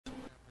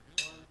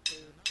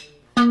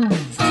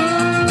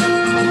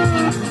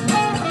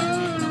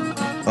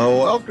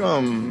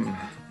Welcome.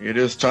 It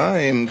is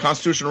time.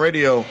 Constitution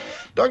Radio,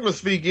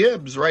 Douglas V.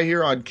 Gibbs, right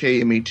here on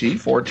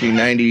KMET,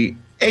 1490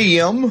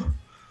 AM,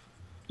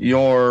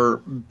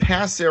 your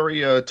pass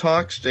area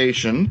talk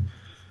station.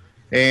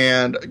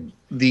 And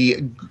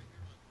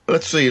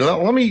let's see,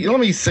 let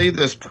me say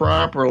this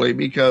properly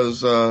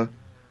because,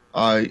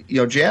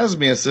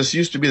 Jasmius, this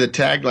used to be the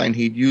tagline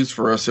he'd use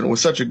for us, and it was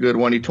such a good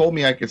one. He told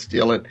me I could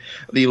steal it.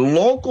 The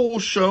local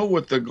show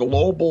with the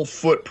global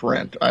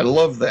footprint. I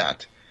love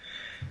that.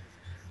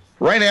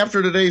 Right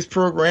after today's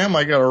program,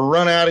 I got to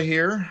run out of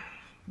here,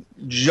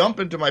 jump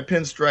into my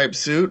pinstripe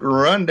suit,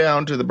 run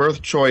down to the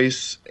Birth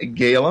Choice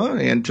Gala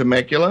in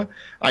Temecula.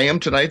 I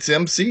am tonight's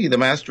MC, the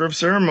Master of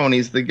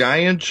Ceremonies, the guy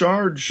in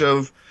charge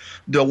of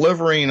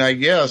delivering, I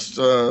guess,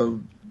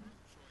 a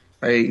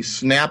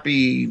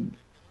snappy,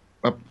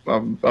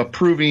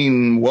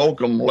 approving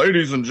welcome,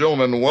 ladies and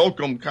gentlemen,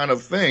 welcome kind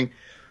of thing.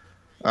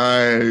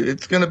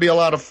 It's going to be a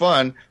lot of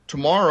fun.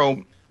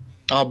 Tomorrow,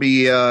 I'll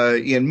be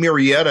in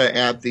Murrieta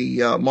at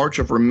the March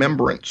of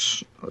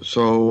Remembrance.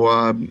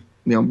 So,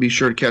 be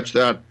sure to catch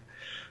that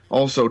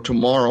also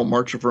tomorrow,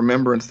 March of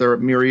Remembrance there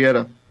at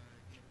Murrieta.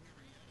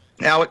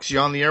 Alex, you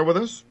on the air with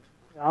us?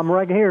 I'm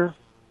right here.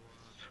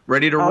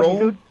 Ready to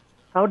roll?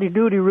 Howdy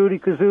doody, Rudy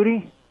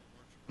Kazooty.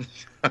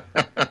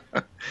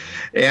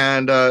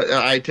 And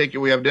I take it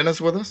we have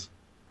Dennis with us?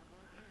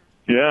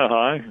 Yeah,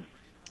 hi.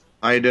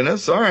 Hi,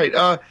 Dennis. All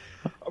right.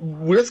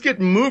 Let's get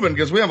moving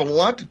because we have a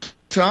lot to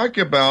talk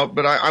about,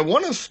 but I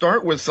want to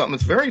start with something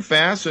that's very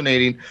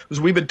fascinating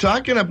because we've been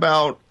talking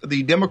about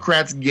the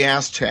Democrats'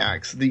 gas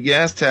tax, the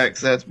gas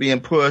tax that's being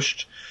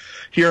pushed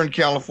here in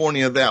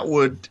California that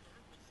would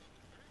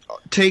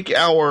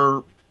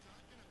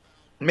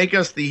make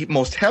us the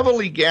most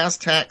heavily gas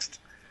taxed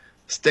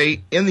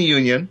state in the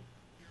union,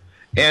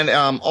 and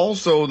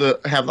also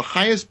have the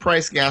highest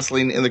price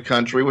gasoline in the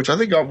country, which I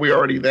think we're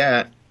already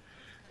that,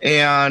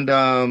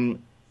 and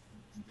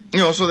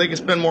so they can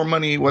spend more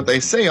money, what they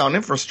say, on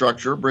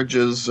infrastructure,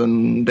 bridges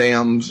and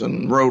dams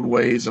and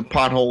roadways and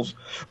potholes,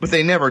 but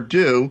they never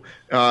do.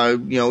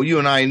 You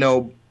and I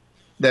know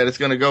that it's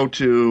going to go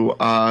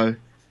to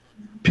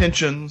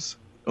pensions,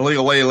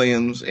 illegal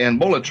aliens, and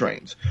bullet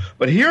trains.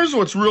 But here's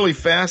what's really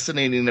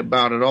fascinating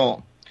about it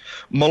all.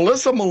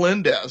 Melissa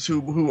Melendez,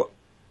 who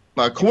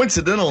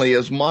coincidentally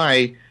is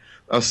my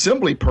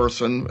assembly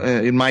person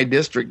in my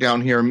district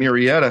down here in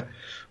Murrieta,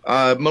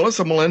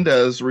 Melissa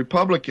Melendez,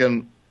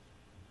 Republican,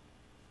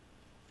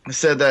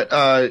 said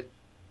that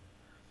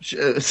she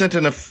sent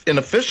an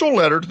official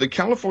letter to the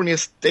California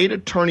State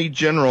Attorney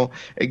General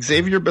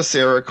Xavier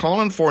Becerra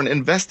calling for an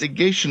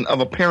investigation of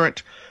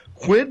apparent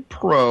quid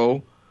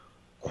pro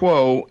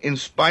quo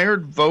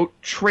inspired vote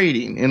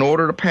trading in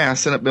order to pass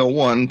Senate Bill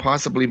 1,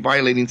 possibly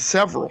violating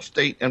several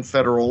state and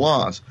federal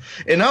laws.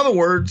 In other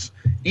words,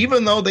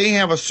 even though they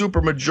have a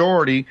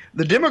supermajority,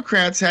 the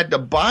Democrats had to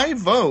buy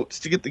votes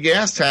to get the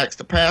gas tax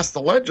to pass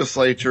the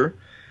legislature,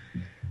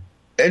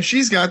 and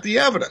she's got the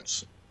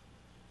evidence.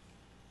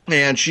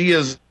 And she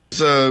is,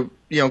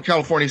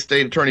 California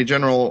State Attorney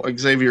General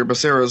Xavier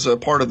Becerra is a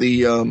part of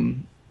the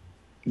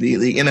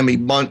enemy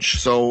bunch.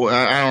 So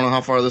I don't know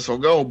how far this will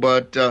go,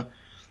 but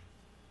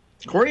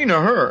according to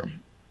her,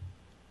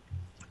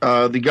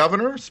 the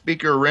governor,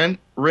 Speaker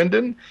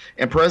Rendon,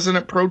 and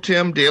President Pro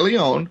Tem De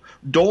Leon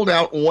doled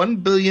out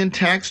 $1 billion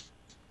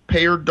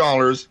taxpayer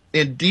dollars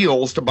in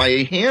deals to buy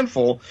a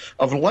handful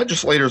of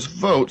legislators'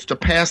 votes to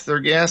pass their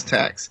gas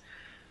tax.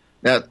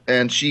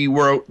 And she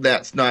wrote,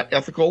 that's not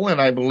ethical, and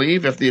I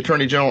believe if the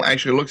Attorney General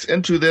actually looks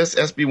into this,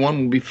 SB 1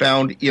 will be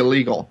found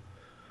illegal.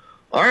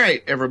 All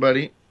right,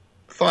 everybody,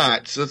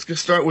 thoughts. Let's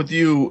start with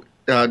you,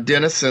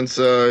 Dennis, since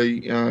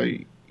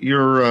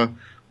you're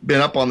been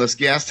up on this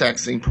gas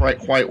tax thing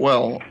quite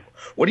well.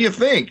 What do you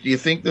think? Do you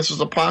think this is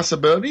a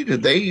possibility?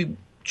 Did they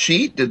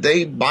cheat? Did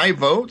they buy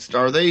votes?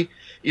 Are they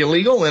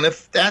illegal? And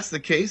if that's the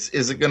case,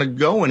 is it going to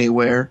go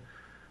anywhere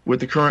with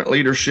the current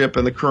leadership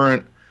and the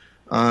current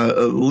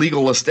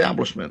legal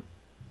establishment?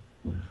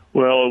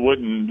 Well, it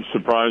wouldn't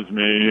surprise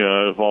me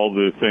if all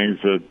the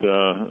things that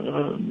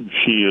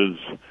she is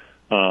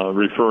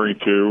referring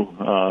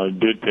to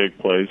did take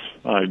place.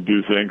 I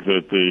do think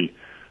that the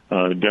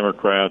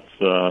Democrats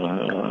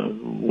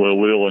will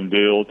wheel and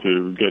deal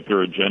to get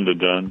their agenda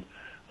done.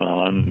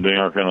 They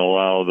aren't going to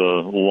allow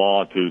the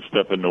law to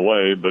step in the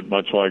way, but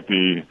much like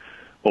the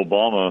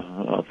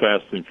Obama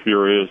Fast and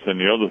Furious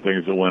and the other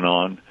things that went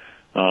on,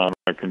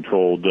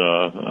 controlled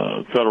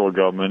federal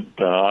government,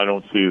 I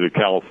don't see the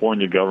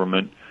California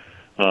government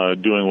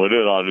doing what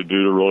it ought to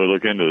do to really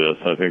look into this.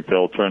 I think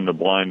they'll turn the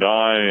blind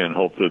eye and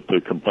hope that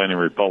the complaining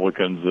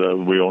Republicans,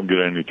 we don't get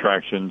any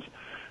tractions.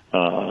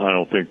 I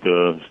don't think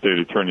the state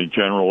attorney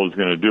general is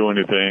going to do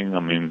anything. I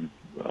mean,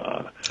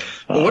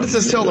 what does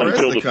this tell the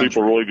rest of the until the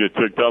people really get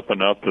ticked up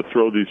enough to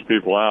throw these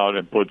people out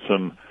and put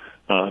some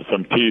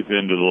teeth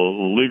into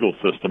the legal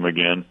system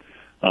again.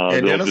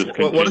 And Dennis,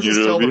 what does this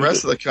tell the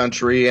rest of the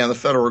country and the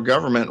federal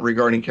government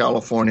regarding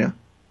California?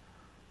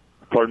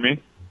 Pardon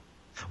me?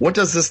 What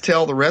does this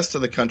tell the rest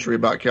of the country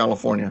about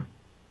California?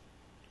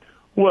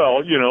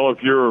 Well,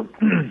 if you're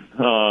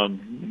a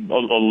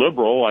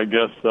liberal, I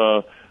guess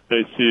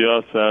they see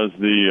us as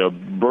the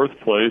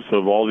birthplace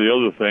of all the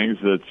other things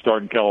that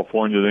start in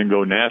California, then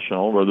go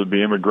national, whether it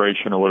be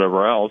immigration or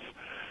whatever else,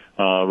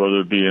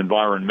 whether it be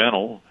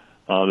environmental.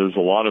 There's a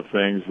lot of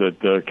things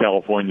that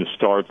California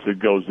starts that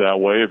goes that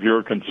way. If you're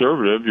a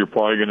conservative, you're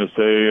probably going to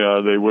say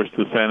they wish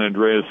the San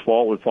Andreas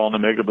Fault would fall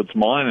and make up its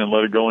mind and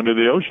let it go into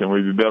the ocean.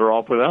 We'd be better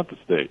off without the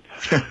state.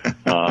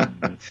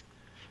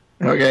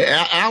 Okay,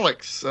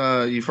 Alex,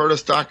 you've heard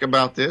us talk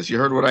about this. You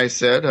heard what I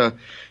said. You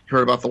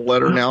heard about the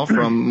letter now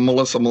from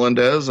Melissa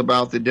Melendez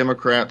about the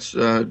Democrats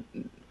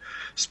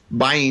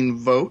buying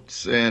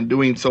votes and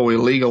doing so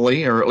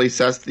illegally, or at least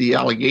that's the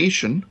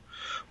allegation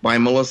by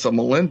Melissa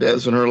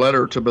Melendez in her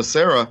letter to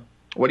Becerra.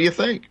 What do you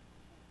think?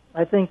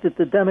 I think that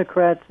the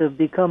Democrats have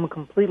become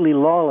completely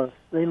lawless.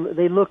 They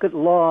look at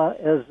law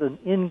as an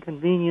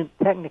inconvenient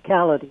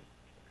technicality,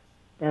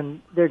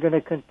 and they're going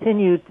to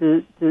continue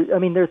to I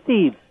mean, they're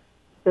thieves.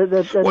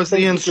 That's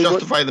the ends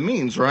justify the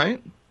means,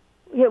 right?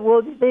 Yeah,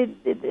 well,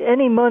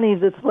 any money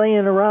that's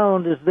laying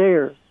around is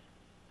theirs,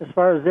 as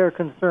far as they're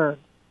concerned.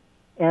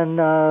 And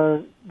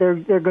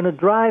they're going to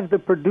drive the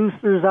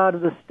producers out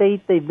of the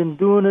state. They've been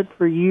doing it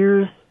for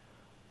years.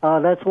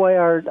 That's why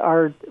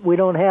our we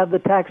don't have the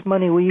tax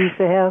money we used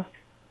to have.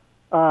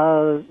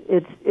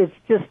 It's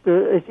just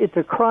it's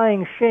a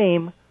crying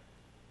shame,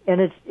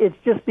 and it's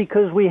just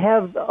because we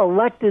have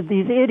elected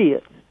these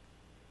idiots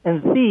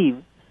and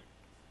thieves.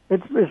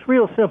 It's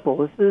real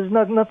simple. There's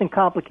nothing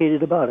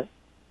complicated about it.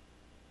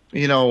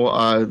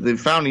 The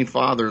founding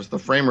fathers, the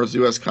framers of the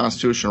U.S.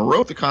 Constitution,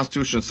 wrote the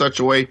Constitution in such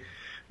a way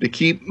to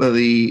keep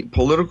the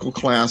political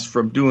class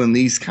from doing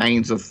these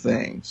kinds of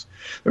things.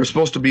 There's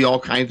supposed to be all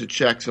kinds of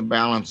checks and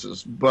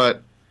balances,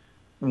 but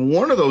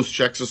one of those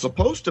checks is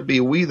supposed to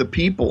be we the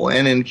people.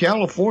 And in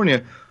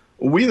California,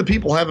 we the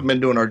people haven't been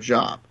doing our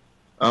job.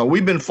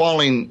 We've been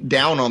falling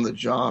down on the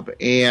job,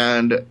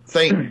 and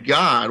thank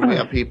God we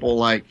have people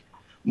like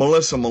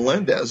Melissa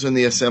Melendez in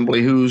the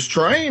Assembly who's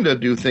trying to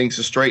do things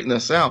to straighten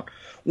this out.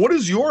 What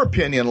is your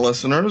opinion,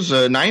 listeners?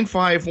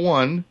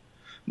 951-922-3532,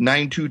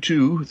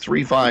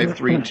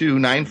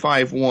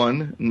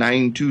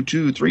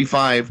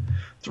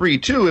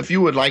 951-922-3532, if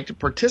you would like to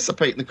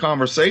participate in the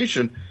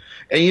conversation.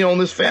 And,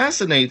 this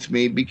fascinates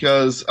me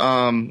because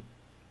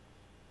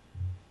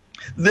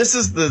this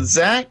is the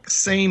exact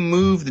same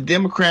move the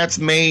Democrats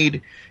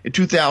made in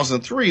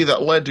 2003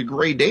 that led to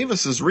Gray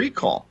Davis's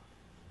recall.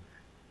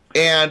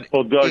 And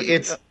well, Doug,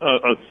 it's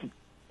a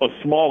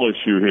small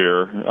issue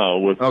here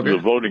with the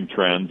voting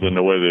trends and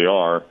the way they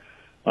are.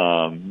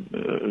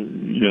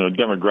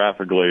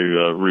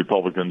 Demographically,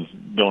 Republicans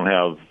don't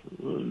have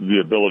the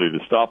ability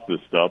to stop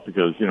this stuff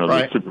because,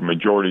 there's super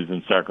majorities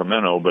in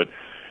Sacramento. But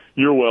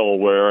you're well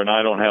aware, and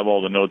I don't have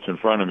all the notes in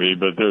front of me,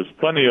 but there's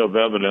plenty of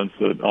evidence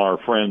that our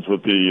friends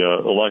with the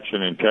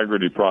Election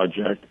Integrity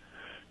Project,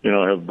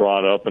 have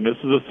brought up. And this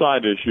is a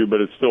side issue, but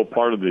it's still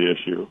part of the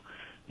issue.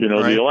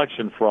 The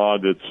election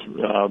fraud that's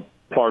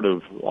part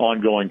of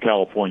ongoing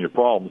California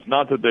problems.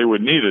 Not that they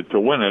would need it to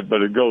win it,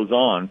 but it goes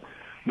on.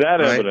 That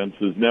evidence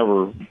is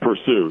never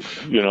pursued.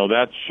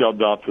 That's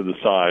shoved off to the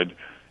side.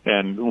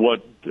 And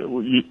what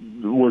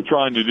we're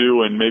trying to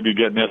do and maybe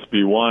get an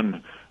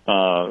SB1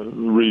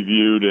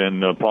 reviewed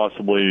and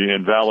possibly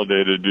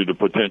invalidated due to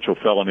potential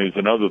felonies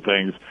and other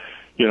things,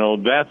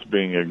 that's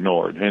being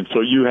ignored. And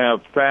so you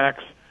have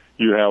facts,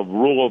 you have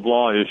rule of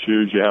law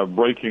issues, you have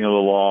breaking of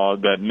the law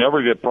that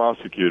never get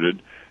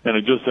prosecuted, and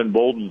it just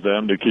emboldens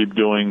them to keep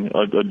doing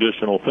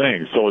additional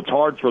things. So it's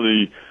hard for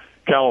the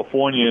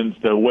Californians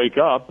to wake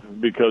up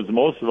because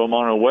most of them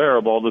aren't aware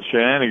of all the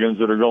shenanigans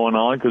that are going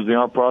on because they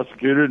aren't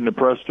prosecuted, and the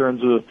press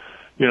turns a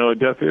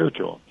deaf ear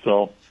to them.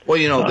 So,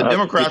 the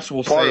Democrats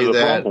will say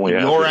that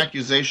your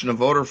accusation of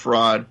voter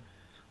fraud,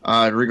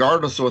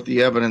 regardless of what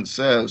the evidence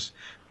says,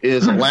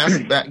 is a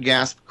last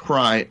gasp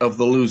cry of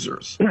the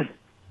losers.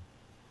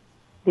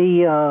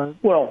 The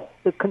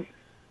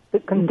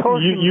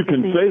contortion. You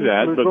can say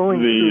that, but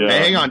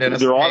hang on,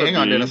 Dennis.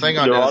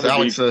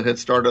 Alex had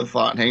started a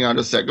thought. Hang on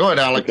just a sec. Go ahead,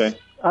 Alex. Okay.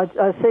 I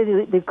say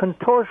the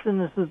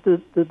contortions that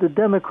the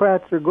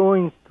Democrats are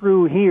going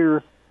through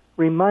here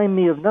remind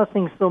me of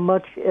nothing so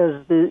much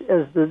as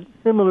the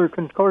similar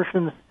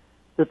contortions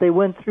that they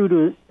went through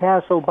to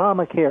pass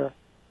Obamacare.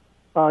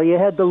 You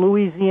had the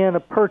Louisiana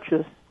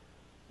Purchase,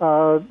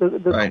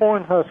 the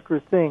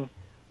Cornhusker thing.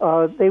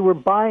 They were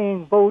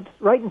buying votes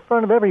right in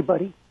front of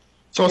everybody.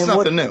 So it's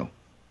nothing new.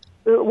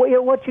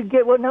 What you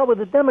get now with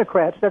the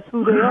Democrats, that's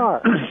who they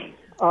are.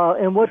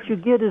 And what you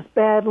get is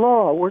bad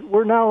law.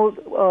 We're now,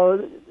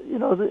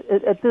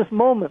 at this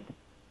moment,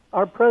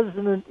 our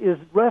president is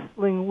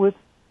wrestling with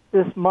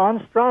this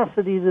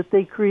monstrosity that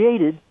they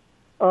created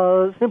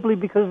simply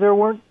because there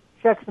weren't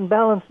checks and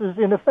balances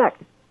in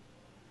effect.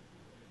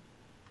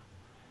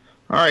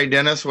 All right,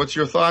 Dennis, what's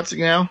your thoughts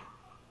now?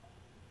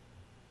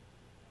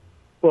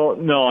 Well,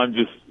 no, I'm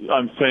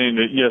saying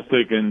that yes,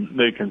 they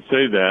can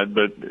say that,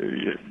 but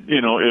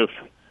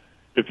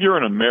if you're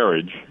in a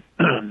marriage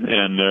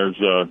and there's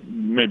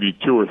maybe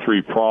 2 or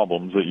 3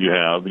 problems that you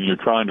have, and you're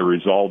trying to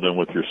resolve them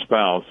with your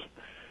spouse,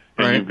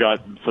 and right. You've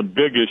got some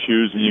big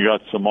issues and you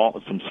got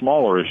some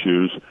smaller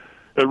issues,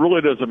 it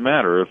really doesn't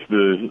matter if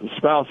the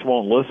spouse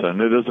won't listen.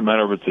 It doesn't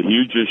matter if it's a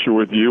huge issue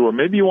with you, or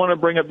maybe you want to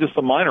bring up just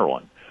a minor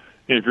one.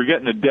 If you're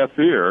getting a deaf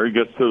ear, it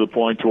gets to the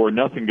point to where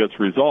nothing gets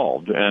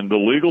resolved, and the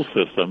legal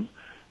system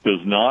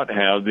does not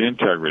have the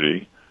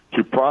integrity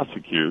to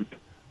prosecute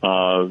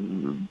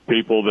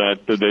people that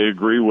they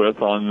agree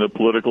with on the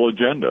political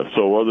agenda.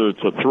 So whether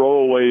it's a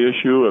throwaway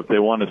issue, if they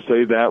want to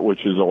say that,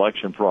 which is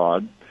election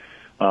fraud,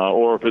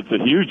 or if it's a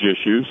huge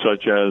issue,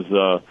 such as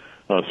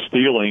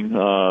stealing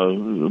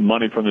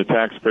money from the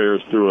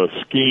taxpayers through a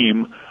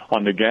scheme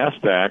on the gas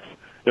tax,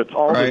 it's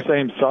all right. the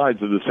same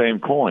sides of the same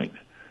coin.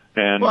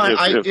 And well, if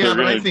they're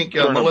going to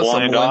turn a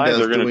blind eye,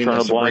 they're going to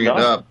turn a blind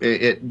eye.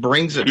 It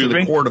brings it to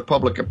the court of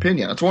public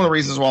opinion. That's one of the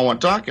reasons why I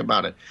want to talk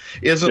about it.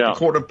 Isn't the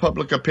court of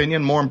public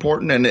opinion more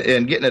important,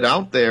 and getting it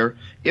out there,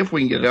 if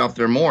we can get it out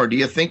there more, do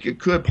you think it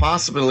could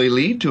possibly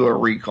lead to a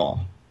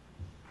recall?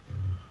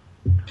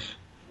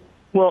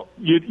 Well,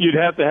 you'd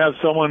have to have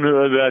someone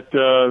that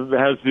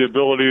has the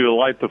ability to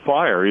light the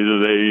fire.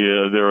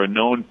 Either they're a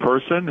known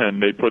person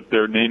and they put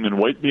their name and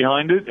weight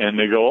behind it, and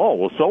they go, oh,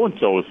 well,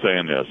 so-and-so is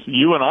saying this.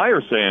 You and I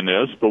are saying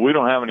this, but we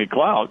don't have any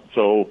clout,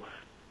 so,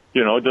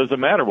 it doesn't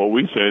matter what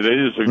we say. They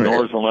just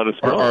ignore us and let us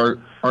go.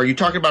 Are you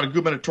talking about a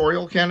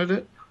gubernatorial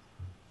candidate?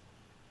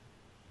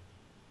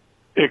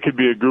 It could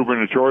be a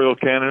gubernatorial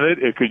candidate.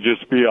 It could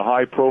just be a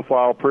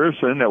high-profile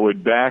person that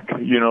would back,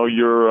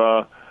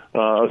 your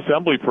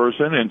assembly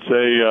person and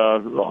say,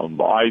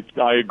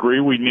 I agree,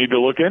 we need to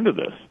look into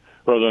this,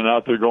 whether or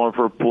not they're going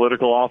for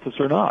political office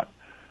or not.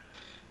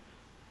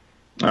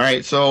 All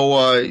right,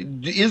 so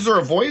is there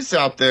a voice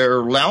out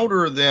there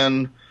louder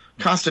than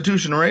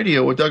Constitution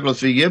Radio with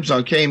Douglas V. Gibbs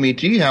on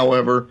KMET,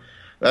 however,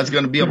 that's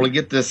going to be able to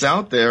get this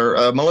out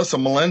there? Melissa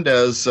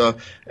Melendez,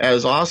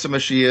 as awesome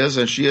as she is,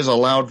 and she is a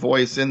loud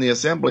voice in the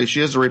assembly, she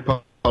is a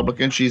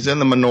Republican, she's in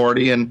the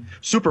minority and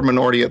super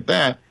minority at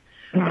that.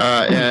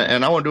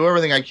 And I want to do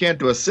everything I can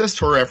to assist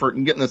her effort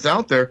in getting this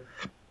out there.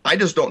 I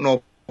just don't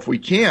know if we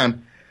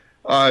can.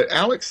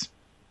 Alex,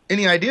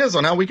 any ideas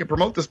on how we can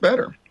promote this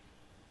better?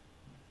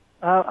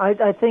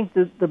 I think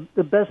that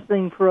the best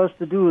thing for us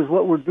to do is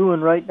what we're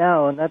doing right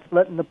now, and that's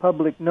letting the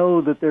public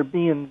know that they're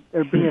being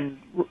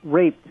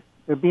raped,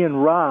 they're being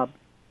robbed,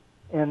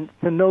 and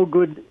to no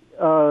good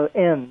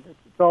end.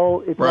 It's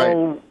all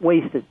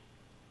wasted.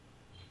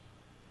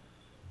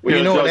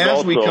 Well,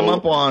 as we come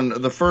up on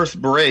the first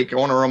break, I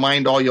want to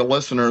remind all your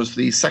listeners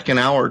the second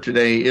hour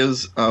today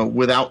is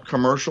without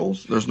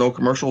commercials. There's no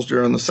commercials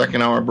during the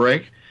second hour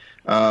break.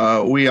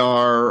 We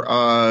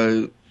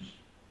are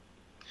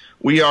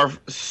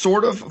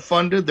sort of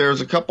funded.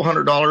 There's a couple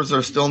 $100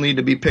 that still need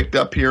to be picked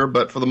up here,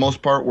 but for the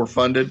most part, we're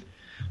funded.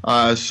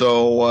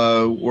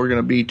 So we're going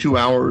to be 2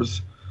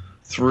 hours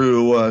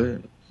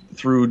through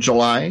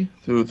July,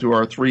 through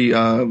our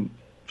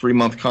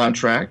three-month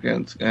contract,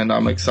 and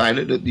I'm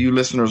excited that you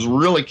listeners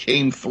really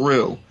came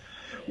through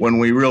when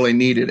we really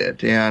needed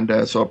it, and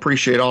so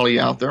appreciate all of you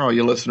out there, all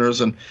you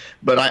listeners.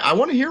 But I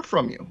want to hear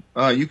from you.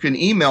 You can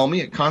email me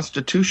at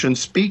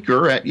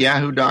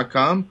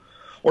constitutionspeaker@yahoo.com,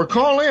 or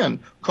call in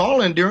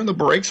during the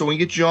break so we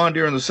can get you on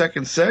during the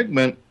second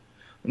segment.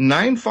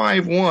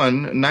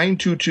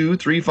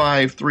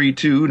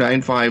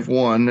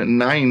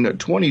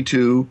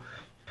 951-922-3532,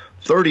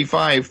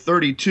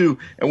 951-922-3532.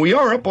 And we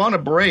are up on a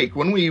break.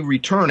 When we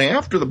return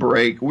after the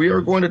break, we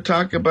are going to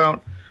talk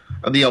about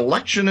the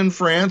election in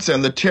France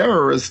and the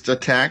terrorist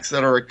attacks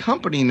that are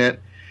accompanying it.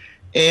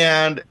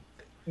 And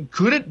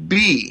could it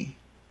be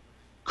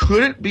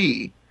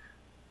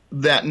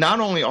that not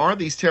only are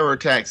these terror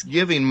attacks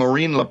giving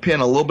Marine Le Pen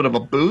a little bit of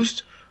a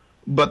boost,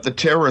 but the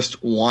terrorists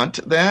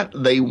want that?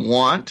 They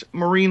want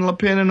Marine Le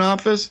Pen in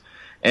office,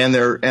 and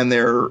they're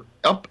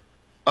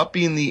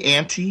upping the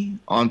ante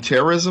on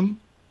terrorism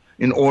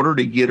in order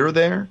to get her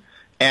there,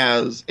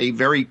 as a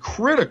very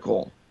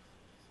critical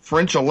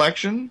French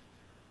election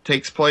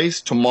takes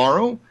place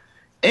tomorrow,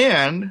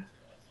 and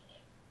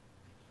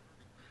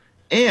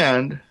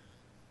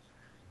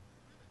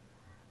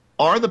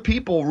are the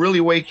people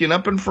really waking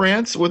up in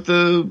France with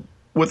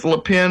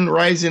Le Pen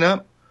rising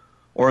up,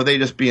 or are they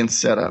just being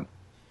set up?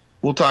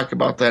 We'll talk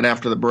about that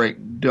after the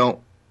break. Don't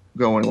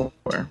go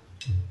anywhere.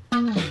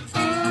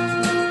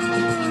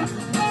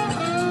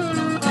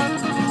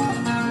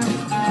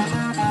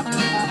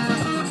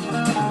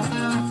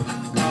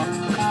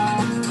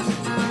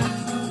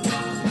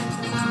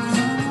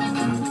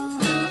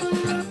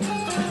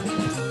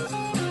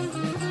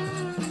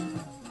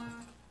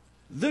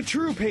 The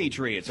true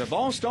patriots of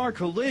AllStar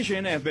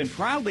Collision have been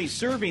proudly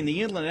serving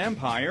the Inland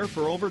Empire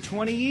for over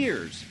 20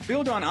 years.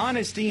 Built on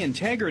honesty,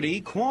 integrity,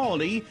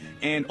 quality,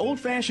 and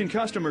old-fashioned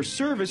customer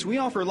service, we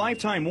offer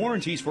lifetime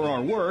warranties for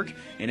our work,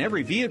 and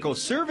every vehicle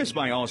serviced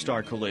by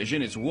AllStar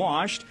Collision is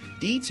washed,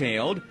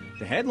 detailed,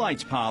 The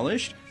headlights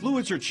polished,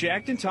 fluids are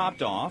checked and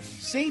topped off,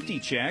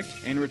 safety checked,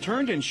 and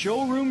returned in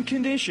showroom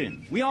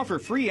condition. We offer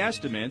free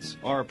estimates,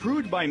 are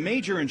approved by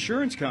major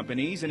insurance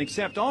companies, and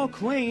accept all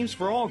claims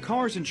for all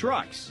cars and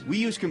trucks. We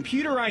use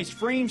computerized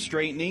frame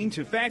straightening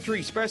to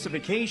factory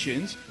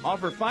specifications,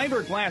 offer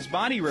fiberglass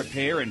body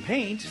repair and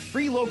paint,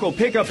 free local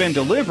pickup and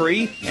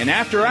delivery, and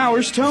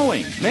after-hours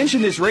towing.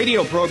 Mention this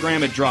radio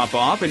program at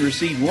drop-off and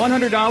receive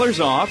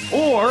 $100 off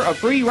or a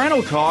free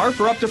rental car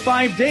for up to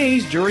 5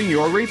 days during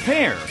your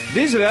repair.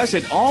 Visit us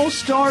at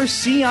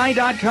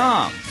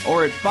allstarci.com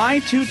or at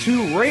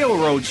 522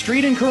 Railroad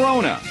Street in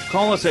Corona.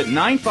 Call us at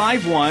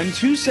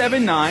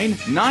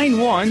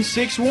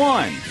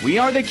 951-279-9161. We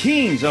are the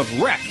kings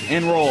of wreck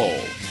and roll.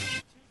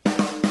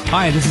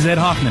 Hi, this is Ed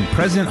Hoffman,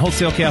 President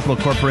Wholesale Capital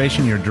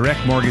Corporation, your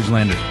direct mortgage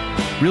lender.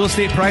 Real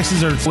estate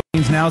prices are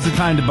now is the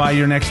time to buy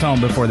your next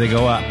home before they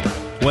go up.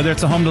 Whether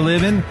it's a home to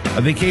live in,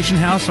 a vacation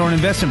house, or an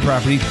investment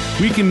property,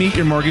 we can meet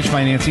your mortgage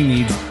financing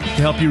needs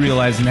to help you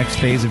realize the next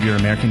phase of your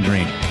American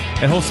dream.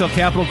 At Wholesale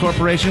Capital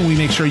Corporation, we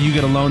make sure you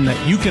get a loan that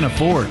you can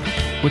afford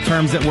with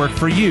terms that work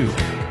for you.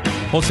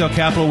 Wholesale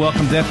Capital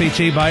welcomes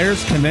FHA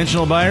buyers,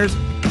 conventional buyers,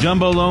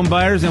 jumbo loan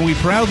buyers, and we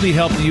proudly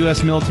help the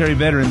U.S. military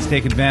veterans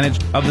take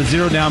advantage of the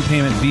zero down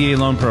payment VA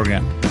loan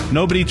program.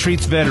 Nobody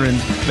treats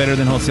veterans better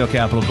than Wholesale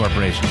Capital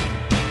Corporation.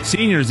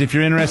 Seniors, if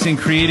you're interested in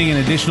creating an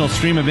additional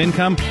stream of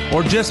income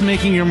or just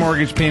making your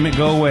mortgage payment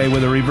go away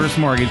with a reverse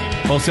mortgage,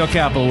 Wholesale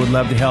Capital would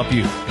love to help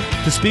you.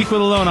 To speak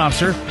with a loan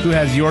officer who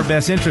has your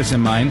best interests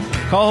in mind,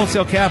 call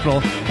Wholesale Capital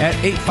at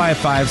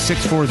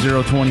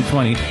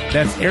 855-640-2020.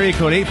 That's area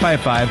code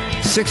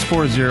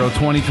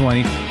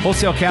 855-640-2020.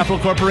 Wholesale Capital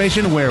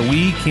Corporation, where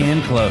we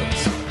can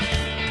close.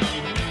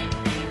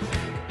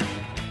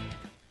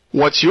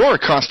 What's your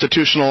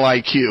constitutional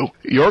IQ?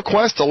 Your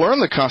quest to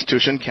learn the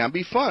Constitution can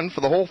be fun for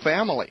the whole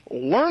family.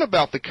 Learn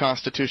about the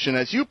Constitution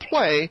as you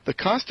play the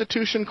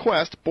Constitution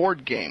Quest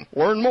board game.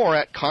 Learn more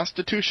at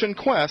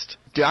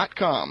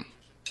constitutionquest.com.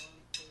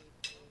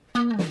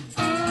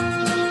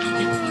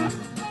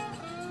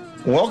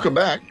 Welcome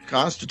back.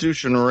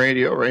 Constitution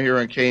Radio right here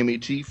on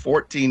KMET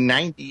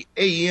 1490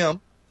 AM.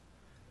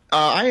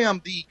 I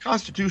am the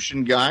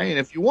Constitution guy, and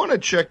if you want to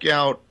check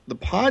out the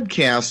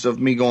podcast of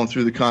me going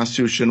through the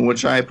Constitution,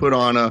 which I put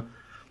on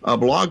a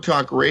Blog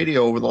Talk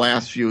Radio over the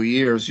last few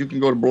years, you can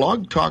go to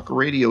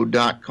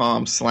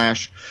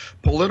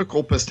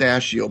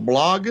blogtalkradio.com/politicalpistachio.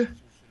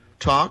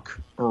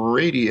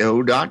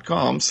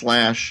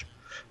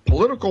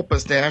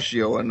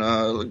 blogtalkradio.com/politicalpistachio. And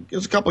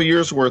there's a couple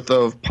years worth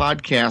of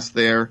podcasts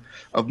there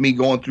of me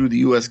going through the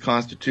U.S.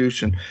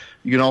 Constitution.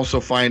 You can also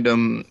find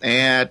them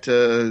at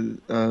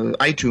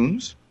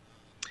iTunes.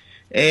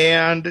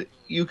 And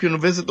you can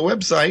visit the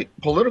website,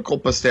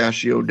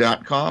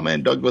 politicalpistachio.com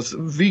and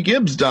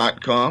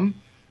douglasvgibbs.com.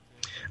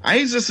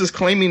 ISIS is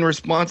claiming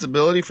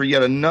responsibility for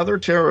yet another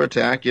terror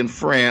attack in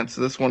France.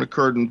 This one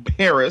occurred in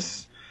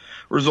Paris,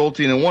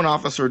 resulting in one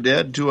officer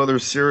dead, 2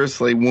 others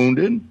seriously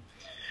wounded.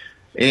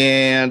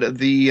 And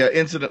the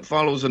incident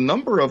follows a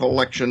number of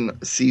election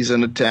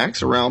season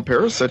attacks around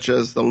Paris, such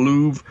as the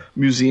Louvre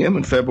Museum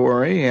in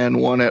February and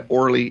one at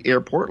Orly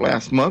Airport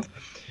last month.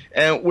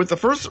 And with the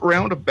first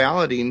round of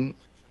balloting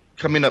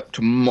coming up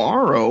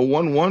tomorrow,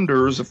 one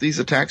wonders if these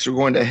attacks are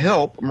going to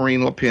help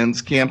Marine Le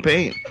Pen's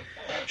campaign.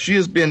 She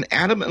has been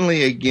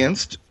adamantly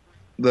against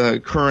the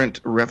current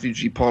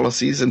refugee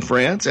policies in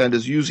France and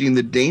is using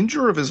the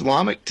danger of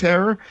Islamic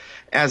terror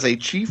as a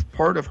chief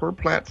part of her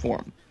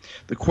platform.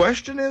 The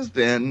question is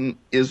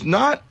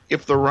not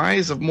if the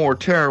rise of more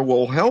terror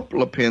will help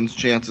Le Pen's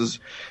chances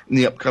in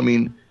the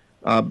upcoming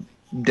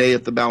day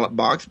at the ballot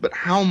box, but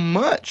how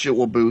much it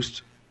will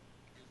boost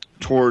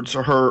towards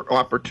her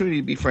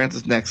opportunity to be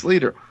France's next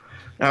leader.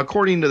 Now,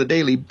 according to the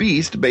Daily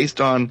Beast, based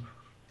on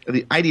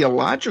the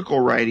ideological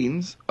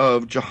writings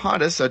of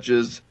jihadists such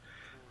as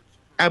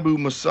Abu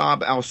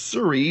Musab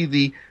al-Suri,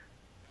 the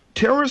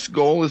terrorist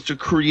goal is to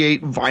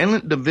create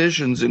violent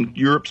divisions in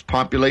Europe's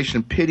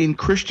population, pitting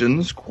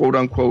Christians,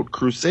 quote-unquote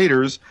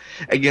crusaders,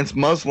 against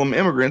Muslim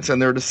immigrants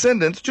and their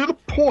descendants to the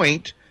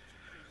point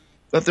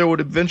that there would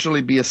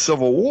eventually be a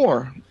civil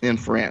war in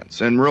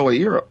France and really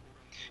Europe.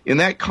 In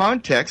that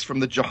context, from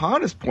the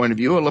jihadist point of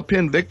view, a Le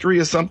Pen victory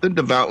is something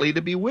devoutly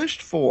to be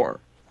wished for.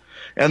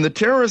 And the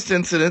terrorist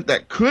incident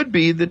that could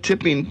be the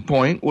tipping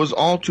point was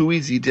all too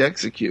easy to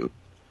execute.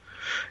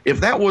 If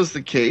that was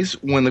the case,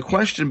 when the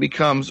question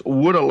becomes,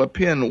 would a Le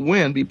Pen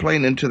win be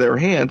playing into their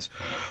hands,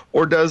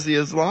 or does the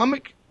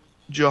Islamic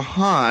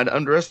Jihad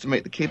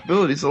underestimate the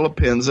capabilities of Le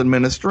Pen's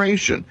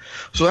administration?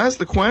 So that's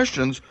the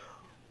questions.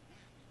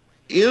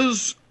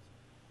 Is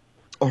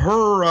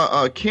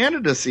her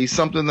candidacy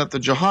something that the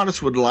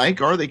jihadists would like?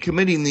 Are they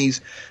committing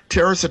these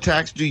terrorist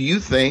attacks, do you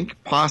think,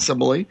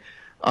 possibly,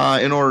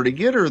 in order to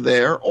get her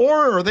there?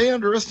 Or are they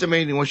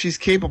underestimating what she's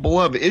capable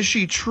of? Is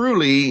she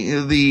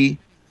truly the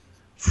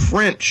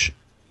French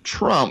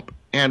Trump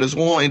and is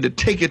willing to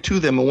take it to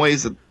them in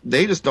ways that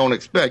they just don't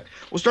expect?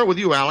 We'll start with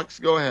you, Alex.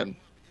 Go ahead.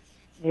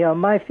 Yeah,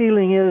 my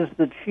feeling is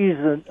that she's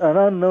an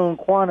unknown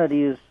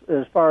quantity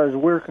as far as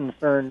we're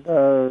concerned.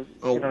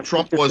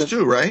 Trump was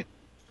too, right?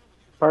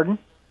 Pardon?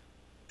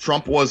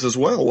 Trump was as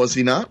well, was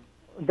he not?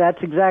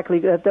 That's exactly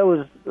that. That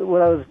was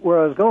where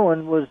I was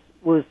going. Was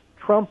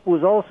Trump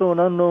was also an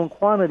unknown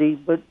quantity,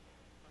 but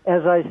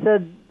as I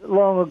said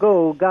long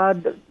ago,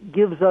 God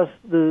gives us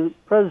the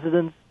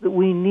presidents that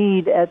we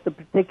need at the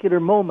particular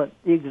moment,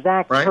 the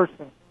exact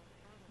person.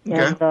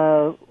 Okay.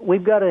 And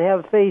we've got to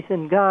have faith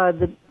in God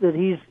that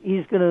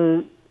He's going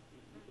to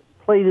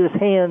play this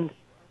hand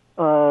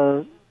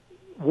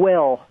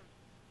well.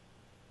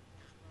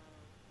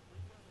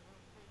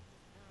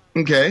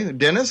 Okay,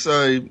 Dennis,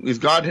 is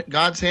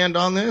God's hand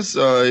on this?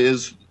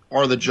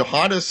 Are the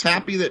jihadists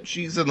happy that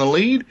she's in the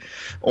lead,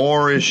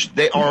 or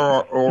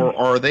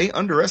are they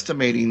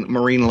underestimating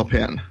Marine Le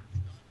Pen?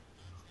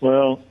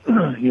 Well,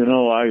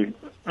 I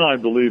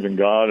believe in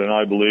God, and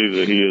I believe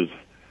that He is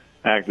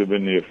active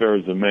in the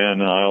affairs of men.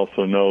 And I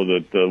also know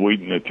that the wheat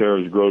and the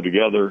tares grow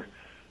together,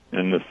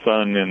 and the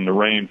sun and the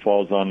rain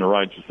falls on the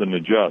righteous and the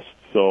just.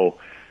 So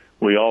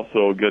we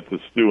also get to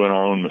stew in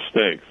our own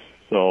mistakes.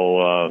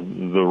 So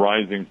the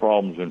rising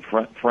problems in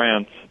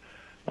France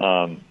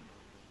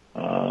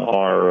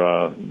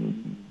are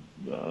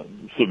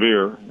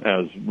severe,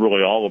 as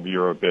really all of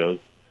Europe is.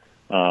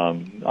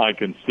 I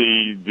can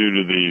see, due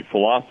to the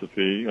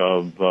philosophy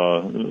of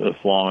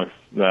Islamics,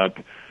 that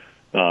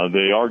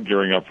they are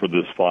gearing up for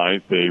this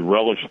fight. They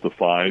relish the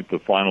fight, the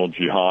final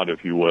jihad,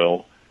 if you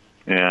will.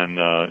 And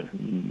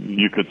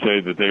you could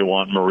say that they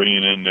want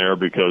Marine in there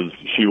because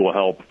she will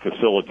help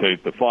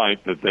facilitate the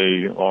fight that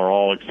they are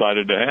all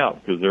excited to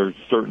have, because they're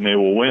certain they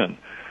will win.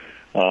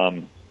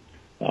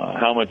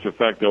 How much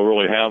effect they'll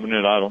really have in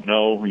it, I don't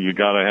know. You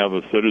got to have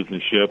a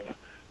citizenship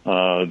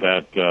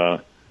that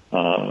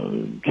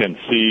can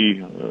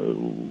see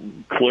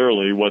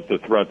clearly what the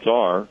threats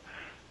are.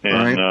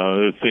 And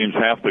it seems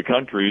half the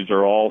countries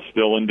are all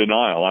still in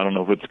denial. I don't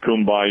know if it's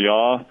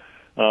kumbaya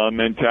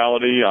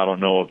mentality. I don't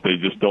know if they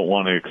just don't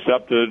want to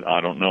accept it.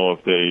 I don't know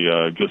if they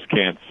just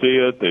can't see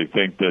it. They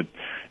think that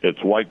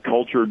it's white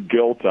culture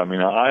guilt. I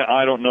mean,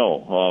 I don't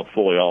know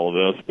fully all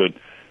of this, but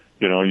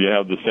you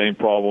have the same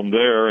problem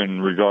there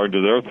in regard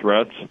to their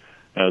threats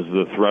as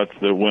the threats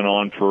that went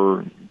on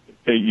for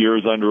 8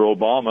 years under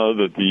Obama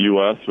that the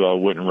U.S.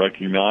 Wouldn't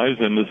recognize,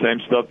 and the same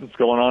stuff that's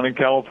going on in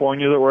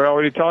California that we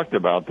already talked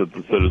about that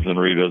the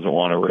citizenry doesn't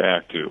want to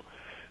react to.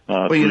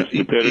 Now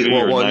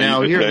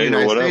here in the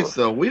United States,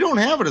 though, we don't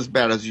have it as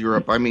bad as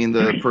Europe. I mean,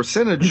 the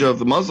percentage of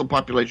the Muslim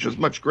population is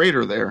much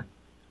greater there.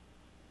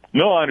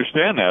 No, I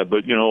understand that,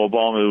 but,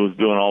 Obama was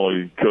doing all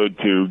he could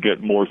to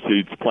get more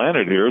seats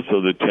planted here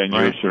so that 10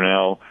 years from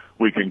now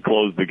we can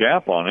close the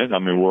gap on it. I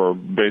mean, we're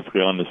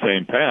basically on the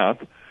same path.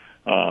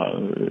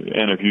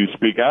 And if you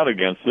speak out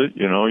against it,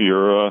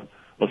 you're a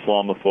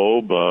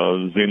Islamophobe,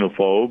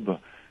 xenophobe.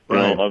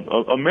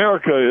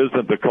 America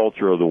isn't the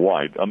culture of the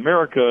white.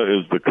 America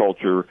is the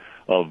culture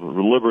of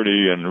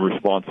liberty and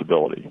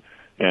responsibility.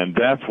 And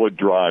that's what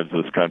drives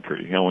this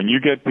country. And when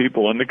you get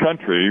people in the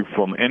country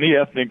from any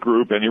ethnic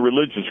group, any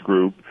religious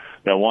group,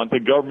 that want the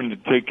government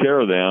to take care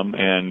of them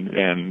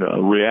and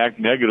react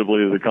negatively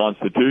to the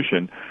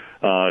Constitution,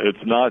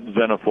 it's not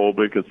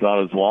xenophobic, it's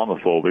not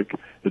Islamophobic.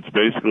 It's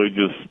basically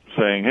just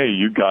saying, hey,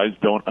 you guys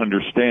don't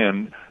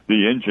understand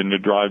the engine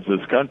that drives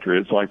this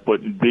country. It's like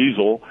putting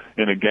diesel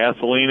in a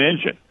gasoline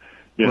engine.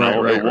 It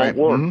won't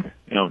work.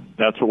 Mm-hmm.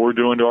 That's what we're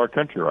doing to our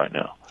country right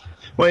now.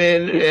 Well,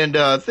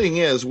 and thing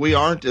is, we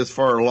aren't as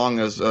far along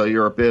as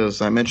Europe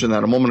is. I mentioned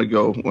that a moment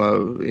ago,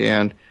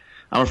 and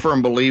I'm a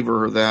firm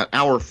believer that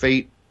our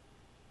fate,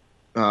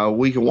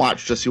 we can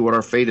watch to see what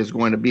our fate is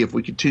going to be if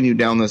we continue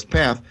down this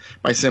path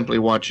by simply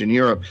watching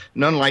Europe.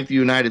 And unlike the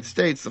United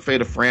States, the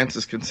fate of France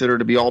is considered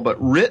to be all but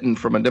written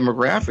from a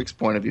demographics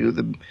point of view.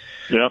 The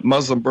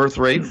Muslim birth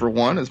rate, for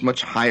one, is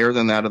much higher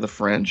than that of the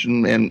French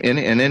and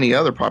any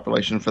other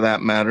population for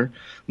that matter.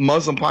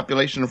 Muslim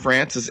population in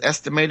France is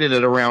estimated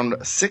at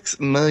around 6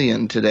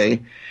 million today.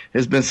 It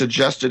has been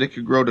suggested it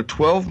could grow to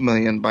 12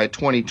 million by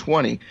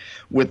 2020.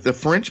 With the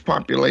French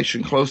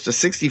population close to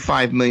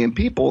 65 million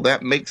people,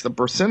 that makes the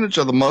percentage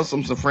of the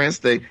Muslims in France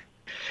today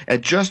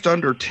at just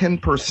under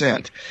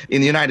 10%.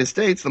 In the United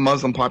States, the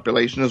Muslim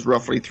population is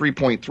roughly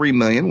 3.3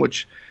 million,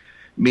 which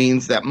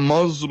means that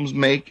Muslims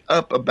make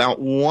up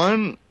about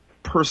 1%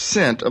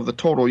 of the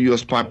total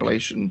U.S.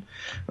 population.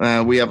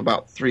 We have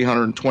about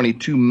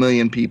 322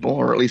 million people,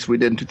 or at least we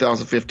did in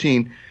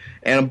 2015.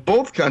 And in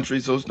both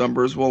countries, those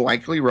numbers will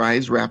likely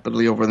rise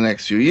rapidly over the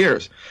next few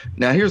years.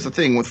 Now, here's the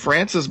thing. With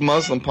France's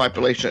Muslim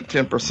population at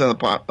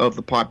 10% of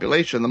the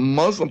population, the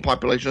Muslim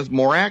population is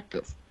more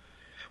active.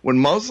 When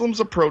Muslims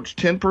approach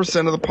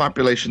 10% of the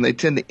population, they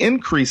tend to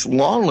increase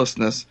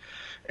lawlessness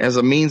as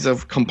a means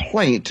of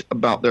complaint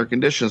about their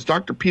conditions.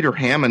 Dr. Peter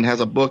Hammond has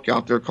a book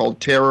out there called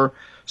Terror,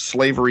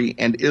 Slavery,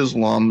 and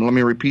Islam. Let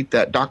me repeat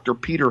that. Dr.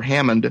 Peter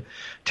Hammond,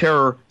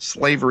 Terror,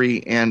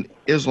 Slavery, and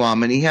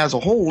Islam. And he has a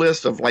whole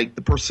list of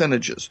the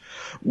percentages.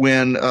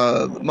 When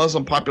the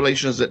Muslim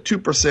population is at 2%,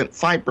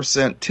 5%,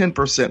 10%,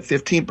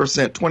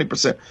 15%,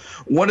 20%,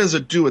 what does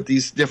it do at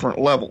these different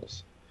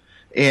levels?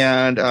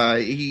 And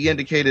he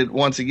indicated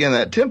once again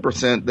that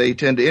 10% they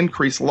tend to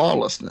increase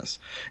lawlessness.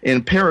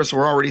 In Paris,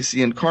 we're already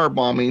seeing car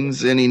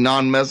bombings. Any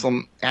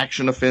non-Muslim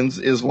action offends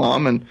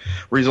Islam and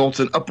results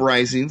in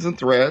uprisings and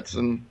threats.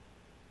 And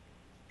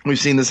we've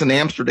seen this in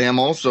Amsterdam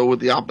also with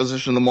the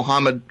opposition to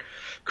Muhammad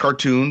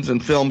cartoons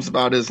and films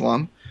about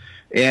Islam.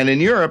 And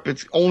in Europe,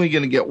 it's only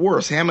going to get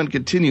worse. Hammond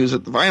continues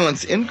that the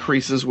violence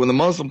increases when the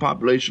Muslim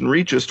population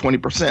reaches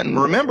 20%.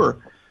 And remember,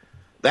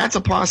 that's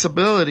a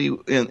possibility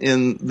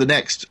in the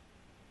next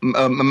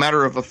a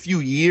matter of a few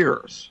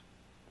years.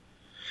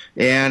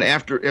 And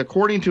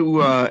according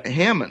to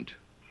Hammond,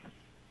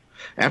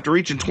 after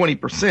reaching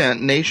 20%,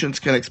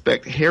 nations can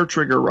expect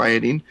hair-trigger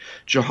rioting,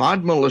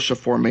 jihad militia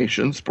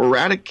formations,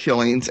 sporadic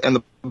killings, and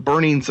the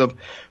burnings of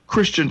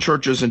Christian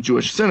churches and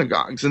Jewish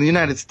synagogues. In the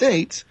United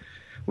States,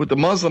 with the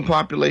Muslim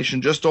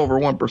population just over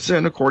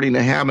 1%, according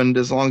to Hammond,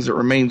 as long as it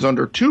remains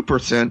under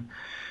 2%,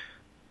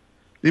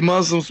 the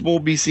Muslims will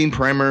be seen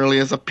primarily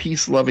as a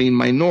peace-loving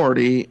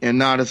minority and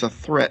not as a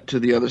threat to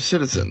the other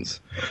citizens.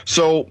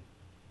 So,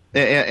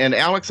 and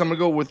Alex, I'm going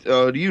to go with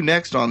to you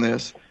next on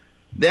this.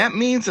 That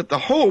means that the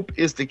hope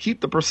is to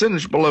keep the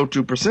percentage below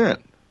 2%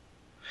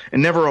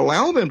 and never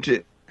allow them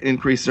to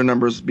increase their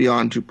numbers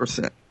beyond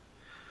 2%.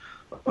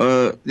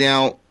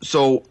 Now,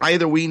 so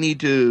either we need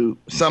to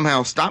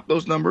somehow stop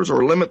those numbers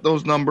or limit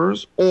those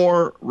numbers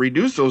or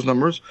reduce those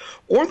numbers,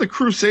 or the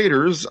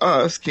Crusaders,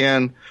 us,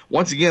 can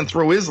once again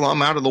throw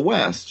Islam out of the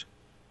West,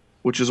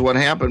 which is what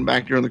happened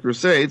back during the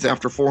Crusades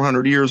after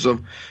 400 years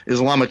of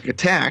Islamic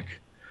attack.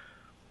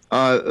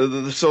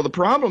 So the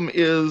problem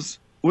is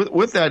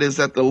with that is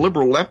that the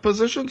liberal left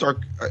positions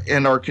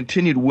and our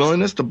continued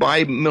willingness to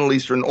buy Middle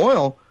Eastern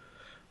oil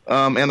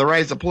and the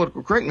rise of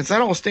political correctness,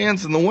 that all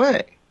stands in the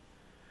way.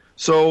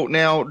 So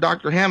now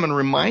Dr. Hammond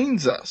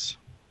reminds us,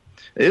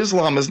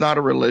 Islam is not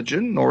a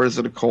religion, nor is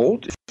it a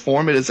cult.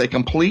 It is a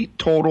complete,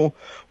 total,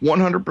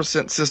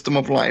 100% system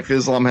of life.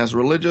 Islam has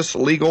religious,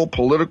 legal,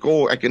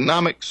 political,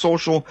 economic,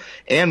 social,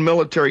 and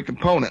military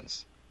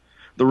components.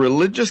 The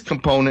religious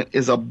component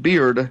is a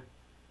beard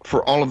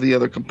for all of the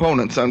other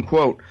components,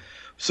 unquote.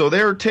 So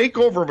their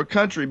takeover of a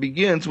country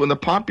begins when the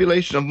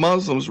population of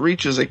Muslims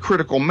reaches a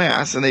critical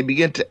mass and they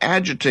begin to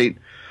agitate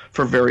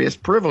for various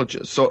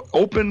privileges. So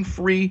open,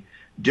 free,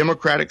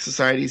 democratic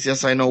societies,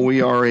 yes, I know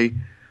we are a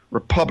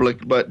republic,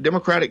 but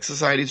democratic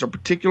societies are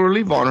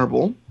particularly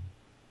vulnerable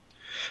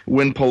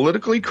when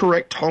politically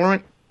correct,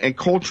 tolerant, and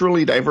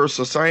culturally diverse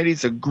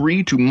societies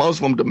agree to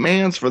Muslim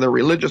demands for their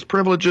religious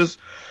privileges.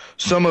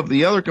 Some of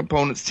the other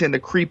components tend to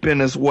creep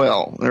in as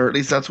well, or at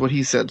least that's what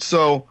he said.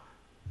 So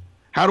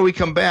how do we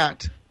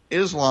combat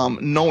Islam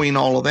knowing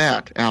all of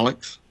that,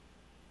 Alex?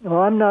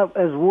 Well, I'm not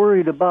as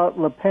worried about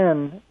Le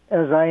Pen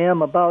as I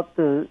am about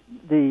the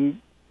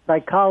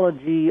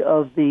psychology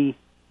of the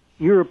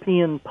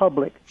European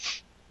public.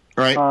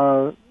 Right.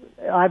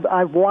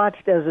 I've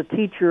watched, as a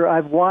teacher,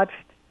 I've watched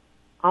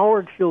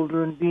our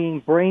children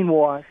being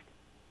brainwashed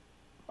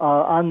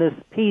on this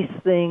peace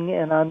thing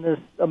and on this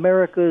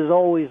America is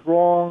always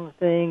wrong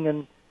thing,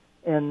 and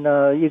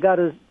you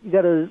gotta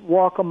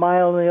walk a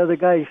mile in the other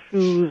guy's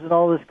shoes and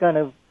all this kind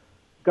of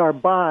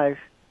garbage.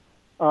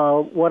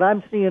 What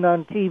I'm seeing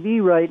on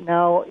TV right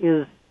now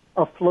is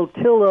a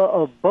flotilla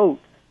of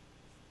boats.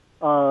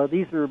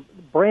 These are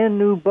brand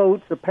new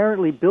boats,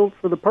 apparently built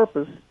for the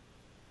purpose,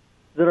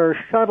 that are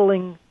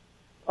shuttling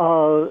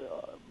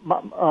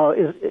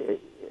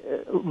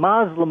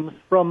Muslims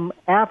from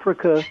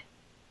Africa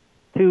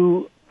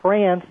to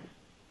France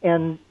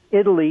and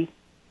Italy.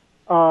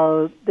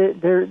 Their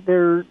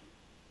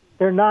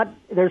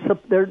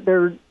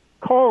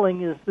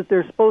calling is that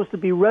they're supposed to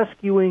be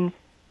rescuing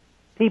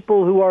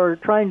people who are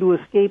trying to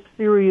escape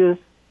Syria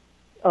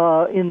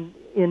in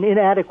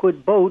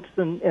inadequate boats,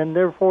 and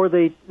therefore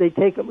they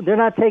take them. They're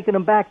not taking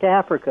them back to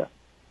Africa.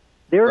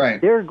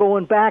 They're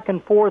going back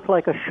and forth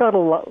like a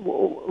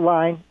shuttle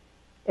line,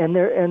 and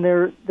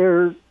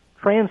they're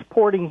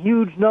transporting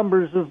huge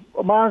numbers of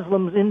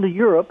Muslims into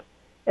Europe,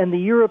 and the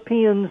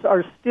Europeans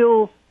are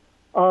still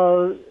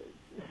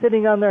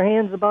sitting on their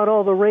hands about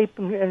all the rape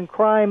and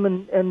crime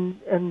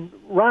and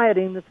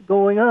rioting that's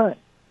going on.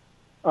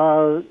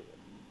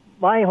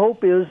 My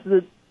hope is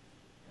that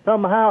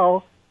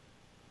somehow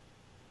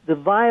the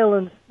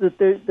violence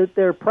that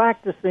they're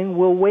practicing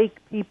will wake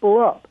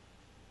people up.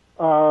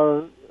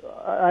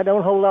 I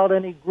don't hold out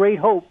any great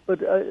hope,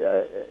 but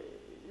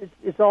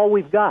it's all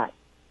we've got.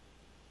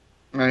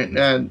 Right,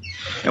 and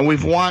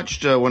we've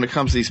watched when it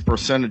comes to these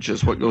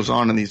percentages what goes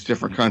on in these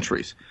different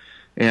countries,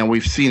 and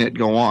we've seen it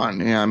go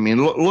on. I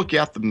mean, look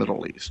at the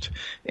Middle East,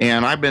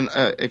 and I've been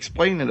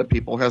explaining to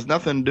people it has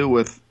nothing to do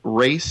with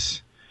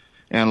race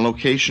and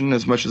location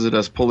as much as it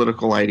does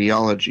political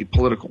ideology,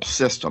 political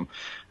system.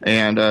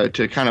 And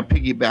to kind of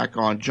piggyback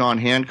on John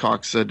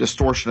Hancock's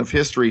Distortion of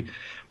History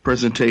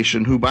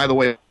presentation, who, by the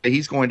way,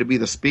 he's going to be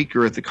the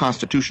speaker at the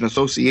Constitution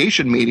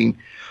Association meeting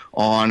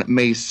on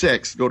May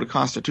 6th. Go to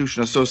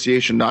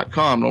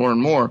constitutionassociation.com to learn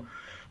more.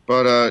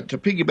 But to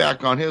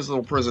piggyback on his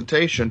little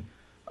presentation,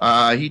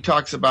 He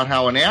talks about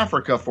how in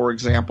Africa, for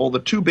example, the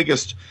two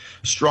biggest,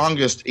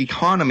 strongest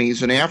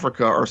economies in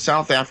Africa are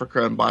South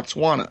Africa and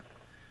Botswana.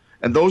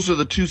 And those are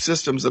the two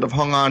systems that have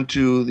hung on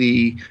to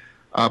the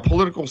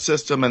political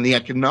system and the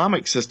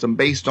economic system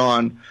based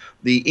on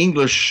the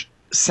English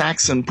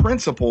Saxon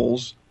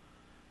principles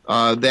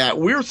that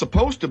we're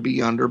supposed to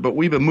be under, but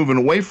we've been moving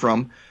away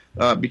from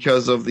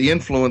because of the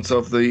influence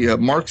of the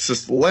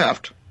Marxist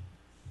left.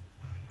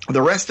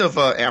 The rest of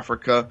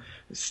Africa,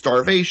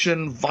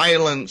 starvation,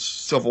 violence,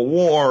 civil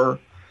war,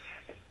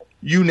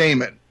 you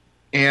name it.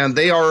 And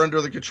they are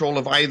under the control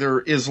of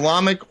either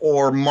Islamic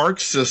or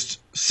Marxist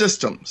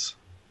systems.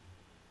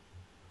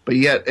 But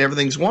yet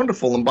everything's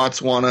wonderful in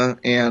Botswana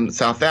and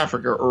South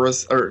Africa, or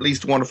at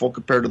least wonderful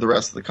compared to the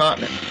rest of the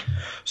continent.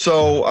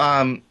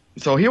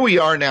 So here we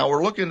are now.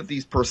 We're looking at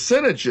these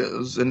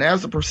percentages, and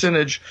as the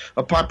percentage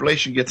of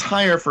population gets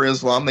higher for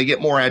Islam, they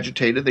get more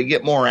agitated, they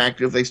get more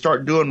active, they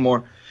start doing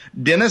more.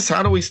 Dennis,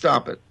 how do we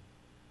stop it?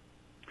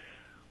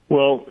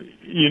 Well,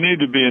 you need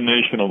to be a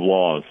nation of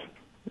laws.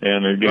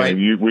 And again,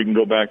 right. We can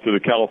go back to the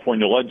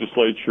California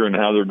legislature and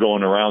how they're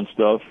going around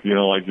stuff,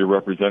 like your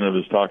representative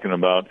is talking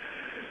about.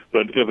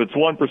 But if it's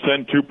 1%,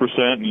 2%,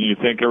 and you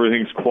think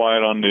everything's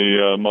quiet on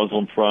the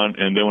Muslim front,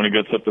 and then when it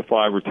gets up to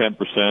 5 or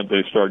 10%,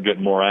 they start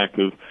getting more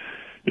active.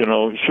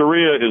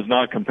 Sharia is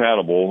not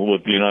compatible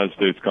with the United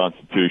States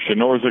Constitution,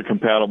 nor is it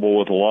compatible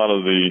with a lot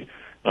of the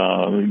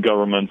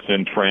governments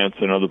in France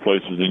and other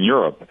places in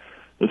Europe.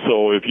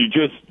 So if you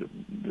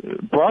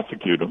just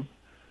prosecute them,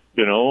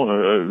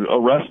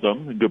 arrest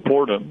them,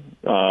 deport them,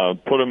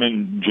 put them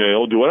in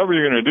jail, do whatever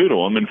you're going to do to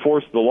them,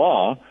 enforce the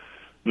law,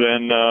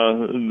 then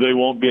they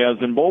won't be as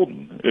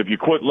emboldened. If you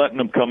quit letting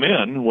them come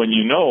in when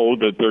you know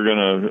that they're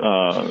going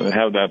to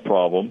have that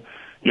problem,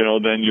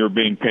 then you're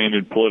being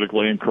painted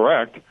politically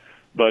incorrect.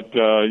 But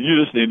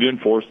you just need to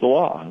enforce the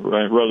law,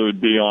 right? Whether it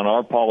be on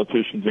our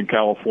politicians in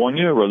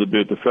California, whether it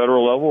be at the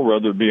federal level,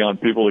 whether it be on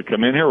people that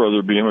come in here, whether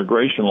it be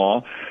immigration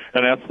law,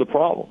 and that's the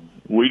problem.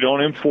 We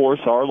don't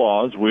enforce our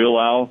laws. We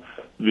allow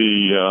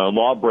the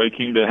law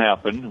breaking to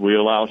happen. We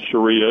allow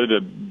Sharia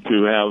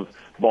to have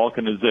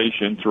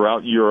balkanization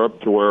throughout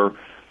Europe to where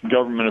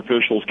government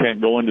officials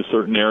can't go into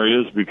certain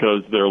areas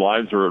because their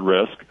lives are at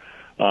risk.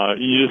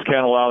 You just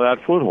can't allow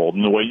that foothold.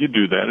 And the way you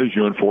do that is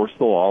you enforce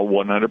the law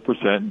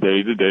 100%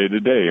 day to day to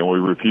day. And we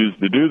refuse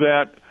to do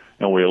that,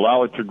 and we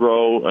allow it to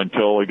grow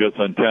until it gets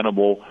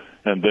untenable,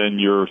 and then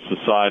your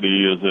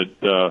society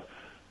is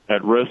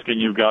at risk, and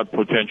you've got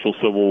potential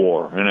civil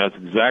war. And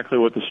that's exactly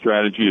what the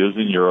strategy is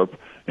in Europe.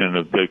 And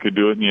if they could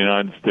do it in the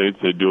United States,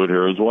 they'd do it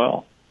here as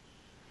well.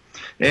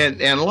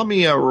 And let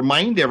me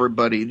remind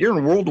everybody,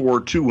 during World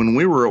War II, when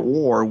we were at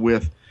war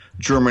with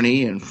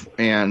Germany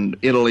and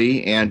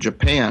Italy and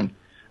Japan,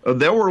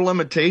 there were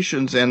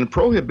limitations and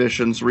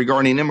prohibitions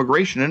regarding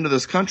immigration into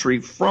this country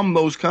from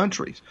those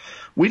countries.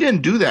 We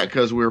didn't do that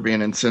because we were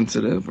being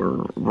insensitive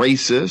or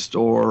racist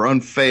or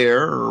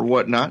unfair or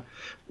whatnot.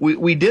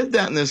 We did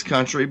that in this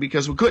country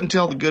because we couldn't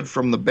tell the good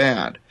from the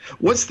bad.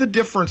 What's the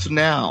difference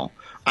now?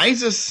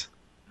 ISIS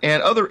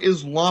and other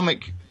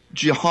Islamic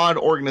jihad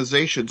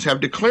organizations have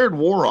declared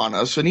war on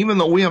us, and even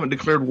though we haven't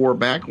declared war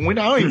back, I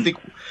don't even think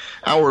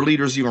our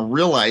leaders even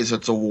realize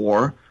it's a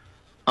war.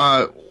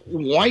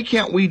 Why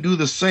can't we do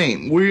the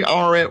same? We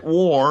are at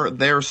war.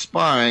 Their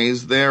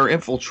spies, their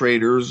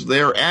infiltrators,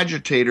 their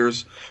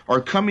agitators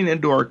are coming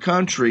into our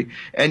country.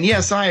 And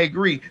yes, I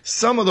agree.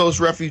 Some of those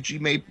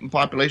refugee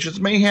populations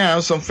may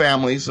have some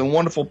families and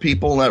wonderful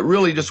people that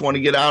really just want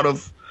to get out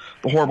of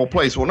the horrible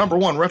place. Well, number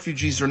one,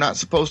 refugees are not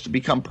supposed to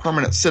become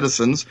permanent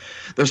citizens.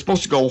 They're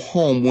supposed to go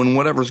home when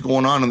whatever's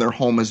going on in their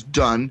home is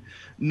done.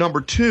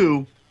 Number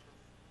two,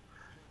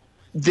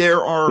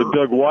 there are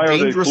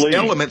dangerous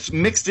elements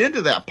mixed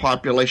into that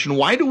population.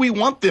 Why do we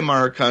want them in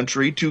our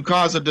country to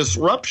cause a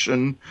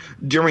disruption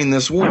during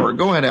this war?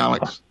 Go ahead,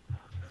 Alex.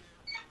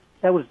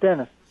 That was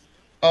Dennis.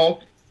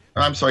 Oh,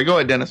 I'm sorry. Go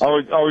ahead, Dennis. I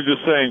was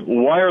just saying,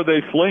 why are they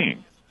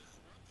fleeing?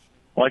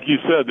 Like you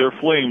said, they're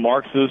fleeing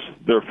Marxists,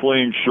 they're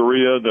fleeing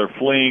Sharia, they're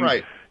fleeing,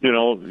 right.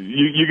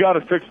 You got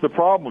to fix the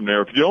problem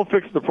there. If you don't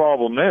fix the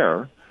problem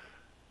there,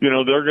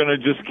 they're going to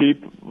just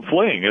keep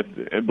fleeing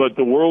it. But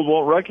the world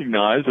won't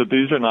recognize that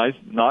these are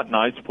not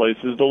nice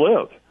places to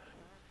live.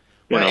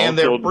 And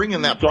they're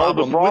bringing that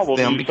problem with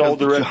them because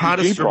the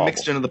jihadists are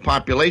mixed into the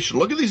population.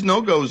 Look at these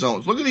no-go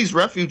zones. Look at these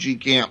refugee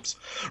camps.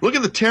 Look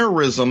at the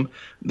terrorism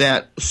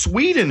that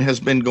Sweden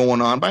has been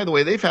going on. By the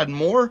way, they've had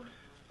more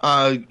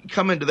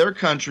come into their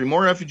country,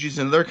 more refugees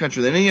into their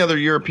country than any other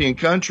European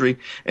country.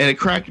 And it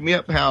cracked me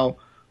up how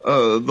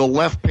the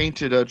left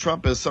painted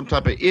Trump as some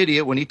type of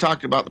idiot when he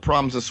talked about the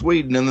problems of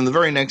Sweden. And then the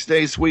very next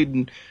day,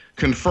 Sweden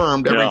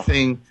confirmed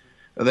everything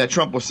that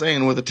Trump was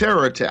saying with a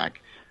terror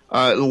attack.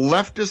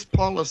 Leftist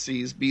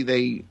policies, be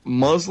they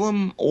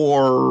Muslim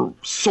or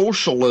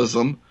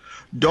socialism,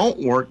 don't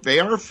work.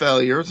 They are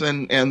failures,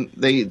 and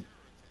they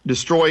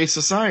destroy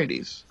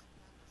societies.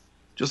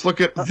 Just look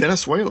at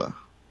Venezuela.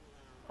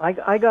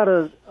 I got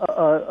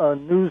a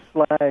news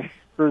flash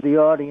for the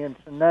audience,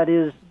 and that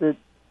is that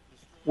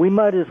we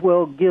might as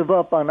well give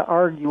up on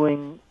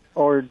arguing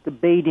or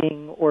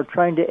debating or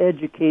trying to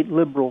educate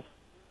liberals.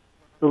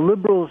 The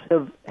liberals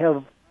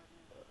have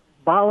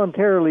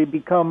voluntarily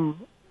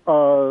become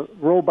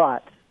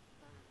robots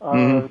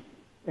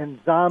and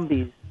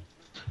zombies.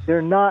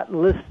 They're not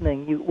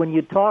listening. When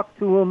you talk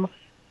to them,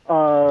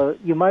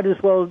 you might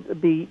as well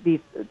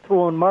be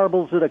throwing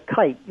marbles at a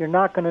kite. You're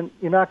not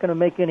gonna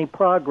make any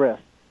progress.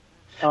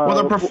 Well,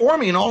 they're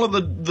performing all of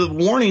the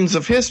warnings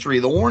of history.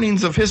 The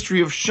warnings of history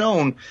have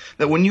shown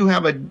that when you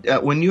have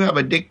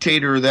a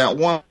dictator that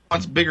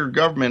wants bigger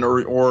government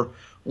or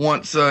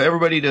wants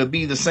everybody to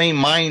be the same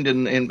mind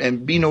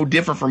and be no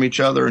different from each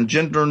other and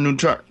gender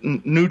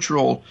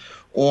neutral,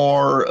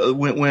 or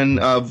when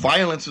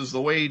violence is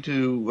the way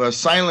to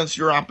silence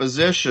your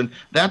opposition,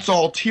 that's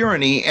all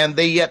tyranny. And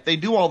yet they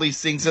do all these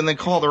things and they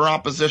call their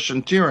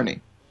opposition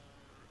tyranny.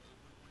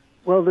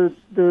 Well,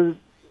 the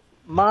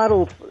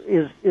model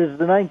is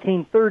the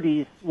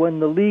 1930s, when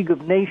the League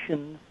of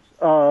Nations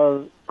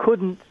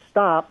couldn't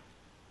stop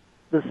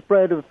the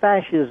spread of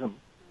fascism.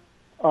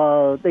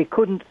 They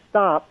couldn't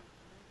stop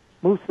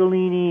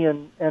Mussolini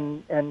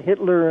and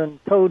Hitler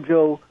and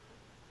Tojo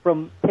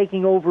from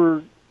taking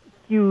over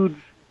huge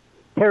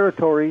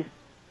territories,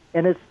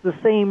 and it's the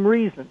same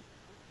reason.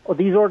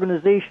 These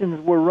organizations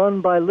were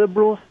run by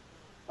liberals.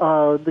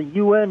 The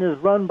UN is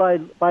run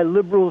by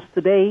liberals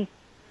today.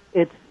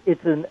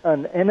 It's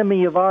an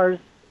enemy of ours,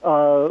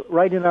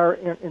 right in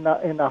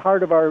the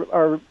heart of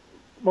our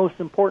most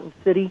important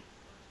city.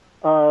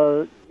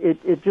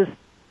 It just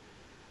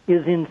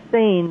is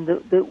insane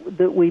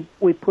that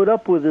we put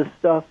up with this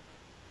stuff.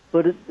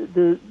 But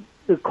the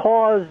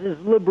cause is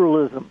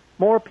liberalism.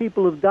 More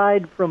people have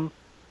died from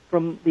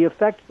the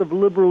effects of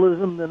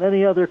liberalism than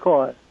any other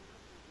cause.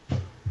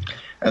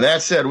 And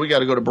that said, we got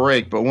to go to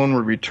break. But when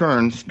we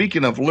return,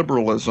 speaking of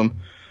liberalism,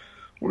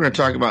 we're going to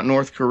talk about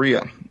North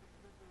Korea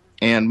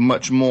and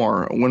much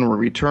more. When we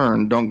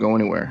return, don't go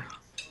anywhere.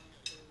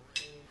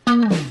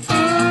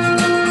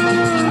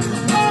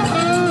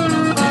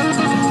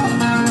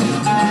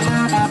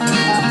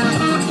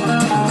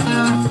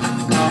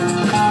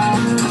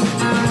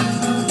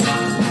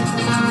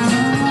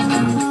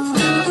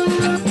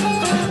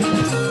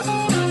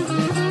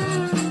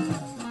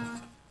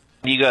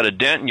 You got a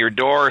dent in your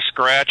door, a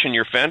scratch in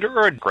your fender,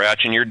 or a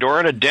scratch in your door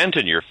and a dent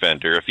in your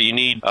fender. If you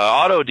need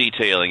auto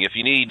detailing, if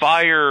you need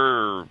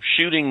fire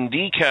shooting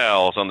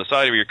decals on the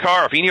side of your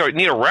car, if you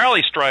need a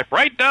rally stripe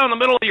right down the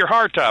middle of your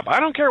hardtop, I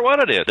don't care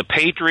what it is. The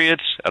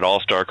Patriots at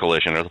AllStar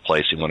Collision are the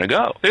place you want to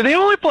go. They're the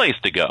only place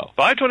to go.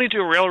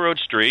 522 Railroad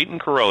Street in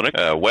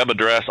Corona. Web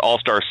address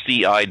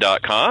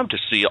allstarci.com to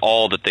see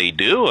all that they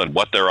do and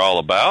what they're all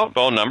about.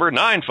 Phone number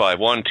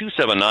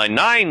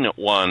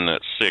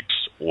 951-279-9161.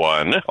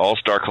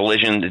 AllStar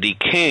Collision, the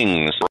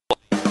Kings.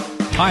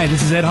 Hi,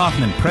 this is Ed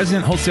Hoffman,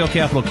 President, Wholesale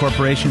Capital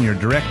Corporation, your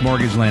direct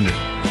mortgage lender.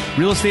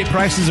 Real estate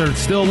prices are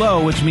still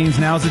low, which means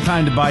now's the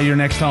time to buy your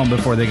next home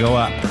before they go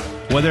up.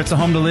 Whether it's a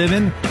home to live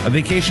in, a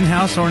vacation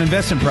house, or an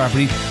investment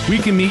property, we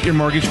can meet your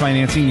mortgage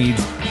financing needs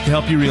to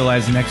help you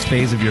realize the next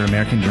phase of your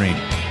American dream.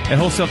 At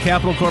Wholesale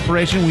Capital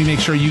Corporation, we make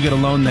sure you get a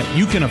loan that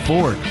you can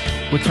afford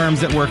with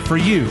terms that work for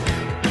you.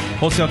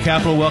 Wholesale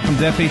Capital welcomes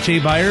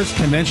FHA buyers,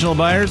 conventional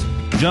buyers,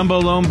 jumbo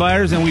loan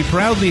buyers, and we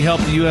proudly help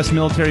the U.S.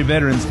 military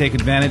veterans take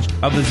advantage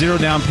of the zero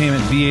down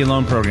payment VA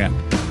loan program.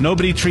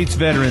 Nobody treats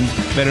veterans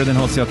better than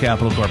Wholesale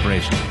Capital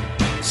Corporation.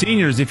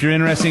 Seniors, if you're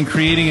interested in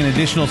creating an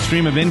additional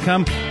stream of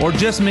income or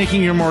just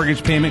making your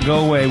mortgage payment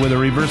go away with a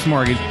reverse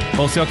mortgage,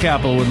 Wholesale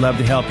Capital would love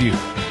to help you.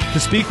 To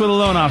speak with a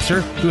loan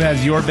officer who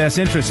has your best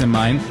interests in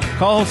mind,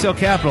 call Wholesale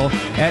Capital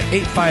at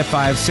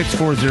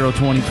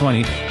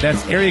 855-640-2020.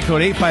 That's area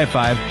code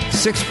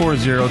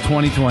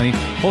 855-640-2020.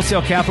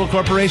 Wholesale Capital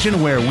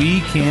Corporation, where we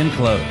can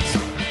close.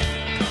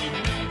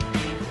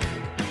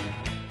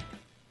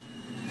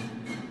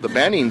 The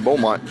Banning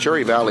Beaumont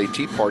Cherry Valley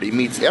Tea Party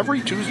meets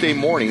every Tuesday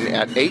morning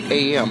at 8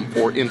 a.m.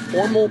 for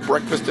informal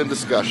breakfast and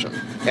discussion.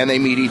 And they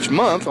meet each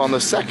month on the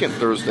second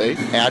Thursday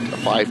at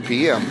 5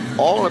 p.m.,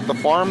 all at the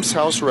Farms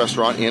House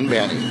Restaurant in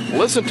Banning.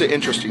 Listen to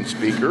interesting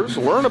speakers,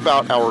 learn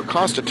about our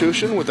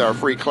Constitution with our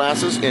free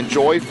classes,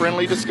 enjoy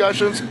friendly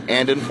discussions,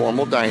 and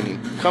informal dining.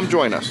 Come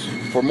join us.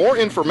 For more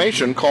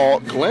information,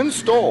 call Glenn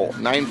Stoll,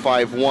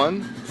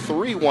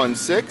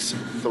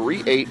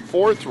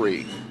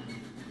 951-316-3843.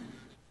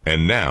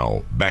 And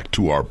now, back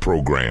to our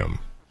program.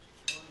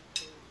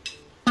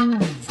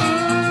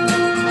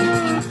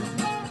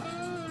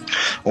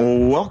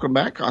 Welcome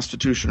back,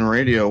 Constitution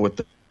Radio with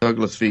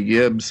Douglas V.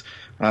 Gibbs.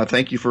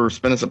 Thank you for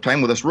spending some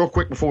time with us. Real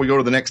quick before we go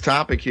to the next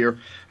topic here,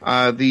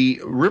 the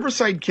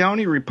Riverside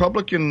County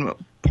Republican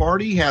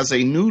Party has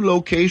a new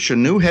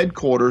location, new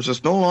headquarters.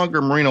 It's no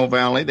longer Moreno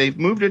Valley. They've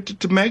moved it to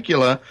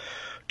Temecula,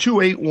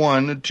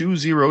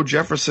 28120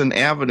 Jefferson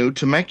Avenue,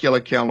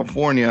 Temecula,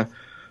 California.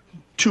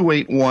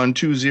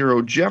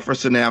 28120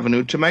 Jefferson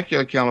Avenue,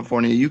 Temecula,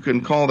 California. You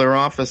can call their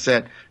office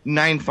at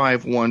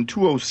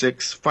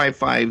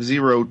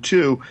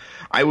 951-206-5502.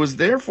 I was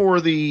there for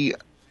the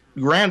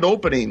grand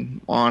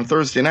opening on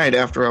Thursday night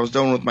after I was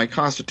done with my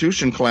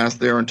Constitution class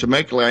there in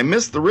Temecula. I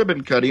missed the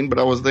ribbon cutting, but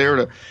I was there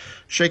to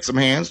shake some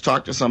hands,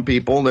 talk to some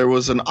people. There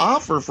was an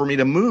offer for me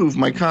to move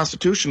my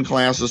Constitution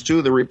classes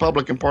to the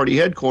Republican Party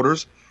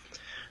headquarters.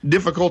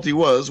 Difficulty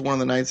was one of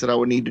the nights that I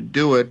would need to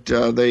do it,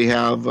 they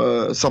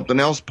have something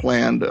else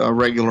planned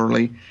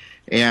regularly,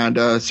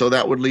 and so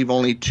that would leave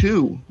only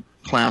 2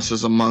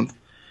 classes a month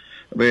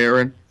there.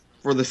 And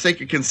for the sake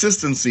of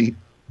consistency,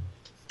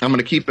 I'm going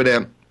to keep it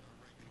at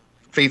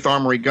Faith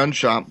Armory Gun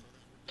Shop.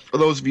 For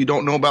those of you who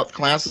don't know about the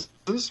classes,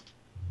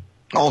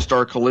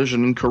 AllStar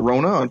Collision in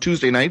Corona on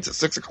Tuesday nights at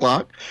 6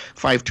 o'clock,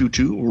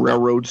 522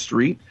 Railroad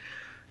Street,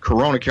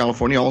 Corona,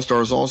 California.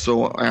 AllStar is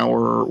also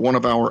one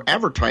of our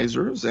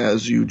advertisers,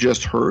 as you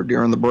just heard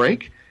during the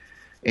break,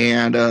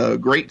 and a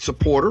great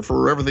supporter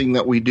for everything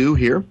that we do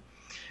here.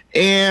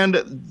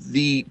 And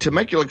the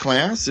Temecula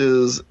class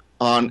is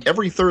on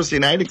every Thursday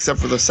night except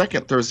for the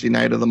second Thursday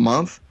night of the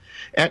month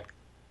at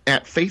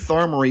Faith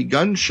Armory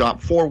Gun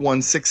Shop,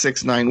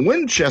 41669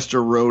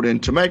 Winchester Road in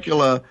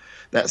Temecula.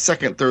 That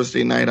second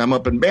Thursday night, I'm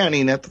up in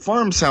Banning at the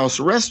Farms House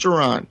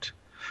Restaurant,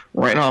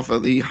 right off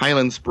of the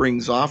Highland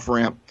Springs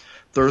off-ramp.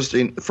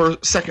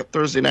 Second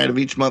Thursday night of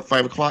each month,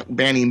 5 o'clock,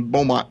 Banning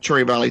Beaumont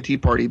Cherry Valley Tea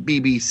Party,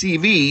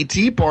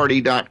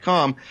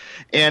 bbcvteaparty.com.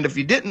 And if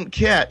you didn't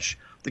catch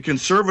the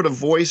Conservative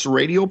Voice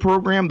radio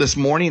program this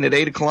morning at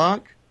 8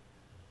 o'clock,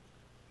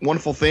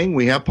 wonderful thing,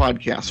 we have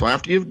podcasts. So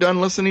after you've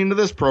done listening to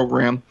this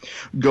program,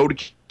 go to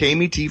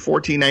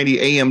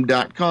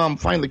KMET1490am.com,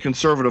 find the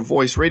Conservative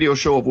Voice radio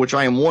show, of which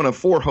I am one of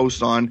 4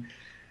 hosts on,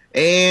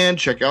 and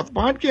check out the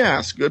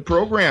podcast. Good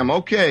program.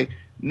 Okay,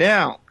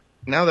 now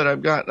that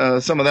I've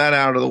got some of that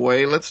out of the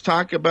way, let's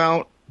talk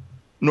about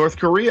North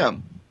Korea.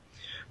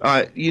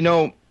 Have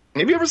you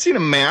ever seen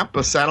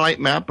a satellite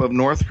map of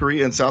North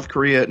Korea and South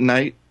Korea at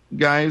night,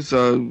 guys?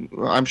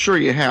 I'm sure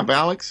you have.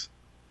 Alex?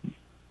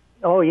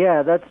 Oh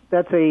yeah, that's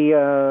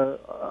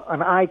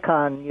an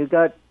icon. You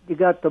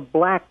got the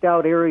blacked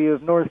out area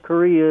of North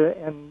Korea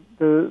and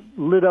the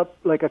lit up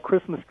like a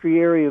Christmas tree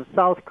area of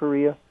South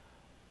Korea.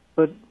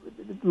 But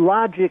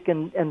logic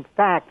and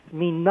facts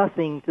mean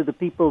nothing to the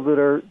people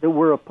that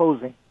we're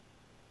opposing.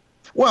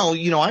 Well,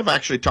 I've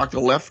actually talked to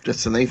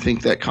leftists, and they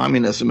think that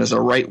communism is a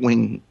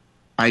right-wing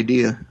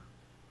idea.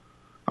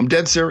 I'm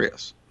dead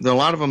serious. A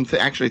lot of them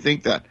actually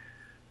think that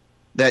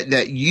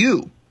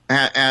you,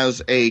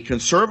 as a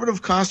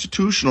conservative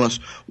constitutionalist,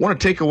 want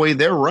to take away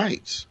their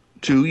rights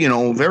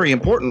to, very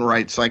important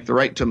rights like the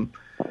right to,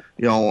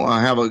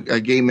 have a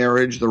gay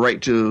marriage, the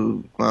right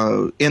to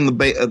end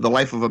the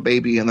life of a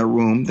baby in their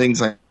womb,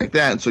 things like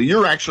that. And so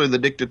you're actually the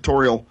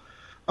dictatorial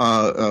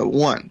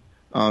one.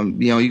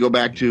 You go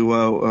back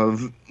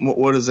to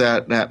what is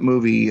that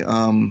movie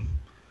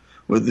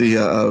with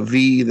the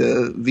V?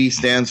 The V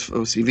stands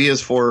for V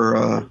is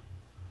for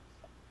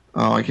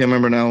I can't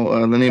remember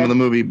now the name of the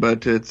movie,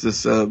 but it's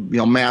this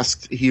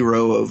masked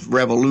hero of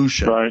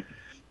revolution, right?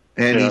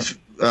 And he's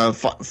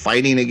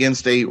fighting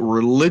against a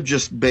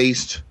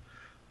religious-based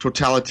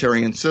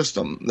totalitarian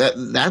system.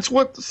 That's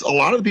what a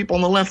lot of the people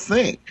on the left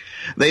think.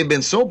 They've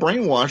been so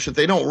brainwashed that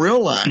they don't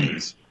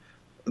realize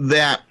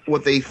that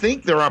what they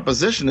think their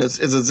opposition is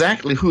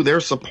exactly who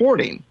they're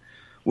supporting,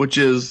 which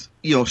is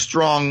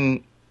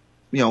strong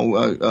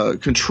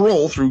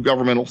control through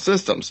governmental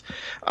systems.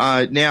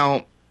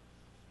 Now,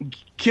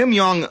 Kim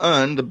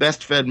Jong-un, the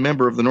best-fed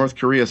member of the North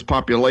Korea's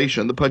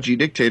population, the pudgy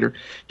dictator,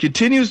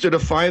 continues to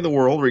defy the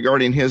world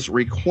regarding his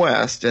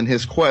request and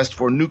his quest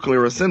for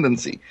nuclear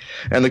ascendancy.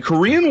 And the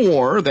Korean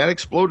War, that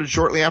exploded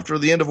shortly after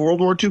the end of World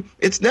War II,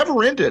 it's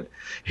never ended.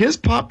 His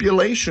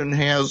population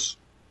has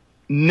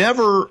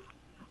never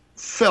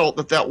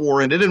felt that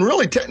war ended, and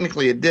really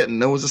technically it didn't.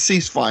 There was a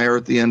ceasefire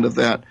at the end of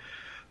that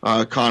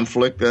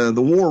conflict. The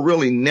war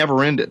really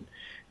never ended.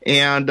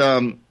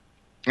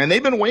 And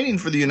they've been waiting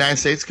for the United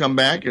States to come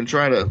back and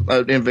try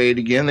to invade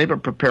again. They've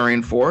been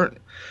preparing for it.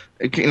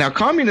 Now,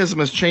 communism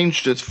has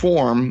changed its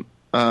form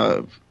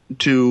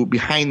to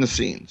behind the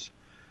scenes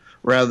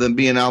rather than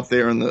being out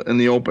there in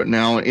the open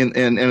now,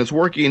 and it's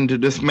working to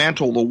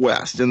dismantle the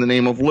West in the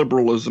name of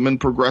liberalism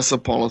and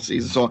progressive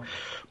policies and so on.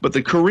 But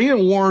the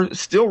Korean War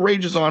still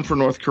rages on for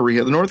North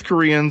Korea. The North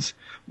Koreans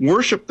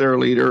worship their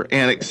leader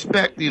and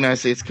expect the United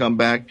States to come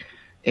back.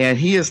 And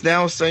he is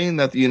now saying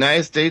that the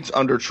United States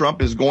under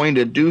Trump is going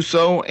to do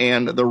so,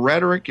 and the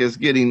rhetoric is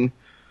getting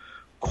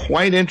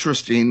quite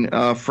interesting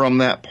from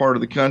that part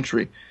of the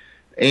country.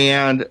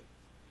 And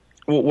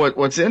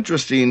what's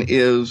interesting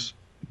is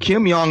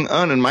Kim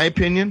Jong-un, in my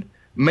opinion,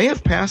 may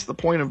have passed the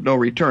point of no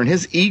return.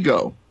 His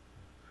ego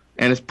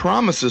and his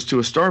promises to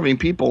a starving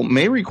people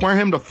may require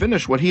him to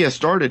finish what he has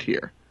started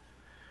here.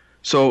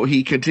 So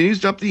he continues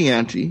to up the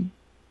ante,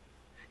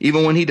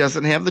 even when he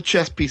doesn't have the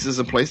chess pieces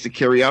in place to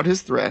carry out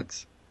his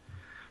threats.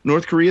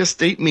 North Korea's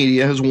state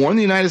media has warned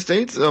the United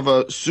States of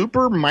a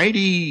super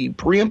mighty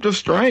preemptive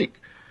strike,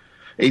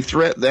 a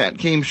threat that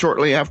came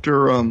shortly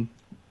after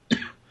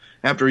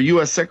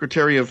U.S.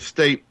 Secretary of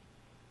State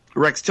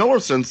Rex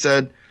Tillerson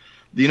said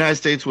the United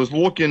States was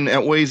looking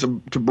at ways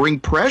to bring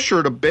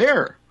pressure to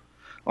bear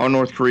on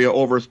North Korea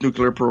over its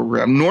nuclear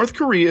program. North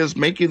Korea is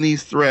making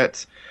these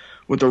threats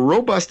with a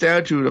robust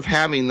attitude of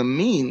having the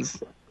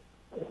means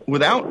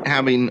without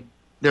having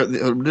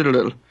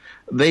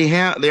they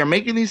are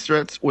making these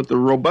threats with the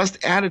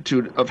robust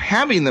attitude of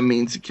having the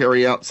means to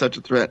carry out such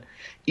a threat,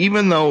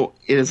 even though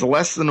it is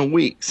less than a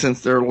week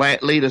since their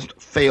latest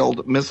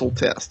failed missile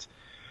test.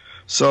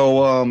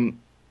 So,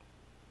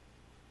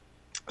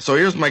 so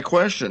here's my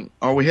question: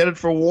 are we headed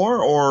for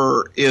war,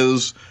 or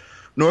is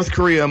North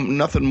Korea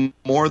nothing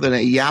more than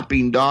a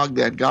yapping dog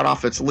that got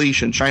off its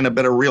leash, and China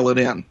better reel it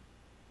in?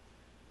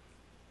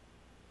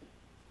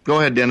 Go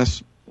ahead,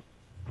 Dennis.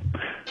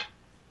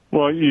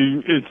 Well,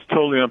 it's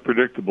totally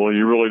unpredictable.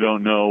 You really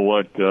don't know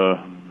what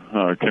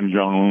Kim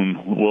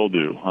Jong-un will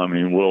do. I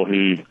mean, will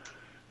he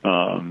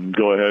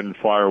go ahead and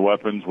fire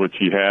weapons, which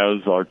he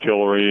has,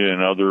 artillery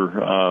and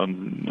other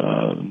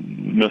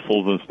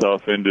missiles and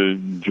stuff into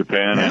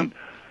Japan and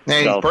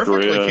South he's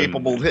perfectly Korea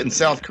capable of hitting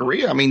South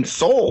Korea. I mean,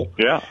 Seoul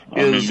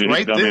is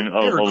right there,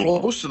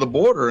 close to the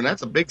border, and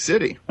that's a big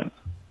city.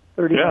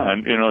 Yeah,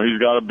 and he's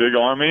got a big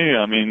army.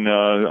 I mean,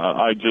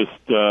 I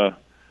just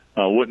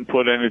wouldn't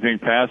put anything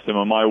past him.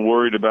 Am I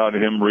worried about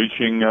him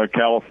reaching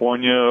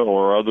California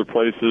or other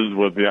places?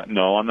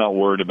 No, I'm not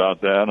worried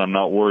about that. I'm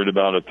not worried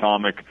about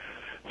atomic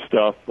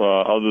stuff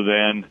other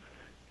than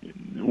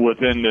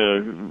within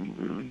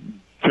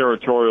the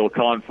territorial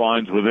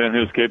confines within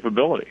his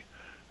capability.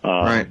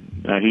 Right.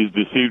 He's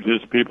deceived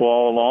his people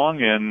all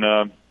along, and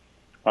I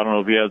don't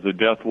know if he has a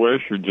death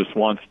wish or just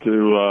wants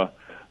to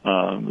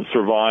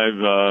survive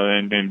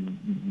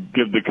and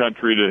give the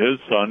country to his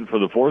son for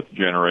the fourth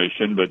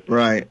generation. But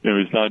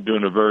he's not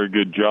doing a very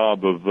good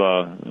job of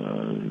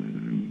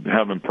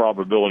having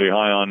probability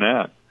high on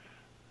that.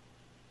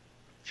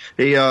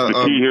 The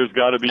key here's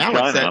got to be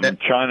Alex, China.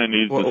 China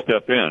needs to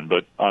step in,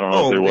 but I don't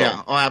know if they will.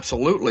 Yeah,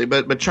 absolutely.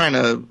 But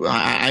China,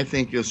 I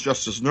think, is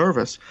just as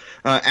nervous.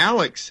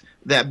 Alex,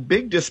 that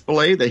big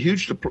display, the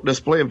huge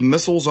display of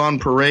missiles on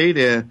parade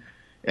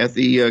at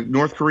the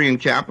North Korean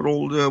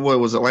capital, what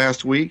was it,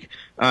 last week?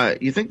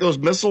 You think those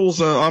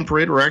missiles on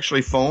parade were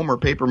actually foam or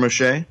paper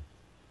mache?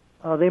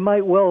 They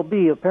might well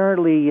be.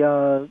 Apparently,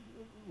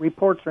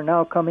 reports are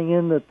now coming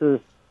in that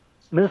the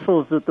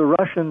missiles that the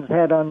Russians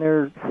had on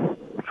their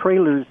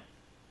trailers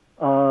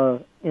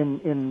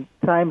in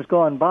times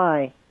gone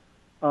by,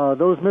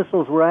 those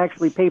missiles were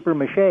actually paper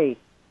mache,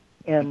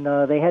 and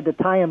they had to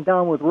tie them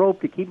down with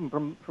rope to keep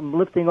them from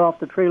lifting off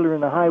the trailer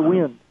in a high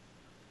wind.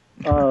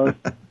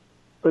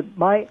 But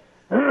my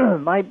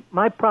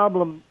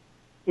problem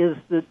is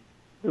that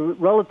the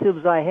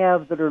relatives I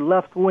have that are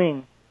left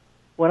wing,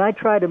 when I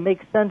try to make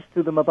sense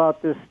to them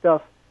about this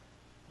stuff,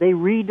 they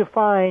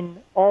redefine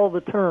all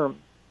the terms.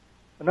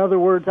 In other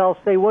words, I'll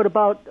say, what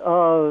about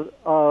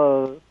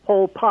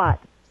Pol Pot?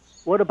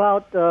 What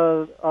about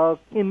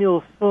Kim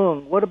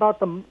Il-sung? What about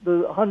the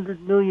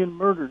 100 million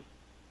murders?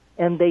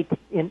 And they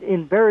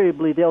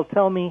invariably they'll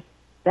tell me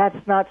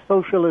that's not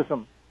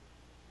socialism.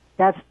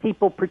 That's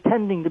people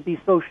pretending to be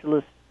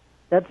socialists.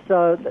 That's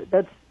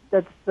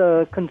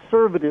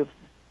conservatives.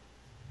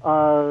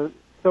 So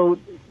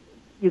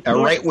you can't,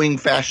 right-wing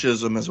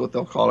fascism is what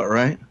they'll call it,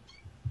 right?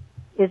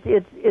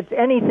 It's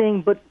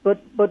anything but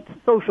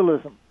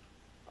socialism.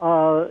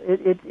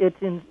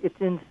 It's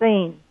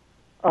insane.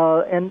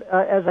 And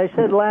as I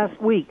said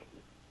last week,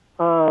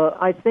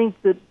 I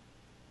think that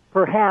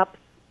perhaps,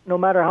 no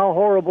matter how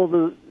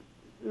horrible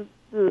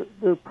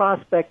the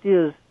prospect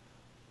is,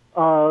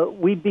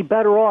 we'd be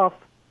better off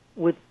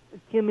with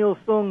Kim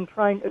Il-sung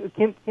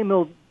Kim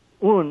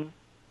Il-un,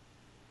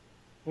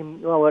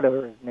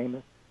 whatever his name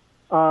is.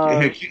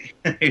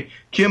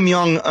 Kim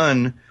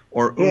Jong-un,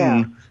 or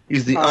Un.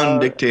 He's the Un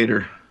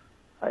dictator.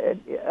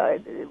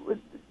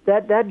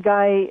 That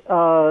guy,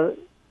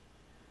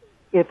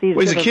 if he's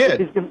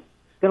going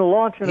to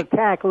launch an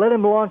attack, let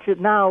him launch it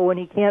now when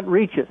he can't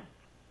reach us.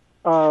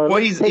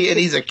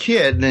 He's a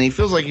kid, and he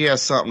feels like he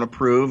has something to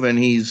prove, and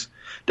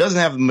doesn't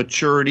have the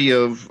maturity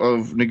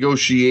of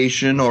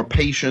negotiation or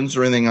patience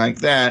or anything like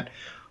that.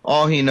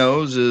 All he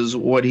knows is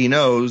what he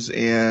knows,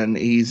 and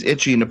he's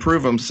itching to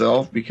prove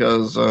himself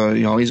because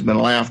he's been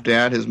laughed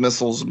at. His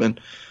missiles have been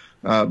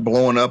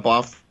blowing up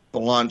off the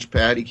launch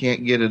pad. He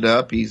can't get it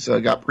up. He's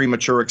got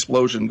premature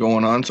explosion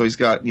going on, so he's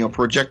got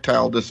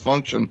projectile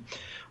dysfunction.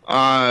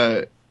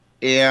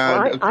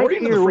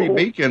 According to the Free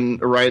Beacon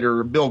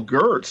writer Bill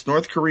Gertz,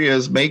 North Korea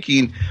is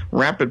making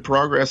rapid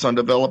progress on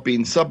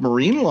developing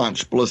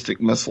submarine-launched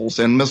ballistic missiles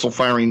and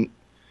missile-firing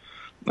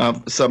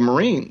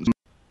submarines.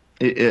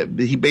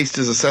 He based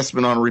his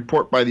assessment on a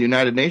report by the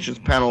United Nations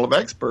panel of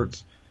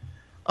experts.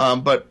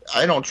 But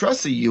I don't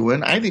trust the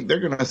UN. I think they're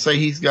going to say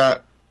he's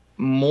got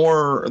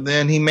more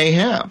than he may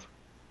have.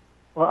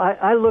 Well,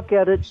 I look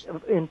at it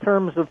in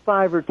terms of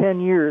 5 or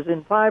 10 years.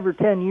 In 5 or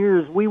 10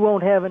 years, we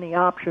won't have any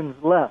options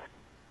left.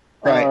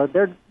 Right.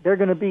 They're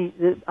going to be,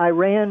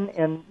 Iran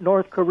and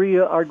North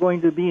Korea are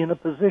going to be in a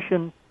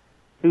position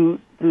to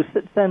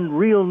send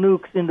real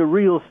nukes into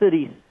real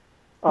cities.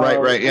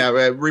 Right.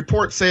 Yeah.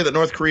 Reports say that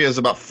North Korea is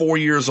about 4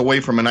 years away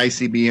from an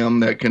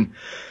ICBM that can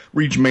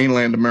reach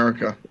mainland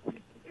America.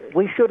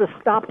 We should have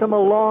stopped them a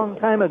long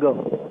time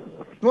ago.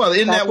 Well,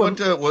 isn't that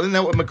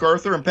what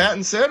MacArthur and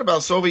Patton said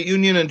about Soviet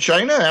Union and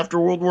China after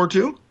World War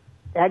II?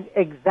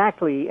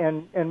 Exactly,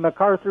 and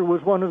MacArthur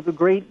was one of the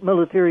great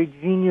military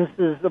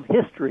geniuses of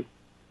history,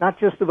 not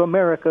just of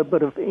America,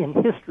 but in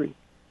history.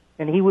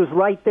 And he was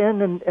right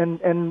then,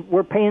 and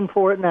we're paying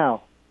for it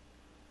now.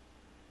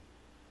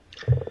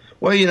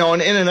 Well,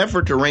 in an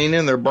effort to rein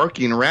in their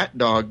barking rat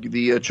dog,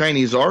 the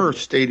Chinese are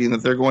stating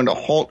that they're going to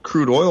halt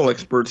crude oil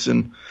exports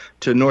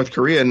to North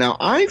Korea. Now,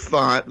 I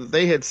thought that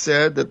they had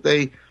said that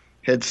they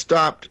had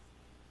stopped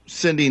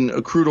sending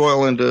crude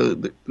oil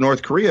into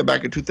North Korea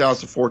back in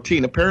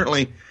 2014.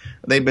 Apparently,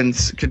 they've been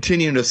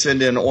continuing to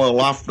send in oil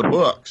off the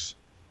books.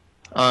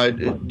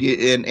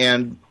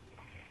 And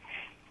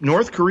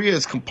North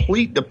Korea's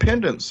complete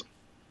dependence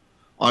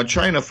on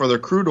China for their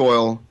crude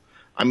oil,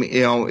 I mean,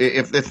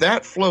 if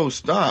that flow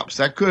stops,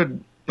 that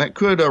could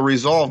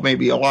resolve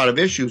maybe a lot of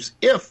issues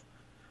if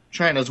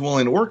China's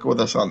willing to work with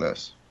us on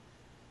this.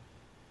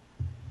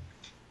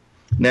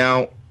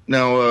 Now,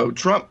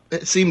 Trump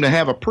seemed to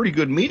have a pretty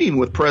good meeting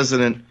with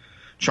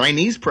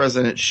Chinese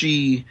President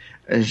Xi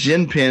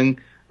Jinping,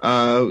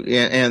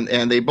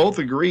 and they both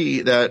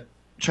agree that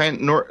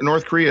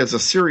North Korea is a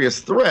serious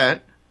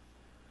threat.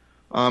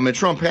 And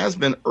Trump has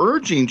been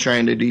urging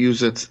China to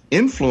use its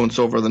influence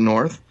over the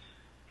North.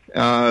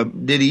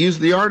 Did he use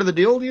the art of the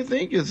deal, do you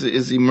think?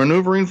 Is he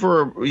maneuvering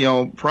for,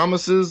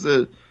 promises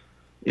that,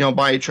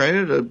 by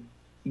China to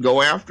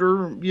go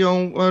after,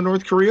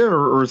 North Korea?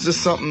 Or is this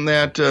something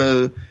that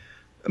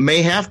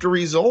may have to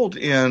result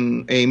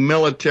in a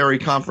military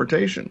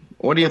confrontation?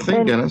 What do you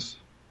think, Dennis?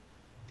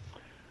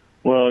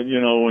 Well,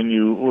 when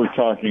you were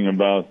talking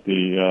about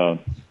the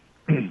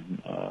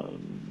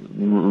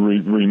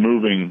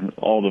removing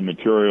all the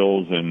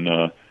materials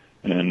and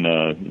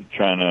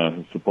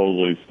China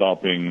supposedly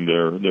stopping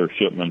their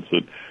shipments,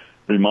 it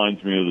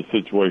reminds me of the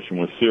situation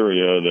with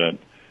Syria that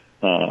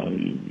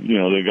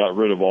they got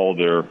rid of all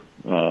their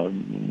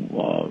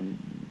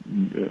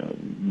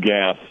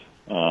gas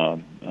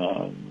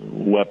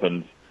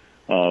weapons,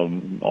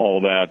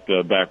 all that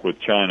back with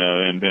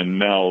China, and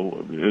now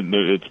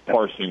it's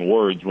parsing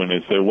words when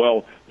they say,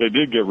 well, they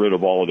did get rid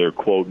of all of their,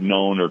 quote,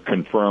 known or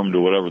confirmed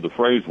or whatever the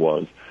phrase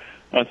was.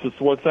 I said,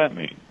 so what's that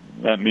mean?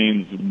 That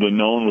means the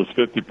known was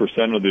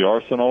 50% of the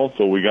arsenal,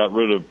 so we got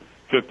rid of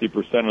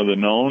 50% of the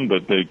known,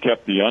 but they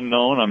kept the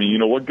unknown. I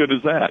mean, what good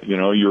is that?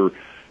 You're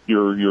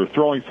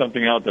throwing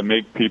something out to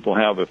make people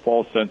have a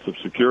false sense of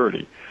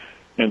security.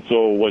 And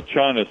so what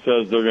China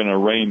says they're going to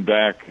rein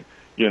back,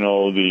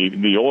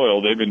 the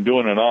oil, they've been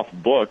doing it off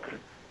book,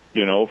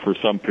 for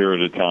some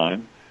period of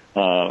time.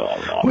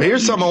 Well,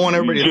 here's something I want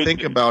everybody to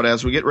think about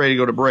as we get ready to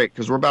go to break,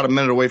 because we're about a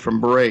minute away from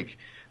break.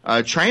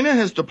 China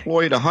has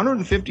deployed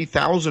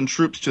 150,000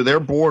 troops to their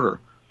border,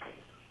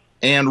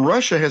 and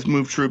Russia has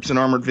moved troops and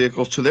armored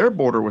vehicles to their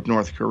border with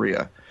North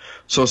Korea.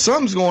 So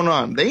something's going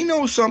on. They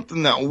know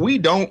something that we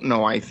don't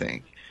know, I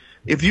think.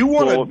 If you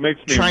want to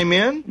chime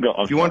in,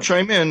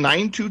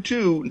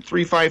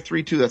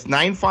 922-3532. That's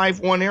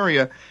 951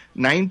 area,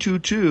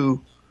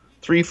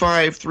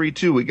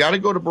 922-3532. We got to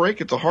go to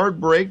break. It's a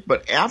hard break,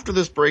 but after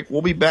this break,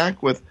 we'll be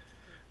back with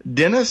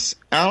Dennis,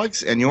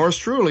 Alex, and yours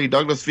truly,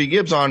 Douglas V.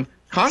 Gibbs, on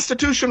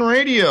Constitution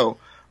Radio,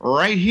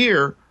 right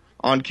here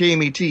on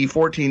KMET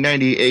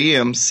 1490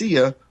 AM. See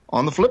ya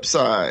on the flip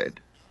side.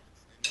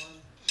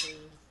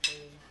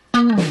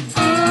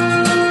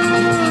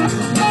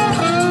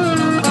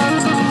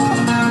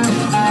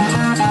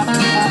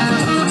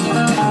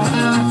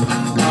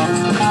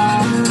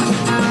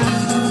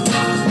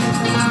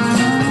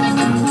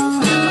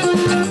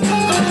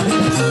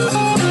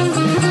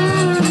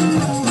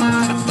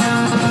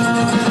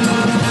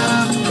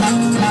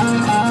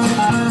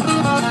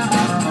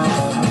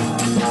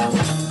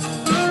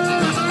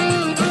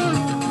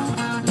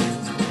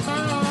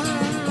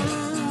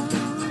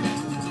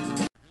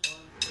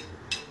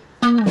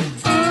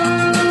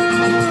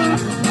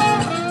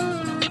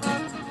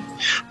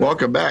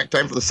 Welcome back.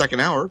 Time for the second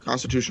hour.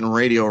 Constitutional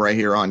Radio right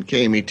here on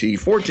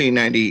KMET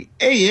 1490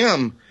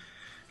 AM.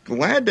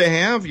 Glad to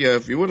have you.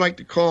 If you would like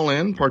to call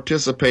in,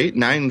 participate,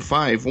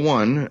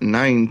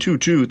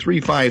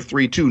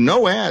 951-922-3532.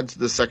 No ads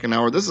this second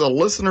hour. This is a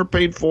listener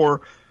paid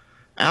for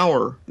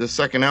hour, this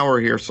second hour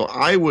here. So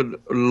I would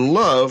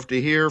love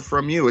to hear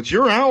from you. It's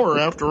your hour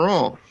after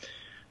all.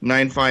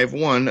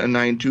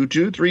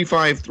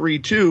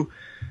 951-922-3532.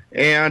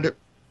 And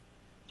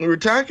we were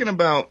talking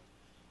about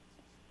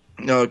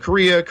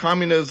Korea,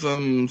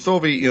 communism,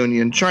 Soviet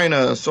Union,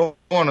 China, so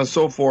on and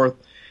so forth.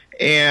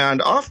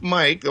 And off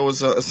mic, there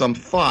was some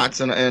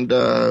thoughts,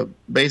 and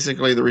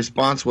basically the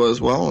response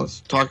was, well, let's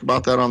talk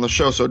about that on the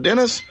show. So,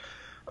 Dennis,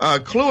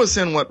 clue us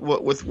in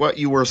with what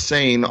you were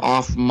saying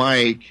off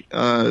mic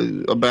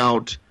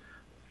about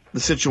the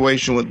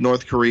situation with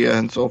North Korea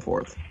and so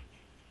forth.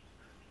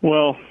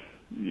 Well,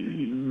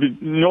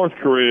 North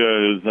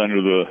Korea is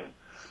under the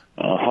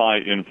high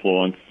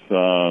influence.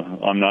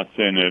 I'm not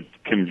saying that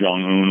Kim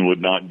Jong-un would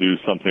not do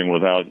something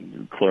without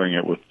clearing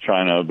it with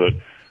China, but,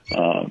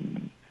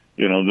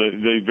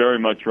 they very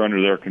much are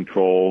under their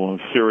control.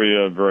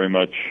 Syria very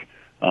much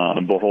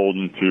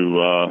beholden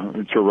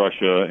to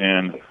Russia.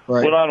 And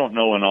right. What I don't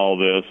know in all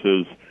this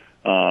is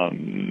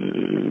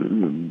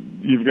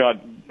you've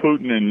got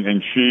Putin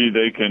and Xi.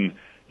 They can,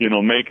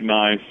 make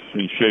nice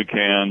and shake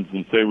hands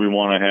and say we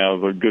want to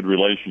have a good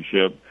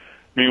relationship.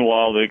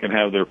 Meanwhile, they can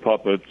have their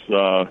puppets,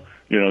 do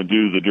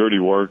the dirty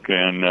work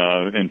and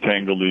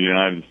entangle the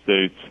United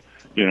States,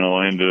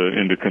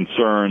 into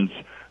concerns.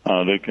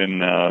 They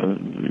can.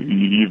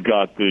 You've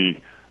got the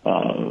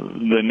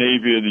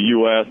Navy of the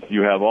U.S.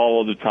 You have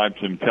all of the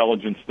types of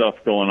intelligence stuff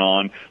going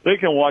on. They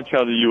can watch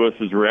how the U.S.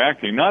 is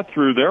reacting, not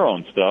through their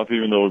own stuff,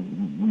 even though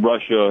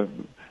Russia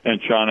and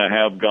China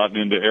have gotten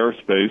into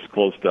airspace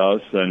close to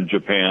us and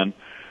Japan.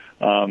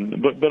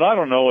 But I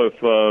don't know if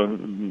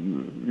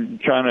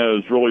China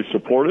is really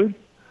supported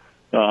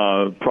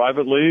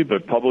privately,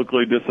 but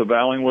publicly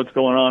disavowing what's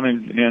going on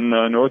in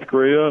North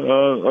Korea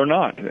or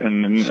not.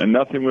 And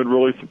nothing would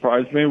really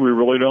surprise me. We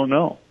really don't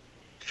know.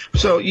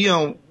 So,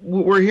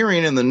 we're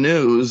hearing in the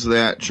news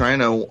that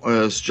China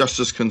is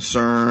just as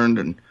concerned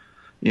and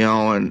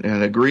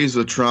agrees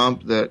with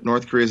Trump that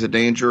North Korea is a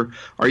danger.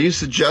 Are you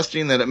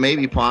suggesting that it may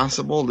be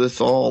possible this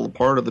is all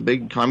part of the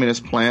big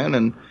communist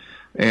plan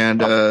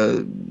and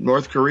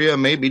North Korea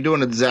may be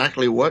doing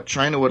exactly what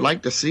China would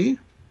like to see?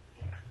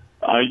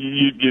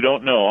 You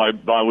don't know.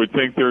 I would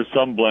think there's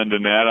some blend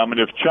in that. I mean,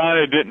 if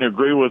China didn't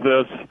agree with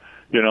this,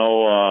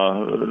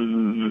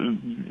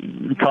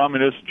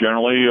 communists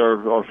generally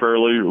are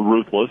fairly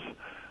ruthless.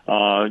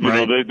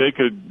 Right. They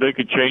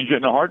could change it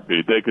in a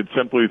heartbeat. They could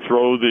simply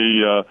throw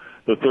the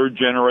third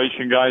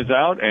generation guys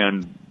out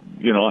and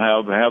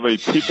have a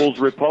people's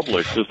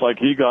republic. Just like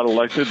he got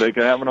elected, they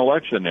could have an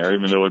election there,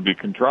 even though it would be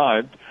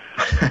contrived.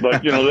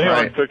 But they Right.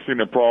 aren't fixing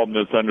a problem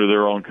that's under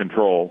their own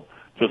control.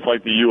 Just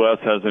like the U.S.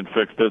 hasn't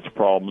fixed its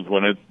problems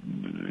when it,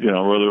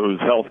 whether it was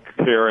health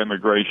care,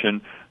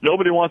 immigration.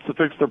 Nobody wants to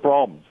fix their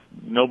problems.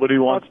 Nobody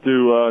wants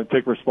to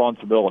take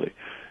responsibility.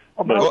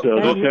 But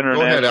this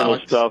international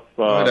stuff.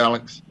 Go ahead,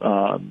 Alex.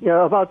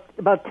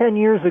 About 10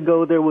 years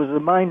ago, there was a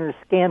minor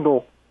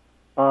scandal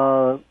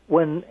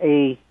when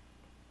a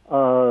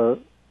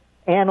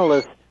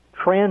analyst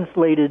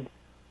translated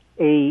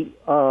a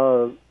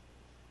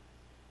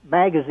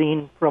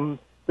magazine from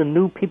the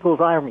New People's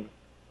Army,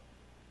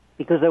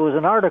 because there was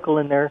an article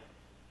in there.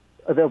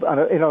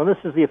 This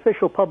is the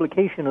official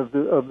publication of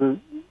the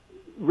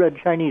Red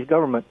Chinese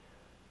government.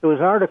 There was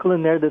an article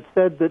in there that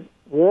said that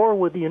war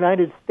with the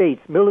United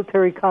States,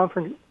 military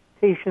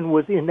confrontation,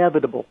 was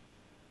inevitable,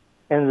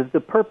 and that the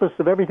purpose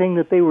of everything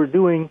that they were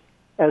doing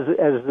as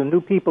the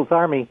New People's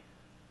Army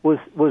was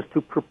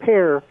to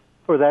prepare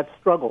for that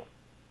struggle.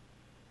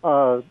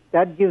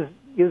 That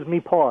gives me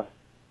pause.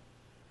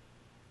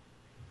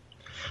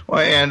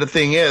 Well, and the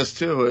thing is,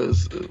 too,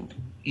 is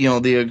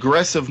the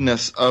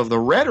aggressiveness of the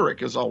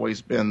rhetoric has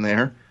always been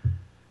there.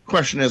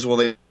 Question is, will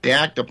they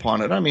act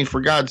upon it? I mean,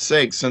 for God's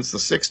sake, since the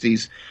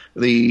 60s,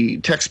 the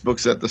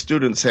textbooks that the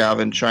students have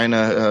in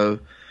China,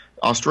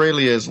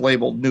 Australia is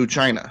labeled New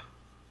China.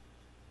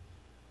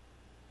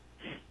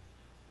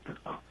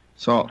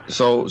 So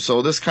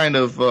this kind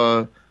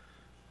of,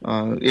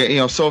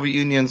 Soviet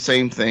Union,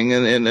 same thing.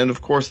 And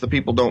of course, the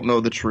people don't know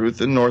the truth.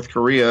 In North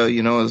Korea,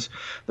 is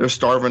they're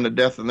starving to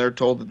death and they're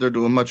told that they're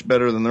doing much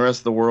better than the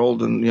rest of the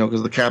world. And,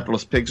 because the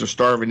capitalist pigs are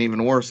starving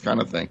even worse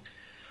kind of thing.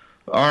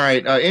 All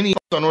right. Any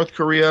thoughts on North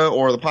Korea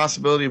or the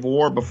possibility of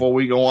war before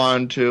we go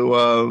on to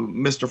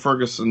Mr.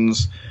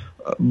 Ferguson's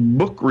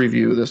book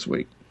review this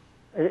week?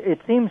 It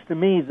seems to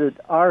me that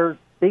our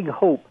big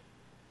hope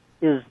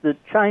is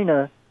that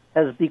China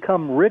has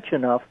become rich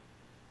enough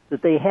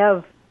that they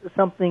have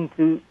something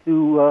to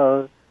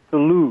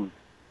lose,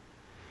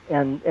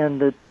 and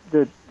that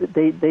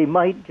they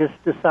might just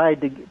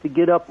decide to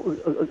get up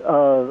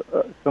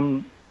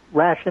some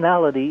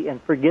rationality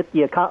and forget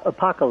the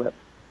apocalypse.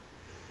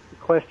 The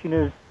question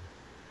is,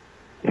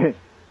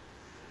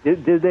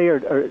 do they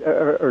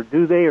or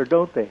do they or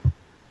don't they?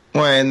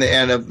 Well, and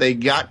if they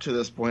got to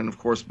this point, of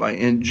course, by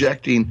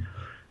injecting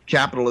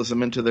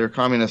capitalism into their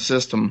communist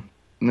system,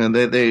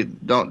 they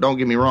don't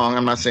get me wrong.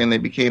 I'm not saying they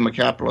became a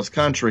capitalist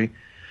country,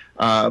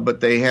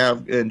 but they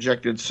have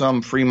injected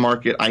some free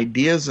market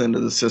ideas into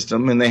the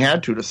system, and they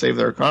had to save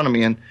their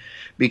economy, and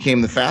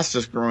became the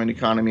fastest growing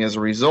economy as a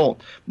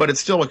result. But it's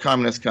still a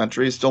communist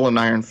country. It's still an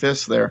iron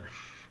fist there.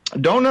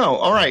 Don't know.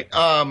 All right,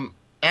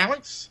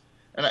 Alex,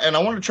 and I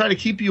want to try to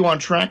keep you on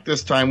track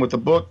this time with the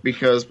book,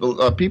 because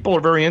people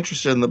are very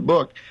interested in the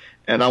book,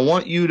 and I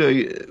want you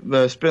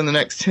to spend the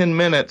next 10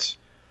 minutes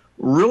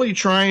really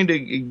trying to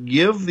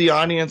give the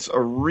audience a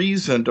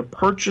reason to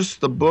purchase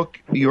the book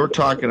you're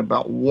talking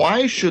about.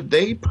 Why should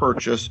they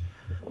purchase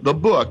the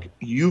book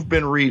you've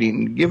been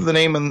reading? Give the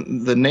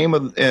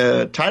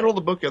title of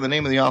the book and the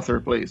name of the author,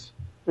 please.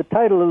 The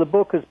title of the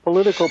book is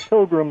Political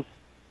Pilgrims: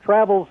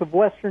 Travels of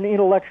Western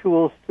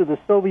Intellectuals to the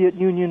Soviet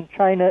Union,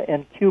 China,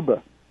 and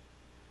Cuba.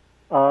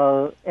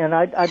 And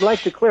I'd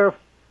like to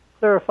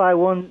clarify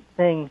one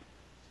thing.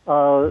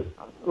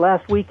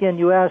 Last weekend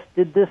you asked,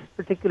 did this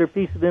particular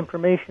piece of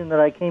information that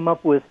I came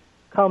up with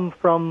come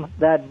from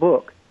that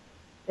book?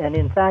 And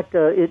in fact,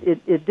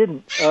 it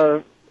didn't.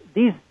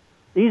 These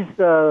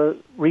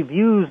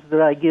reviews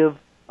that I give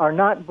are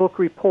not book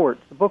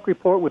reports. The book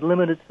report would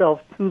limit itself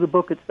to the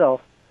book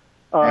itself.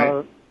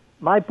 Right.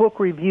 My book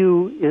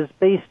review is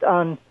based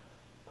on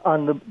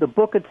the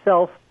book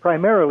itself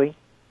primarily,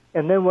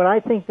 and then when I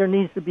think there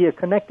needs to be a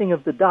connecting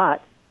of the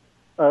dots,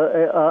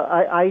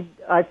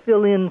 I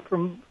fill in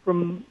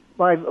from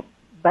my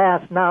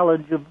vast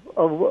knowledge of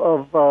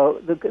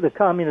the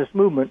communist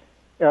movement.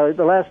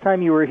 The last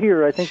time you were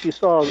here, I think you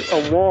saw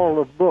a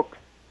wall of books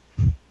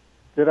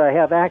that I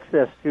have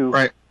access to.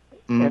 Right.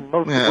 And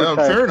most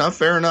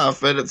fair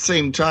enough. But at the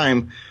same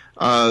time,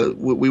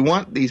 we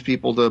want these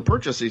people to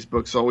purchase these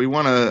books, so we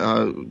want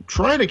to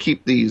try to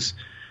keep these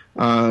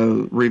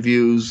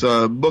reviews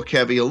book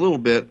heavy a little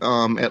bit,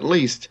 at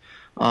least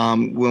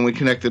when we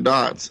connect the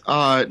dots.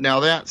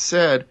 Now that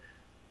said,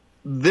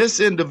 this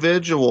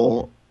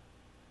individual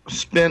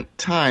spent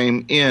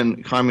time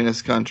in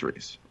communist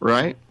countries,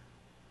 right?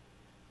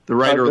 The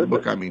writer of the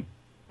book, I mean.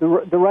 The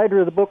writer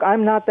of the book,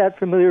 I'm not that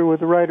familiar with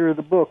the writer of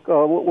the book.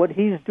 What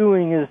he's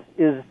doing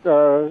is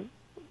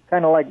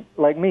kind of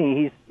like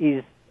me.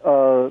 He's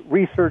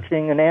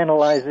researching and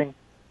analyzing.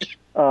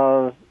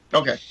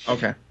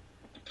 Okay.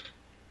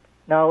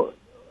 Now,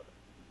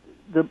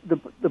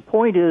 the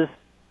point is,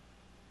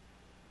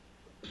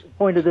 the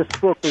point of this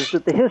book is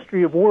that the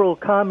history of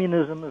world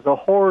communism is a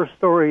horror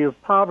story of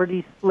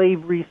poverty,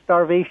 slavery,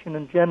 starvation,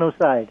 and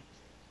genocide.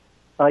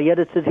 Yet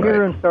its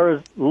adherents are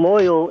as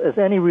loyal as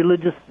any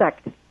religious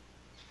sect.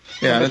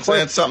 Yeah, and it's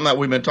something that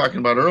we've been talking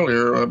about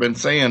earlier. I've been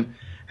saying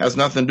has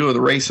nothing to do with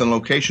race and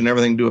location,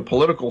 everything to do with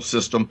political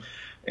system.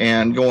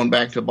 And going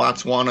back to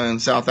Botswana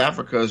and South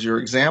Africa as your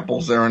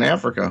examples there in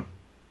Africa.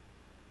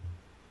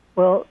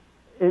 Well,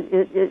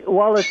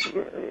 while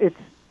it's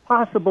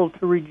possible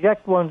to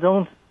reject one's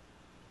own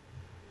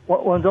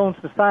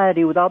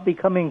society without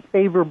becoming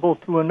favorable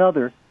to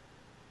another,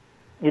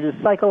 it is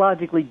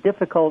psychologically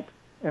difficult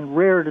and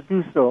rare to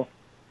do so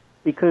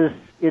because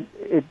it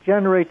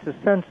generates a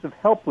sense of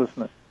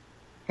helplessness.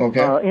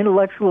 Okay.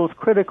 Intellectuals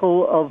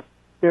critical of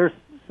their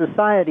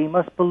society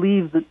must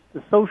believe that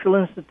the social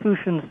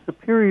institutions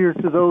superior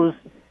to those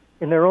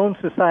in their own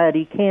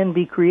society can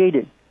be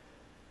created.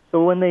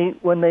 So when they,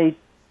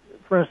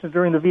 for instance,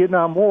 during the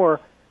Vietnam War,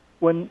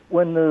 when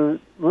the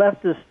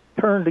leftists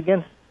turned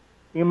against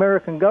the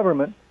American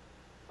government,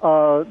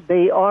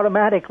 they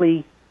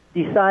automatically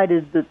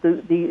decided that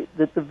the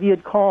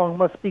Viet Cong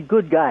must be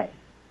good guys,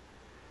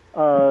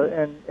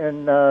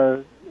 and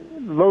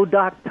Lo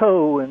Doc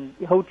To and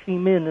Ho Chi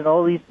Minh and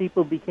all these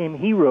people became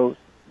heroes,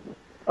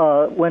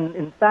 when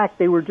in fact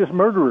they were just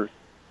murderers.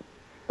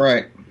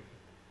 Right.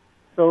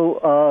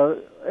 So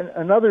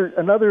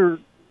another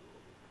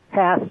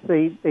path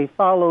they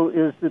follow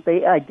is that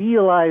they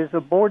idealize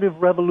abortive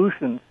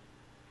revolutions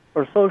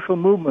or social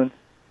movements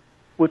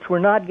which were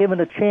not given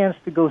a chance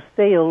to go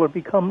stale or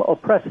become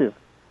oppressive.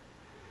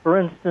 For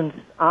instance,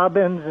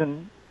 Abens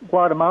in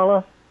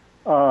Guatemala,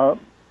 it's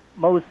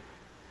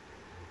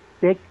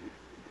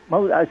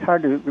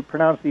hard to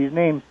pronounce these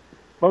names,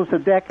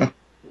 Mossadegh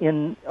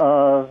in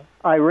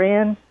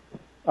Iran,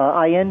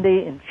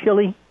 Allende in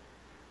Chile.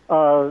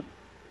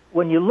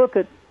 When you look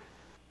at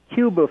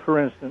Cuba, for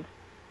instance,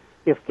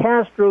 if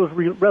Castro's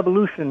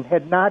revolution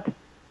had not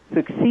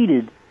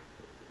succeeded,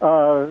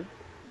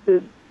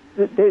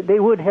 they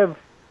would have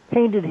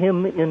painted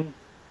him in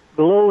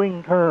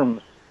glowing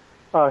terms.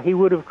 He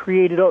would have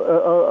created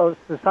a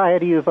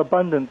society of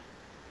abundance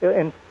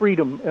and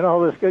freedom and all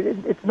this.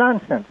 It's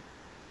nonsense.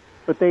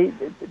 But they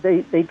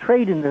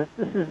trade in this.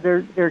 This is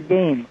their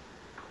game.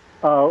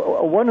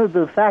 One of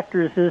the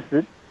factors is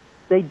that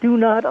they do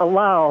not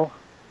allow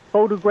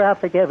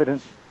photographic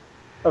evidence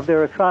of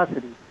their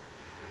atrocities.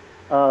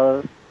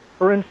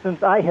 For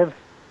instance, I have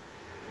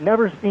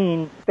never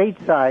seen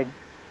stateside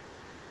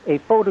a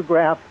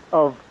photograph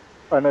of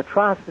an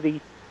atrocity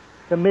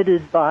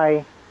committed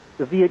by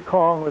the Viet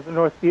Cong or the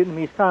North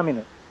Vietnamese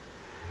communists.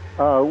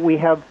 We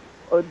have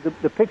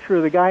the picture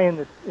of the guy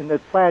in the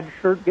plaid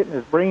shirt getting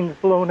his brains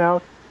blown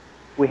out.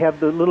 We have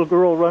the little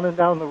girl running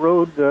down the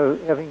road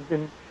having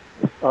been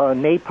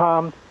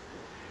napalmed.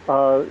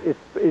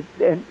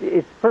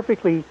 It's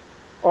perfectly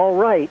all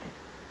right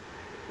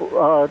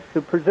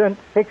to present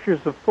pictures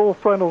of full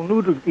frontal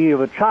nudity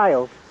of a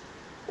child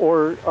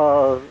or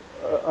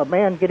a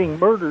man getting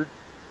murdered.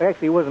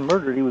 Actually, he wasn't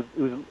murdered. He was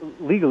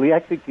legally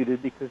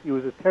executed because he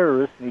was a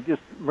terrorist and he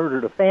just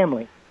murdered a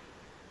family.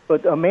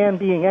 But a man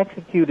being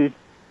executed,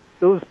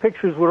 those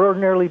pictures would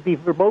ordinarily be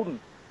verboten.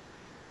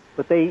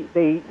 But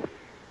they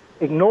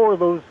ignore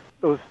those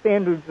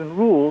standards and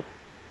rules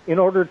in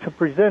order to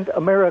present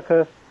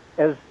America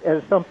as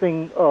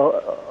something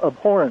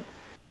abhorrent.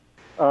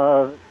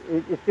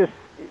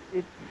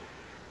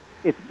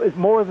 It's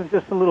more than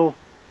just a little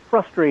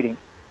frustrating.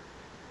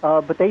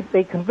 But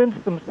they convince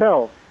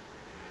themselves.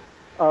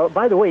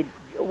 By the way,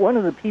 one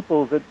of the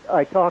people that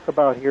I talk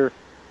about here,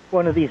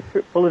 one of these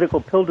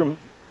political pilgrims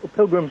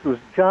was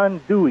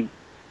John Dewey.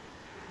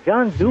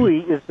 John Dewey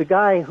is the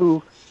guy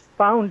who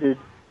founded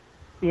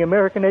the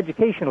American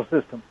educational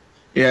system.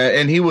 Yeah,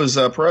 and he was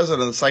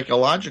president of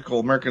the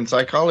American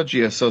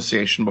Psychology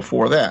Association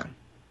before that.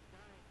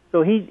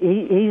 So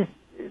he's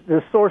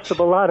the source of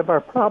a lot of our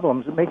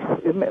problems.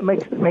 It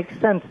makes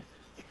sense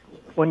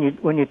when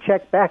you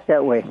check back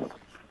that way.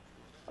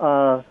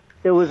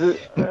 There was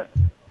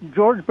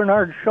George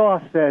Bernard Shaw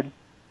said,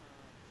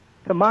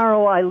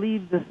 "Tomorrow I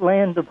leave this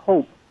land of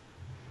hope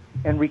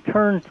and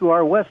return to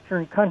our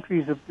western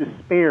countries of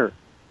despair."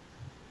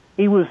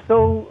 He was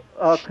so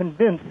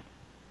convinced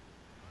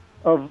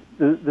of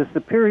the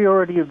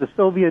superiority of the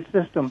Soviet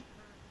system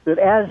that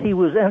as he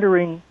was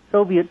entering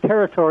Soviet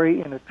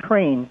territory in a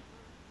train,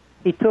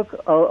 he took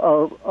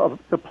a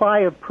supply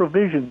of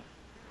provisions,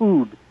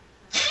 food,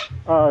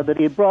 that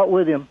he had brought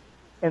with him,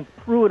 and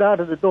threw it out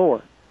of the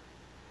door,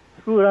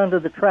 threw it onto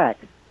the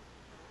tracks,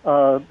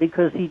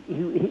 because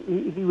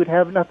he would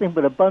have nothing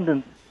but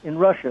abundance in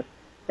Russia.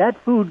 That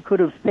food could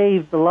have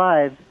saved the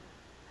lives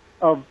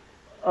of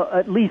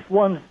at least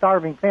one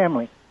starving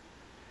family.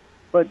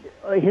 But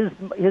his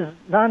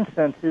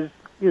nonsense,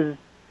 his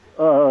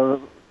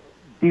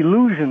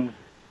delusions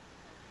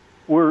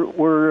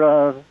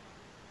were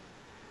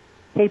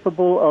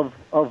capable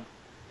of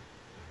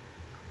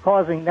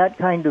causing that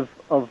kind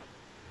of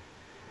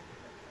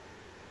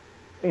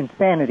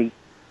insanity.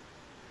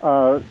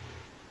 Now,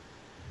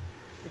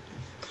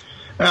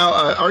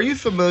 are you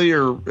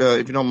familiar,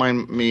 if you don't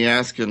mind me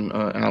asking,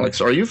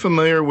 Alex, are you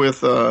familiar with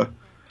the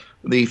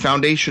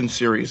Foundation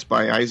series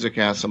by Isaac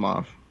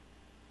Asimov?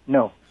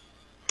 No.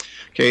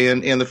 Okay,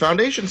 and the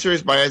Foundation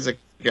series by Isaac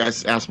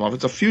Asimov,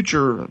 it's a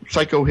future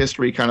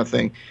psychohistory kind of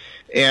thing.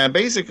 And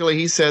basically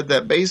he said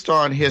that based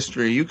on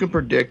history, you can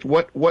predict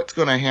what's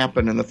going to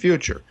happen in the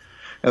future.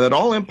 And that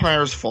all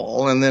empires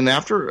fall, and then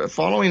after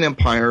following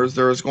empires,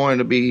 there is going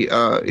to be,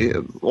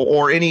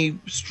 or any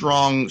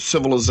strong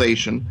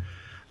civilization,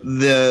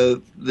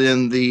 then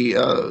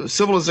the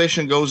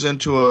civilization goes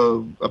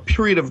into a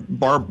period of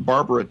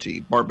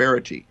barbarity.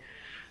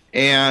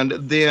 And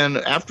then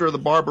after the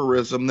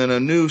barbarism, then a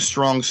new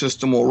strong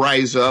system will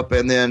rise up,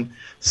 and then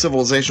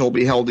civilization will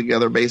be held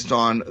together based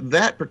on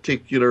that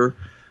particular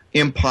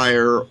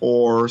empire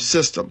or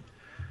system.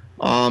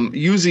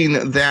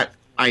 Using that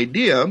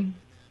idea,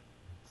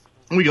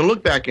 we can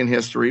look back in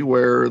history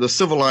where the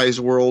civilized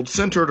world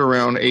centered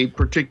around a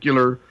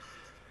particular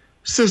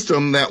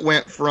system that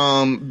went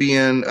from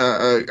being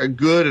a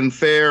good and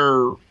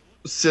fair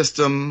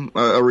system,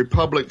 a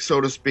republic,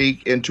 so to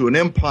speak, into an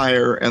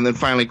empire, and then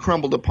finally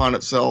crumbled upon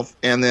itself,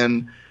 and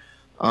then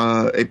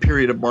a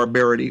period of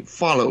barbarity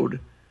followed,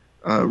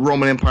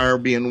 Roman Empire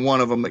being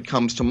one of them that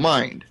comes to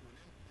mind.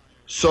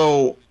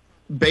 So,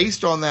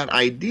 based on that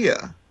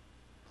idea,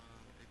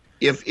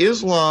 if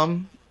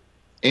Islam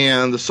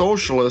and the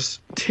socialists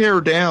tear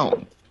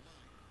down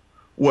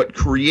what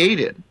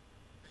created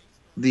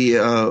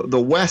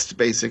the West,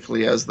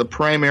 basically, as the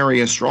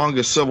primary and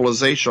strongest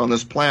civilization on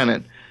this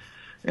planet,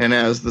 and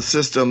as the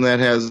system that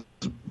has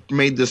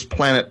made this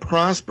planet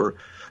prosper,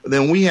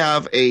 then we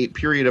have a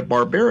period of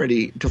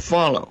barbarity to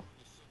follow.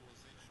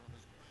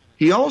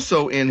 He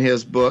also, in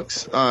his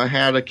books,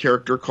 had a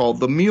character called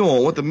the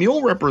Mule. What the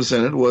Mule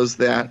represented was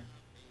that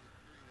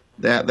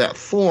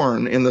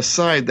thorn in the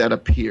side that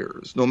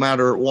appears. No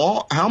matter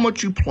how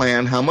much you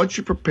plan, how much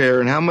you prepare,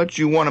 and how much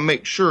you want to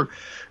make sure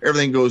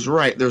everything goes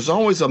right, there's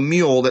always a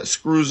mule that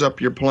screws up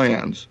your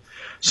plans.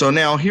 So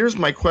now here's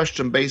my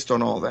question based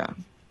on all that.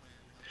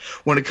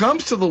 When it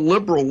comes to the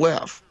liberal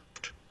left,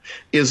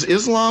 is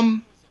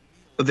Islam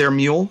their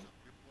mule?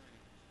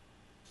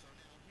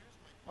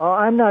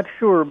 I'm not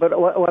sure, but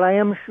what I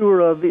am sure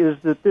of is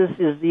that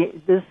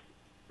this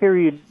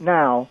period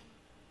now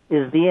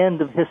is the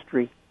end of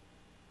history.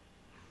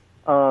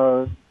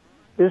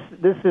 This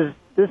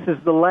is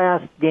the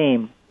last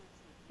game.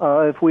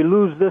 If we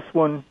lose this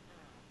one,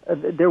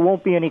 there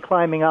won't be any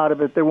climbing out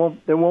of it. There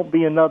won't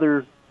be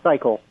another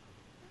cycle.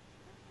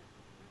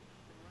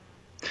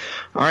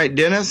 All right,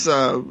 Dennis,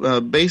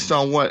 based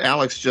on what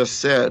Alex just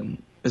said,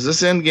 is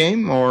this end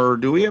game, or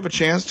do we have a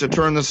chance to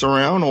turn this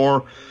around,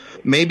 or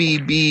maybe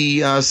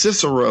be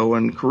Cicero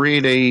and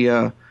create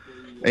a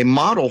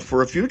model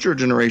for a future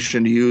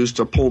generation to use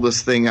to pull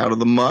this thing out of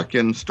the muck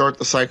and start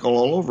the cycle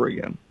all over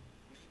again?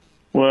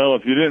 Well,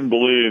 if you didn't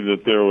believe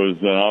that there was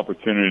an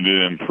opportunity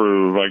to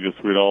improve, I guess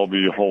we'd all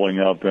be holing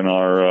up in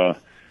our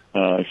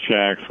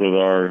shacks with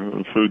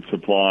our food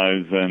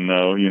supplies and,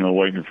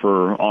 waiting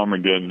for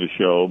Armageddon to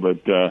show.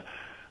 But,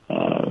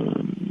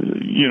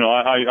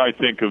 I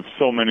think of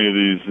so many of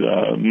these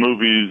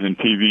movies and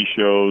TV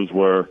shows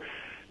where,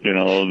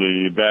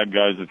 the bad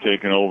guys have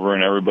taken over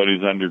and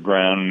everybody's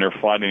underground and they're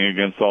fighting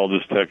against all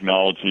this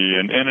technology.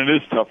 And it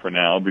is tougher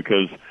now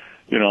because,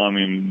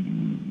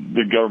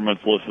 the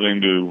government's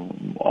listening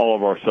to all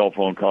of our cell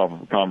phone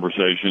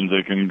conversations.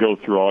 They can go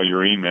through all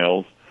your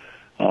emails.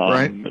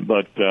 Right.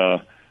 But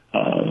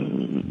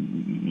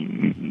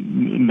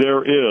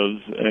there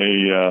is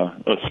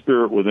a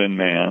spirit within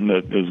man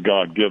that is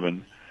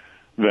God-given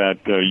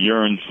that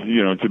yearns,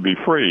 to be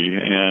free.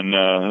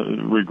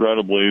 And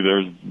regrettably,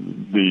 there's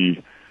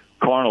the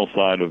carnal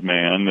side of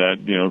man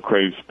that,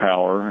 craves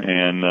power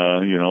and,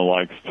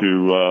 likes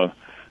to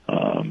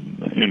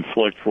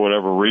inflict for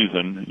whatever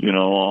reason,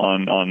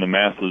 on the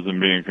masses and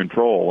be in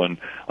control. And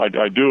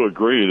I do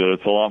agree that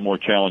it's a lot more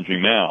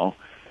challenging now.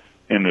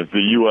 And if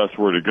the U.S.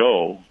 were to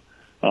go,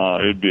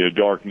 it'd be a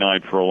dark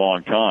night for a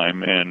long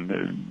time.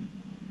 And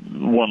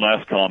one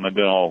last comment,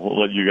 then I'll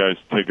let you guys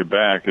take it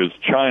back, is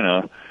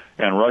China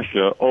and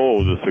Russia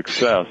owe the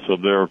success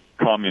of their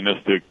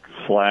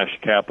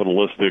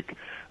communistic/capitalistic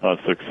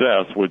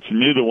success, which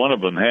neither one of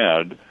them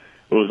had.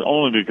 It was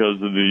only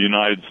because of the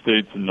United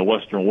States and the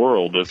Western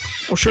world. If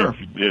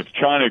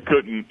China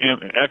couldn't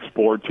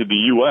export to the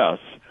U.S.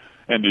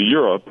 and to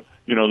Europe,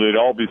 they'd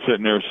all be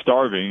sitting there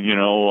starving,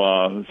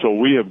 so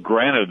we have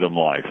granted them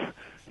life.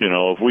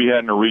 If we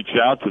hadn't reached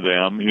out to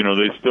them,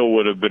 they still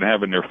would have been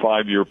having their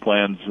 5-year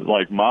plans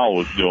like Mao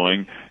was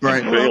doing,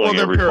 right? And failing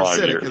they're every 5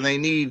 parasitic, years. and they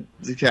need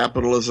the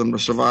capitalism to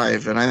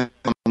survive. And I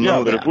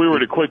know that. If we were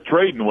to quit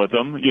trading with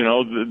them,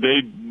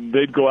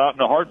 they'd go out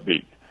in a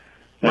heartbeat,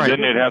 and then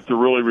they'd have to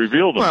really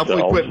reveal themselves. Well,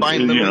 if we quit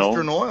buying Middle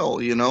Eastern oil,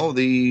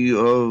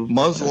 the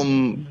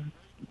Muslim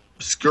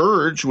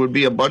scourge would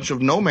be a bunch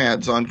of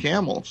nomads on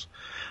camels.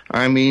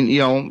 I mean,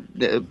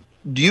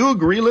 do you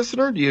agree,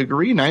 listener? Do you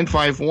agree?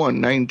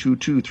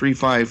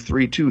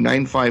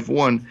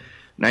 951-922-3532,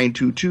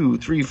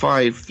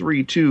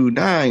 951-922-3532,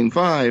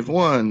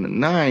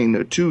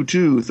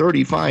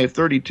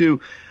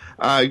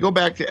 951-922-3532. Go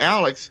back to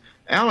Alex.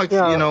 Alex,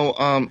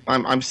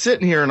 I'm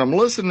sitting here and I'm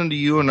listening to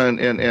you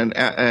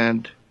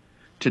and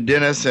to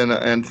Dennis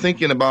and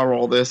thinking about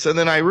all this, and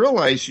then I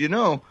realize,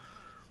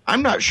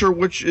 I'm not sure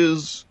which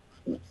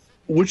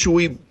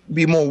we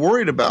be more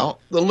worried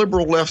about, the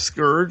liberal left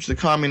scourge, the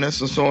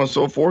communists, and so on and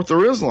so forth,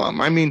 or Islam.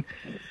 I mean,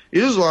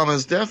 Islam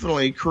is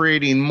definitely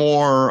creating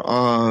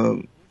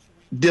more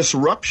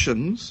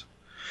disruptions.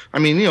 I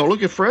mean,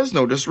 look at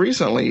Fresno just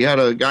recently. You had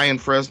a guy in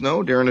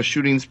Fresno during a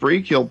shooting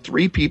spree, killed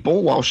 3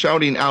 people while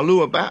shouting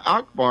Allahu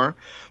Akbar.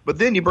 But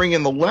then you bring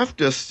in the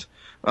leftists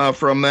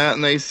from that,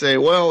 and they say,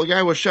 well, the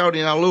guy was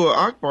shouting Allahu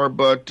Akbar,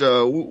 but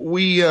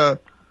we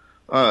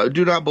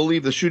do not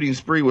believe the shooting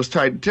spree was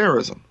tied to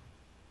terrorism.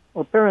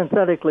 Well,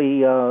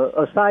 parenthetically,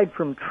 aside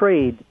from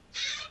trade,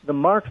 the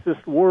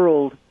Marxist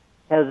world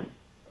has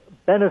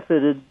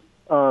benefited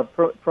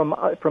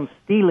from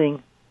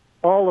stealing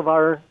all of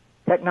our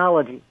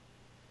technology,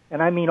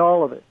 and I mean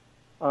all of it.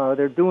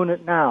 They're doing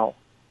it now.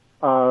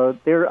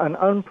 They're an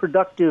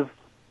unproductive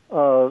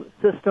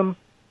system.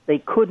 They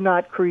could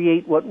not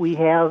create what we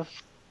have.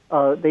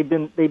 They've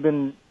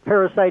been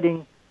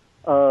parasiting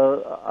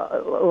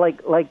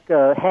like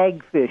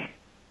hagfish.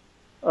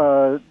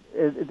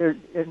 They're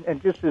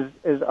just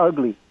as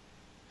ugly.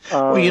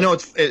 Well,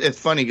 it's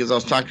funny because I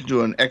was talking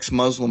to an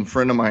ex-Muslim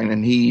friend of mine,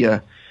 and he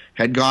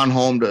had gone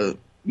home to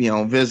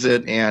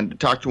visit and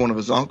talk to one of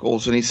his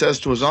uncles, and he says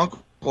to his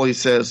uncle, he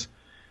says,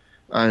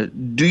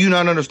 do you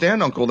not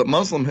understand, uncle,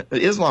 that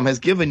Islam has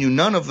given you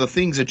none of the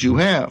things that you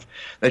have,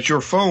 that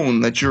your phone,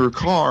 that your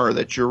car,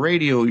 that your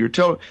radio,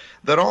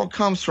 that all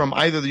comes from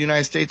either the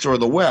United States or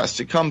the West.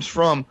 It comes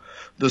from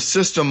the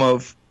system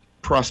of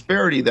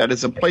prosperity that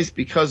is in place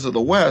because of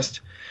the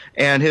West.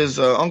 And his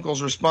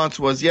uncle's response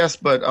was, yes,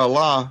 but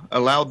Allah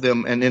allowed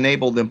them and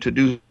enabled them to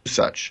do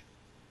such.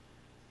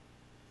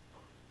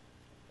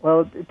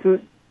 Well,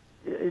 that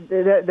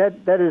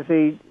is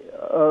a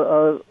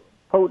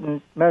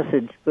potent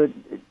message. But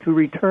to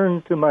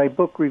return to my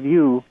book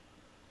review,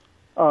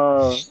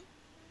 Reverend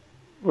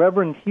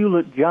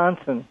Hewlett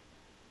Johnson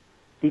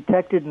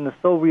detected in the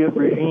Soviet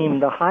regime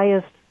the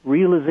highest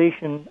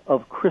realization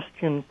of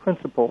Christian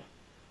principles.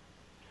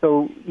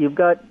 So you've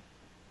got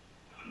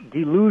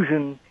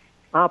delusion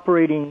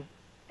operating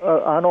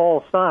on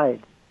all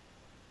sides.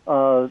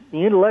 The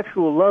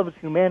intellectual loves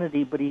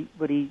humanity, but he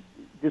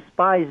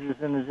despises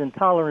and is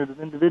intolerant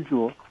of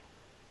individuals.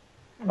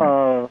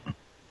 Well,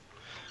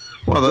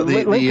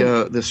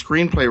 the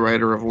screenplay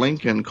writer of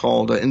Lincoln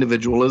called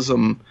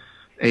individualism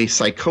a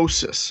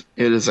psychosis.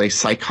 It is a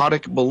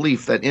psychotic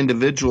belief that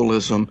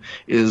individualism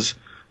is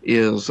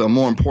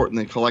more important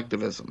than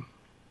collectivism.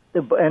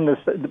 And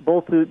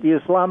both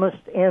the Islamists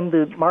and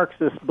the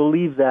Marxists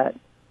believe that.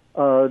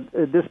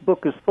 This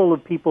book is full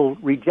of people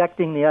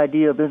rejecting the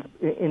idea of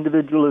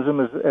individualism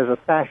as a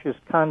fascist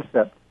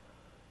concept.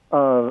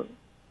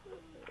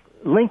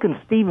 Lincoln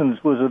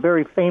Stevens was a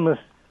very famous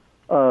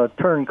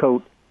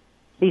turncoat.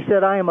 He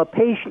said, I am a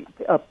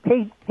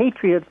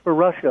patriot for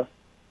Russia.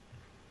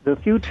 The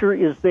future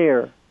is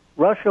there.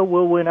 Russia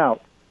will win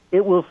out.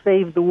 It will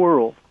save the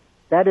world.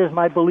 That is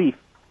my belief,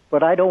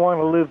 but I don't want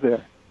to live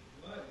there.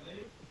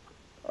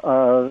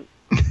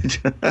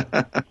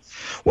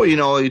 Well,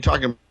 you're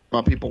talking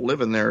about people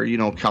living there,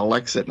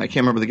 CalExit, and I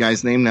can't remember the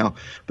guy's name now,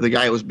 but the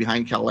guy who was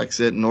behind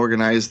CalExit and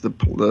organized the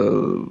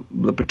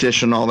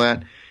petition, all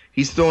that,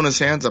 he's throwing his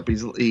hands up.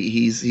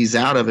 He's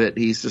out of it.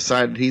 He's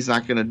decided he's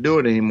not going to do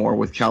it anymore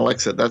with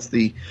CalExit. That's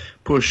the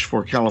push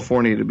for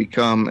California to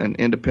become an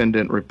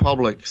independent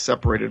republic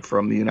separated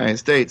from the United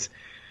States.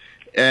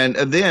 And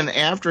then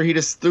after he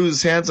just threw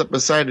his hands up,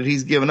 decided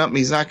he's given up and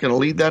he's not going to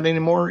lead that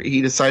anymore,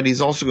 he decided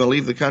he's also going to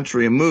leave the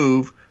country and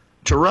move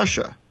to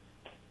Russia.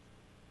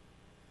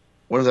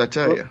 What does that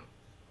tell you?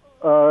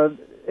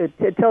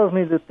 It tells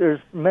me that there's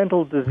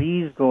mental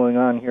disease going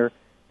on here.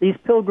 These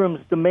pilgrims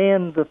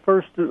demand the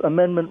First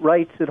Amendment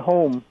rights at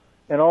home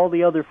and all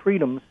the other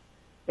freedoms,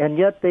 and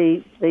yet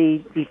they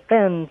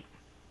defend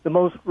the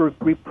most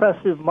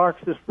repressive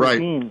Marxist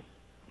regimes.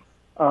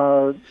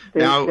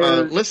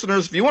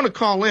 Listeners, if you want to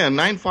call in,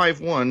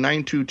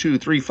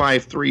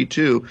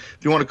 951-922-3532. If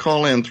you want to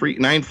call in,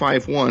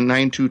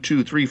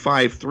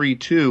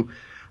 951-922-3532.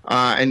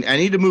 And I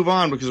need to move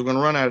on because we're going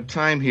to run out of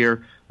time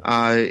here,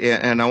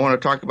 and I want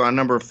to talk about a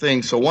number of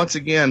things. So once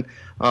again,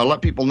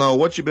 let people know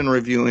what you've been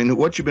reviewing,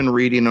 what you've been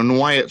reading, and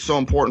why it's so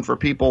important for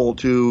people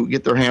to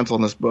get their hands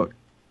on this book.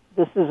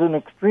 This is an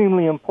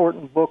extremely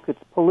important book. It's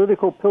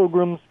Political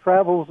Pilgrims,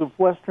 Travels of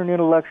Western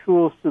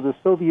Intellectuals to the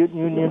Soviet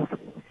Union,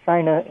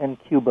 China, and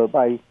Cuba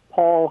by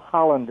Paul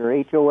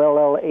Hollander,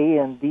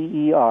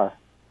 Hollander.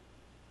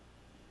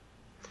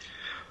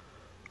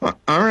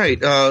 All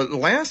right.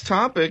 Last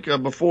topic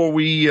before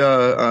we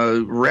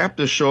wrap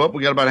this show up.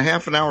 We got about a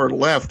half an hour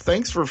left.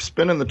 Thanks for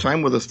spending the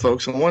time with us,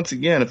 folks. And once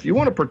again, if you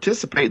want to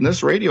participate in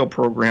this radio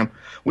program,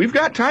 we've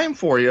got time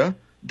for you.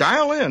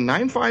 Dial in,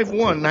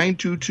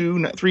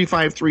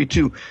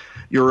 951-922-3532.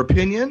 Your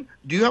opinion?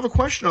 Do you have a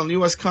question on the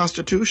U.S.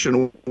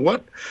 Constitution?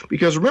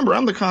 Because remember,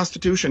 I'm the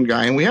Constitution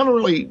guy, and we haven't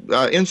really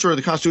inserted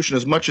the Constitution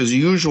as much as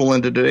usual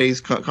into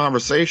today's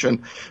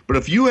conversation. But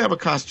if you have a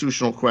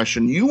constitutional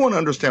question, you want to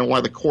understand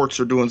why the courts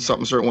are doing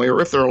something a certain way,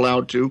 or if they're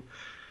allowed to,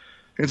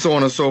 and so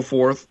on and so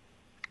forth,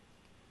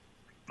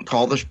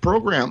 call this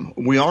program.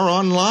 We are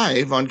on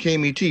live on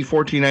KMET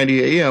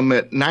 1490 AM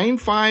at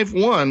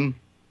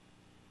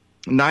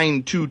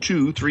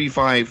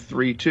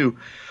 951-922-3532. All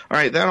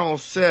right, that all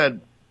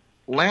said,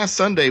 last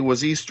Sunday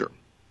was Easter.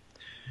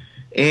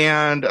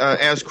 And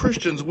as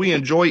Christians, we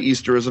enjoy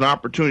Easter as an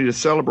opportunity to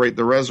celebrate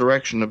the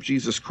resurrection of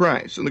Jesus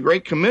Christ. And the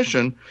Great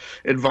Commission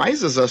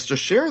advises us to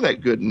share that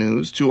good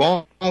news to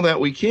all that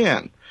we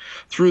can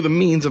through the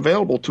means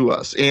available to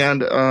us.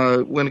 And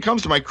when it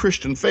comes to my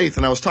Christian faith,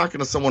 and I was talking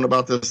to someone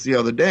about this the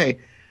other day,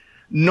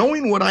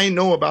 knowing what I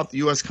know about the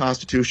U.S.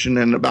 Constitution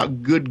and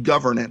about good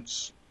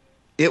governance,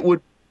 it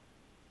would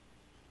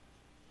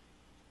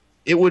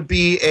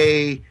be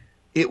a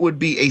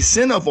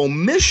sin of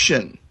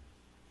omission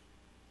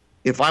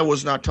if I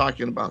was not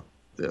talking about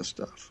this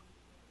stuff.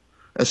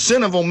 A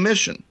sin of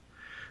omission.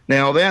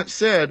 Now, that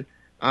said,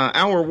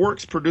 our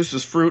works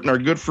produces fruit, and our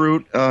good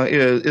fruit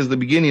is the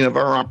beginning of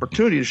our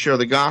opportunity to share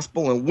the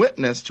gospel and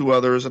witness to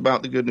others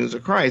about the good news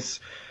of Christ.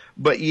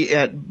 But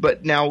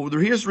now,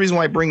 here's the reason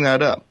why I bring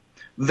that up.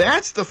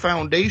 That's the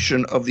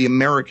foundation of the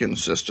American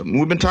system.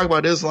 We've been talking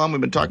about Islam.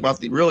 We've been talking about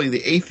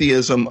the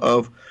atheism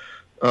of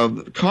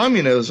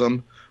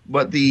communism,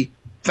 but the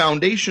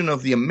foundation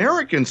of the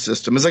American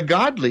system is a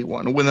godly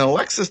one. When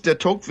Alexis de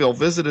Tocqueville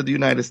visited the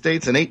United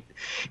States in the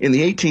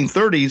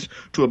 1830s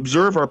to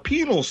observe our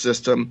penal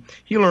system,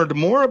 he learned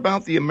more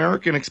about the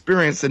American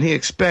experience than he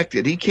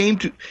expected. He came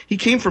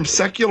from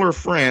secular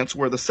France,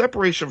 where the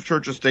separation of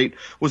church and state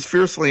was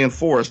fiercely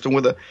enforced, and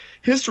with a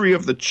history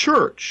of the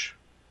church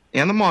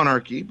and the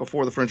monarchy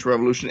before the French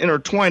Revolution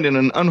intertwined in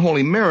an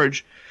unholy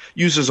marriage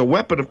used as a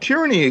weapon of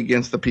tyranny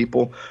against the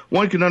people,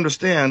 one can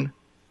understand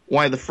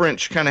why the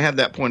French kind of had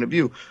that point of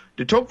view.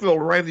 De Tocqueville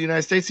arrived in the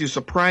United States. He was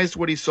surprised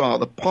what he saw.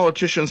 The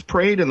politicians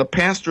prayed and the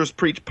pastors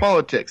preached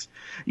politics.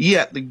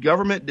 Yet the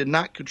government did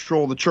not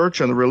control the church,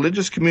 and the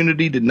religious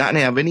community did not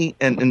have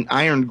an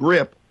iron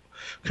grip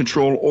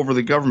control over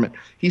the government.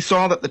 He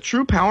saw that the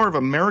true power of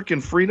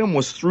American freedom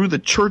was through the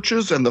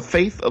churches and the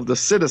faith of the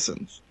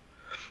citizens.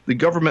 The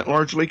government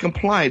largely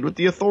complied with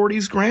the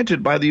authorities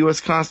granted by the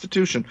U.S.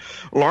 Constitution,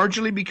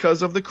 largely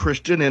because of the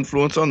Christian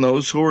influence on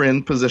those who were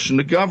in position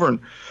to govern.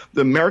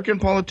 The American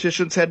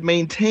politicians had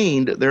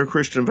maintained their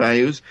Christian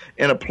values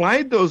and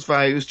applied those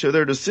values to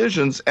their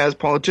decisions as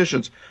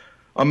politicians.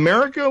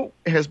 America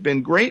has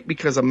been great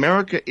because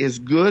America is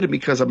good and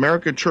because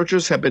American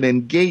churches have been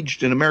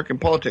engaged in American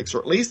politics,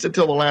 or at least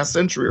until the last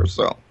century or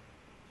so.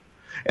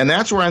 And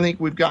that's where I think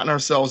we've gotten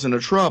ourselves into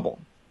trouble.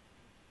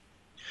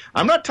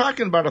 I'm not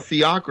talking about a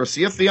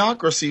theocracy. A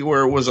theocracy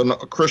where it was a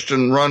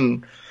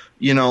Christian-run,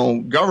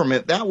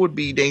 government, that would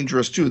be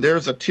dangerous too.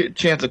 There's a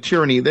chance of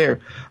tyranny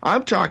there.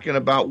 I'm talking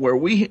about where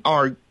we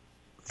are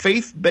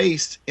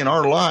faith-based in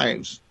our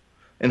lives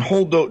and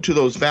hold to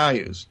those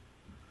values.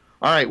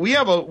 All right,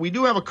 we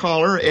do have a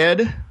caller.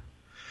 Ed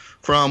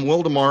from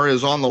Wildemar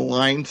is on the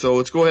line, so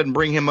let's go ahead and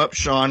bring him up,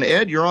 Sean.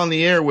 Ed, you're on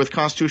the air with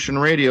Constitution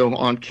Radio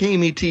on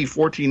KMET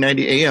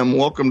 1490 AM.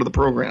 Welcome to the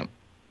program.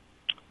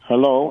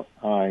 Hello.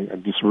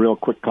 Just a real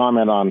quick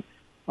comment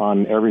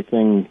on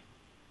everything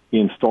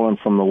being stolen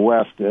from the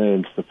West.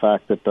 It's the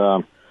fact that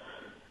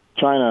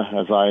China,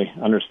 as I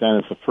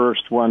understand, is the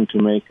first one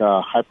to make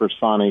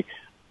hypersonic,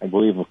 I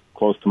believe,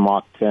 close to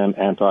Mach 10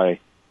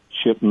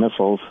 anti-ship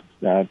missiles.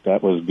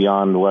 That was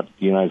beyond what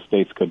the United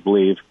States could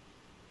believe.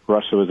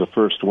 Russia was the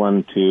first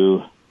one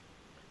to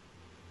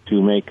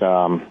make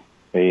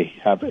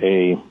have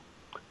a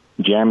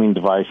jamming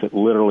device that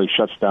literally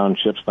shuts down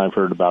ships. And I've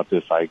heard about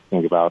this, I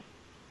think, about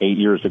 8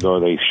 years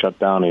ago. They shut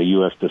down a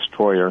U.S.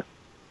 destroyer,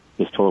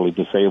 just totally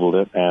disabled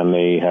it, and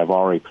they have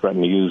already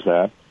threatened to use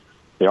that.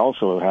 They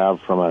also have,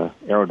 from an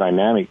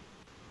aerodynamic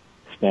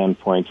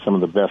standpoint, some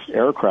of the best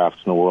aircraft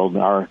in the world.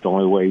 The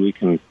only way we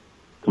can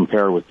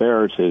compare with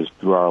theirs is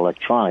through our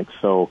electronics.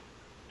 So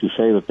to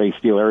say that they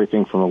steal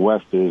everything from the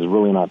West is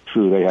really not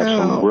true. They have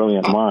some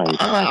brilliant minds.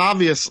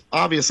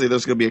 Obviously,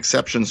 there's going to be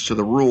exceptions to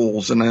the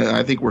rules, and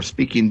I think we're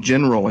speaking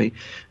generally.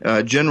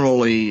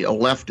 Generally,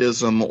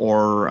 leftism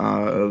or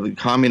the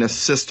communist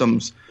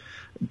systems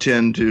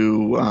tend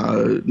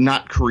to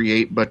not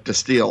create but to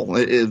steal.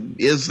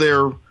 Is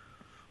there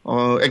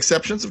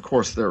exceptions? Of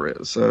course there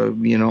is.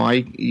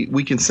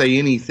 We can say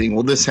anything.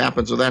 Well, this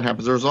happens or that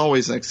happens. There's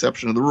always an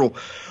exception to the rule.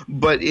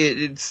 But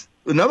it's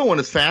another one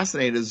that's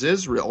fascinating is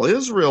Israel.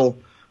 Israel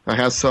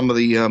has some of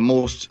the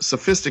most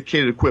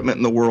sophisticated equipment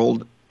in the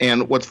world.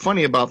 And what's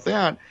funny about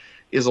that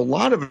is a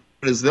lot of it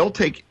is they'll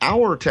take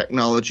our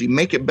technology,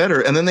 make it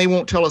better, and then they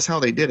won't tell us how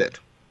they did it.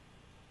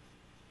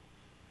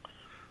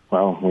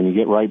 Well, when you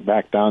get right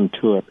back down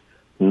to it,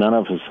 none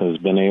of us has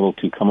been able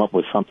to come up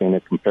with something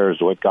that compares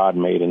to what God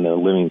made in the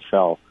living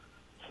cell.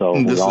 So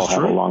we all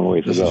have a long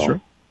way to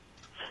go.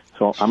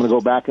 So I'm going to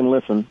go back and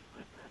listen.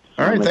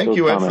 All right. Thank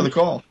you, Ed, for the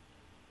call.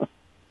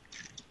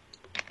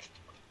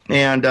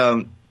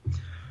 And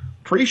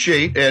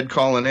appreciate Ed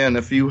calling in.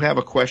 If you have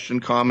a question,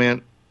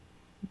 comment,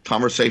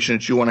 conversation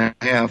that you want to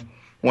have,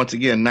 once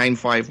again,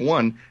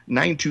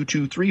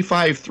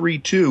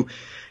 951-922-3532.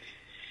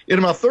 In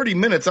about 30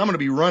 minutes, I'm going to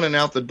be running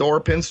out the door.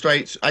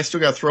 Pinstripes. I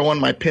still got to throw on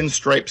my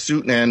pinstripe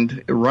suit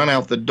and run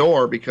out the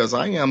door because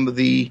I am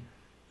the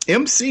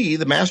MC,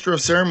 the Master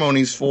of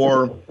Ceremonies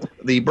for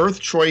the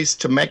Birth Choice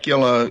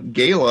Temecula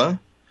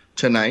Gala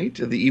tonight,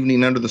 the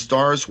evening under the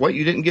stars. What,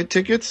 you didn't get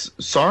tickets?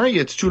 Sorry,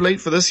 it's too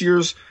late for this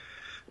year's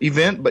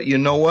event, but you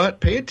know what?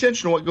 Pay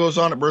attention to what goes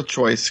on at Birth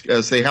Choice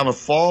as they have a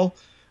fall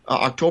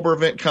October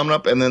event coming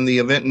up and then the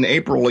event in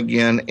April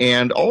again.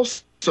 And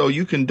also,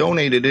 you can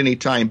donate at any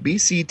time.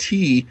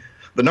 BCT,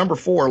 the number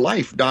 4,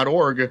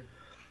 life.org.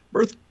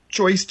 Birth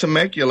Choice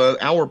Temecula,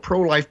 our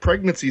pro-life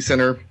pregnancy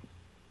center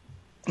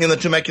in the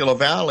Temecula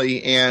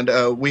Valley, and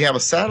we have a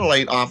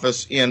satellite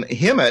office in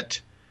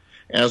Hemet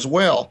as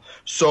well.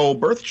 So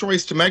Birth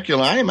Choice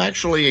Temecula, I am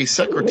actually a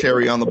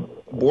secretary on the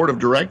board of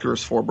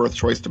directors for Birth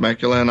Choice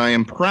Temecula, and I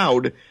am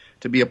proud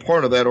to be a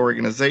part of that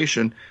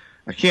organization.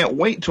 I can't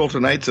wait till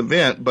tonight's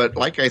event, but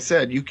like I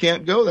said, you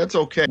can't go, that's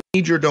okay. I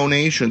need your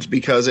donations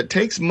because it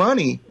takes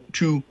money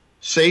to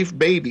save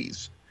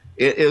babies.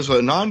 It is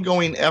an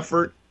ongoing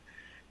effort.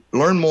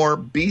 Learn more,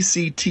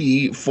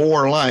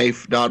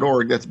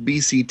 bct4life.org. That's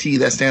BCT,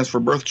 that stands for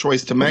Birth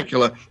Choice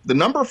Temecula. The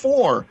number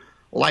 4,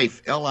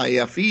 life,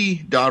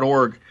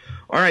 life.org.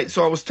 All right,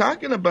 so I was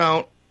talking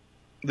about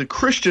the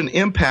Christian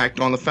impact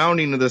on the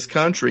founding of this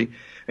country,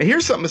 and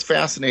here's something that's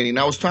fascinating.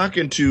 I was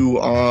talking to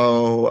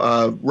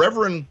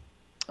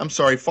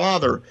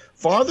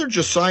Father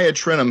Josiah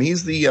Trenum.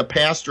 He's the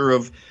pastor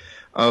of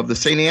the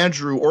St.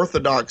 Andrew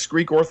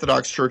Greek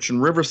Orthodox Church in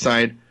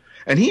Riverside,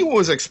 and he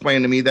was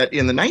explaining to me that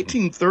in the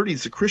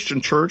 1930s, the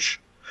Christian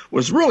church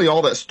was really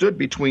all that stood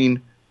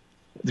between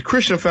the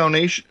Christian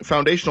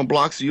foundational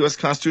blocks of the U.S.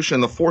 Constitution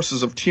and the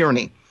forces of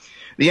tyranny.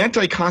 The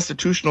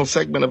anti-constitutional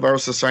segment of our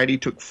society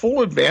took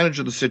full advantage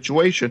of the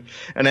situation,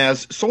 and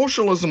as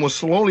socialism was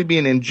slowly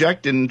being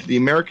injected into the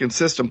American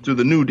system through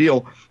the New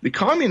Deal, the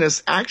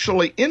communists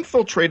actually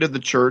infiltrated the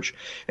church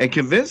and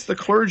convinced the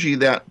clergy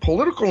that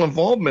political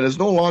involvement is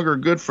no longer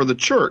good for the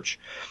church,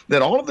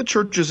 that all of the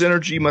church's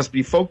energy must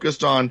be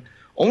focused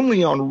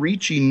only on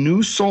reaching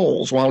new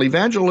souls. While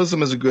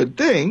evangelism is a good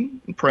thing,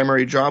 the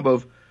primary job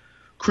of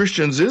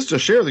Christians is to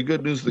share the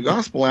good news of the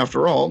gospel,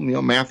 after all,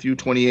 Matthew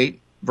 28,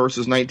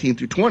 verses 19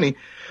 through 20.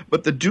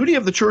 But the duty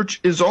of the church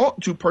is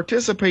to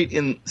participate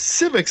in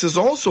civics is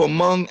also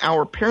among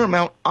our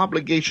paramount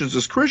obligations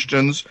as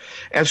Christians.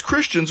 As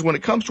Christians, when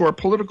it comes to our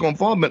political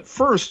involvement,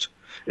 first,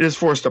 it is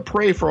for us to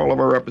pray for all of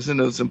our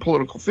representatives and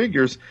political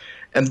figures.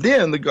 And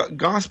then the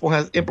gospel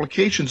has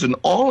implications in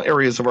all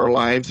areas of our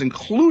lives,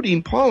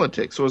 including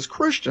politics. So as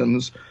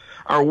Christians,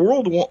 our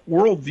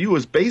worldview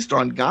is based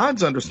on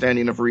God's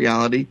understanding of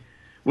reality,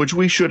 which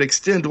we should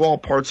extend to all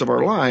parts of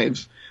our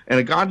lives. And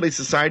a godly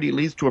society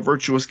leads to a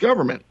virtuous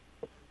government.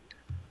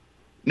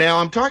 Now,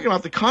 I'm talking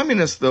about the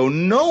communists, though,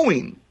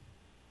 knowing,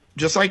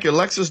 just like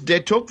Alexis de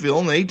Tocqueville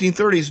in the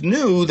 1830s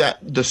knew that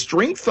the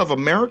strength of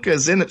America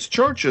is in its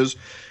churches,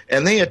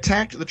 and they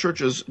attacked the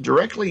churches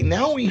directly.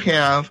 Now we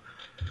have,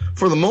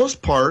 for the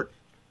most part,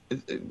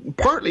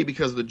 partly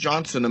because of the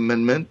Johnson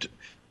Amendment,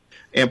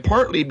 and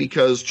partly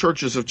because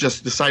churches have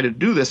just decided to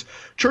do this,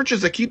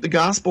 churches that keep the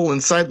gospel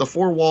inside the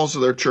 4 walls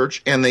of their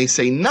church, and they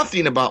say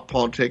nothing about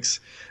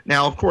politics.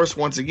 Now, of course,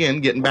 once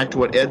again, getting back to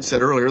what Ed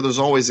said earlier, there's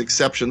always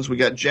exceptions. We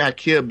got Jack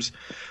Gibbs,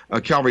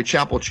 Calvary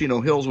Chapel,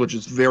 Chino Hills, which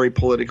is very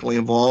politically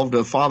involved.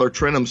 Father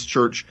Trenum's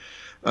church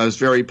is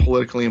very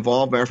politically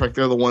involved. Matter of fact,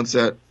 they're the ones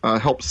that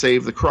helped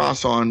save the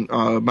cross on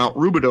Mount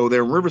Rubidoux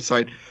there in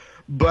Riverside.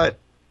 But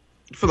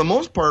for the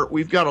most part,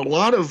 we've got a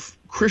lot of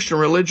Christian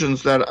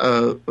religions that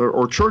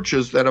or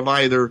churches that have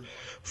either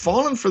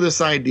fallen for this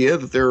idea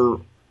that their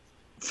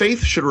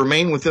faith should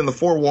remain within the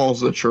 4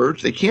 walls of the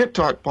church. They can't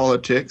talk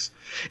politics.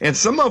 And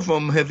some of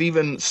them have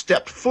even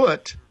stepped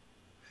foot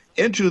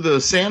into the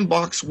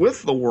sandbox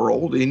with the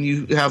world, and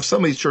you have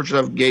some of these churches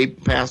have gay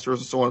pastors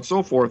and so on and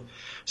so forth.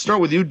 Start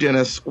with you,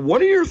 Dennis.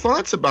 What are your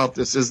thoughts about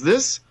this? Is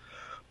this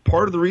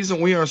part of the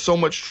reason we are in so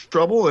much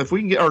trouble? If we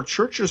can get our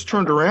churches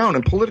turned around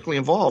and politically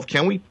involved,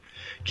 can we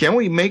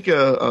make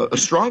a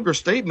stronger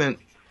statement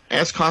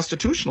as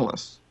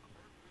constitutionalists?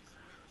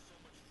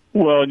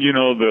 Well,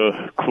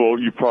 the quote,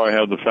 you probably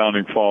have the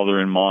founding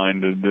father in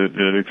mind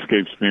that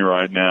escapes me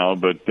right now,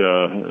 but,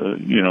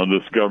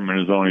 this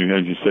government is only,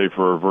 as you say,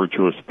 for a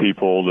virtuous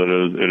people, that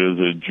it is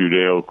a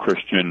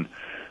Judeo-Christian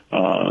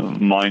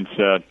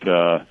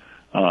mindset.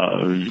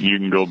 You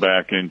can go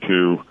back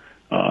into,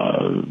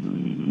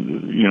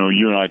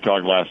 you and I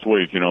talked last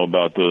week,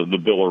 about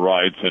the Bill of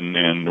Rights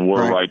and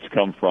where rights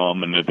come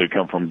from, and that they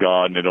come from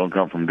God and they don't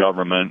come from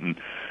government. And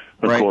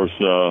of course,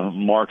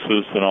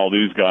 Marxists and all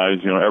these guys,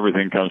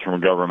 everything comes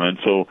from government.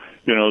 So,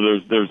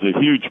 there's a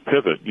huge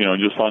pivot,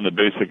 just on the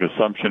basic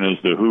assumption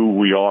as to who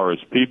we are as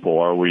people.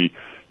 Are we,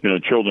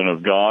 children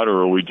of God,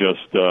 or are we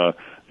just,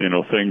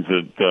 things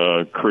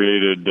that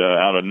created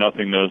out of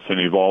nothingness and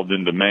evolved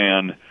into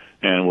man,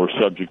 and we're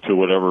subject to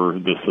whatever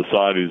the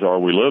societies are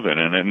we live in?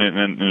 And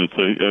it's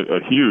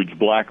a huge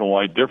black and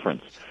white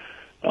difference.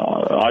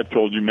 I've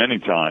told you many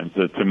times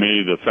that to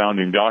me the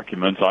founding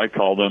documents, I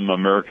call them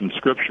American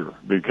scripture,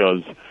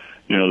 because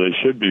they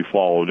should be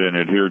followed and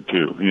adhered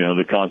to.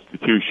 The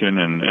Constitution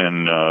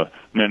and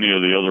many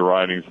of the other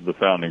writings of the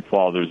founding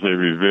fathers, they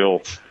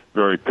reveal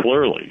very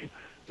clearly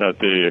that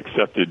they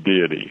accepted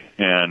deity.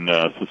 And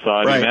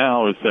society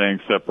now is saying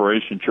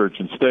separation, church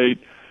and state.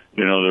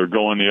 They're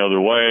going the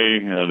other way.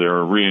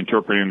 They're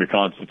reinterpreting the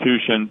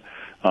Constitution,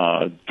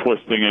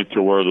 twisting it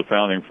to where the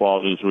founding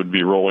fathers would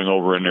be rolling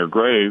over in their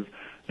grave.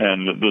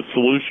 And the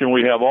solution,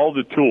 we have all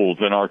the tools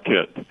in our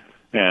kit.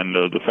 And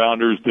the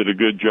founders did a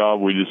good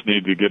job. We just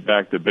need to get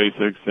back to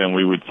basics, and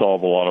we would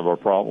solve a lot of our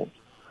problems.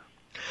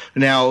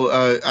 Now,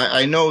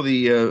 I know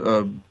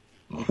the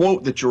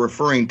quote that you're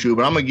referring to,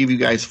 but I'm going to give you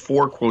guys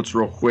 4 quotes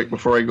real quick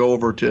before I go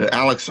over to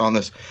Alex on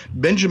this.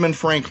 Benjamin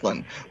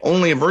Franklin: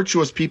 only a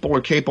virtuous people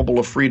are capable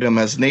of freedom.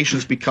 As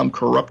nations become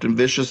corrupt and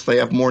vicious, they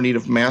have more need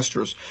of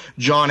masters.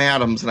 John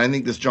Adams, and I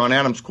think this John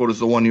Adams quote is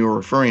the one you were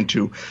referring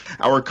to: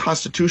 our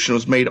Constitution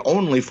was made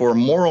only for a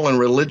moral and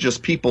religious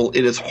people.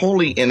 It is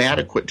wholly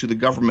inadequate to the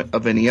government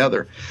of any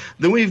other.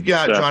 Then we've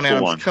got John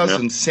Adams'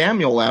 cousin,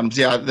 Samuel Adams.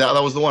 Yeah,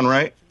 that was the one,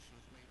 right?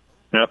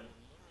 Yep.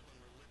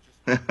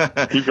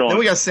 Keep going. Then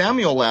we got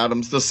Samuel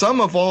Adams: the sum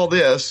of all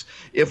this,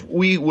 if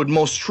we would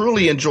most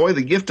truly enjoy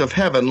the gift of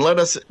heaven, let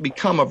us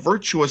become a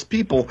virtuous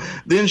people,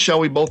 then shall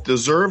we both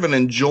deserve and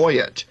enjoy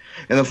it.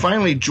 And then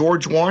finally,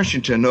 George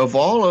Washington: of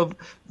all of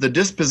the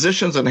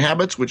dispositions and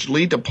habits which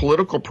lead to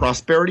political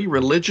prosperity,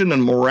 religion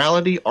and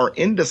morality are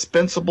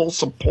indispensable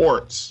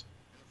supports.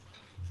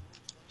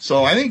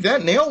 So I think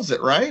that nails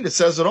it, right? It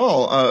says it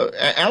all.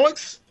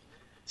 Alex?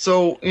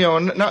 So,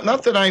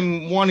 not that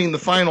I'm wanting the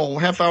final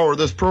half hour of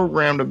this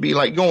program to be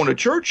like going to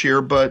church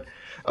here, but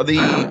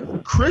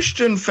the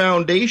Christian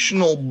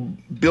foundational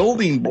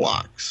building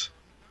blocks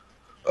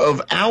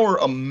of our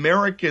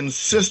American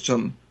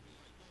system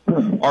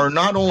are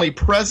not only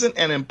present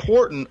and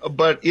important,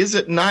 but is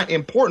it not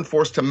important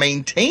for us to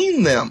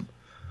maintain them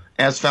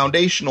as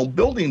foundational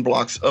building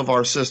blocks of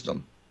our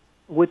system?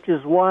 Which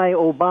is why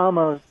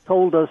Obama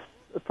told us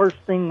the first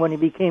thing when he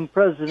became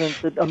president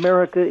that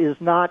America is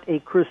not a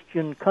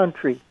Christian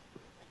country.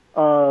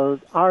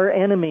 Our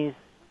enemies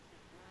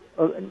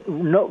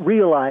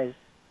realize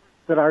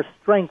that our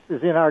strength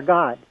is in our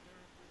God.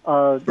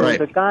 There's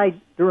a guy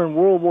during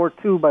World War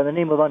II by the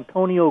name of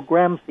Antonio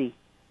Gramsci.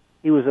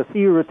 He was a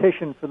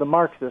theoretician for the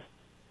Marxists.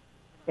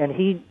 And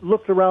he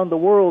looked around the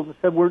world and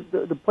said,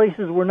 the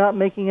places we're not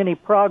making any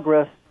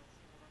progress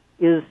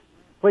is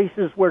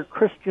places where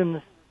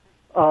Christians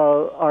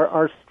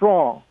are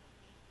strong.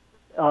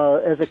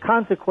 As a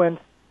consequence,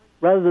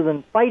 rather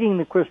than fighting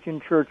the Christian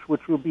church,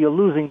 which will be a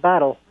losing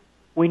battle,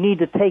 we need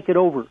to take it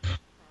over.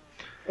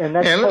 And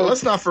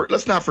let's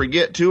not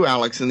forget too,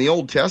 Alex. In the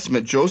Old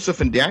Testament, Joseph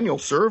and Daniel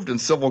served in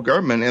civil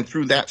government, and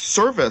through that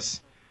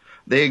service,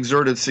 they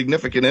exerted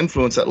significant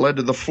influence that led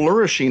to the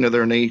flourishing of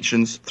their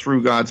nations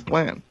through God's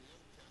plan.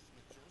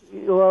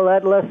 Well,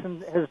 that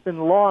lesson has been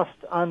lost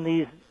on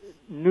these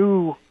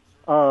new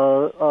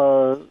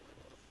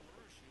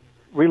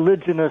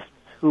religionists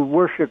who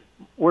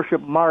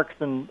worship Marx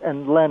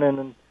and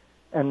Lenin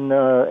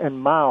and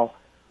Mao.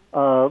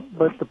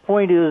 But the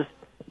point is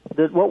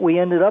that what we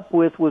ended up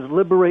with was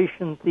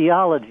liberation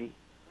theology.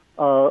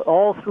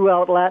 All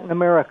throughout Latin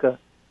America,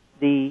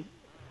 the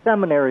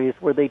seminaries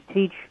where they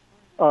teach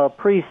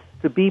priests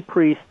to be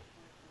priests,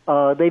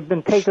 they've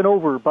been taken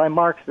over by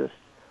Marxists.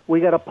 We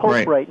got a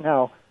pope right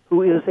now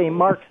who is a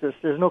Marxist.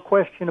 There's no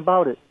question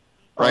about it.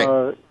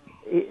 Right.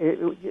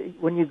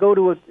 When you go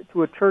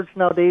to a church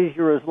nowadays,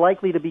 you're as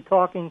likely to be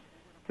talking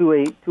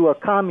to a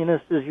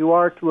communist as you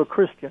are to a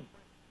Christian.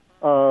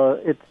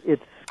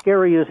 It's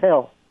scary as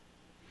hell.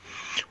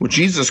 Well,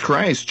 Jesus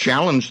Christ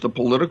challenged the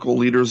political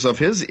leaders of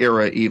his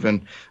era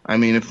even. I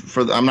mean,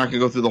 I'm not going to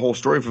go through the whole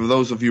story. For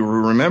those of you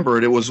who remember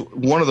it, it was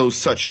one of those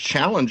such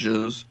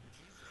challenges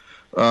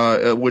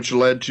which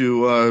led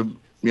to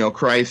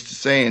Christ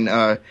saying,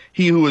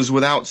 "He who is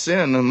without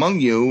sin among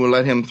you,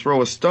 let him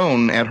throw a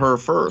stone at her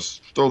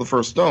first. Throw the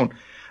first stone."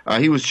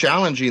 He was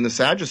challenging the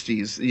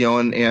Sadducees,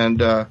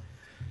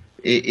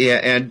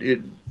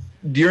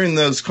 during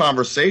those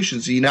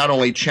conversations, he not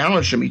only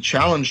challenged them, he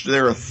challenged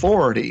their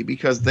authority,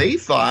 because they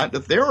thought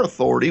that their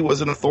authority was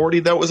an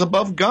authority that was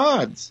above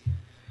God's.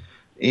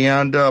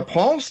 And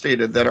Paul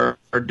stated that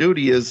our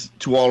duty is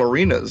to all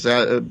arenas.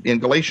 In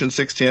Galatians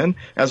 6:10,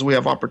 as we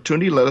have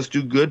opportunity, let us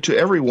do good to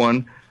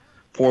everyone,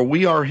 for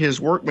we are his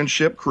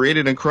workmanship,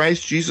 created in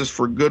Christ Jesus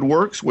for good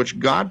works, which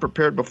God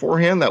prepared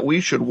beforehand that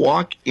we should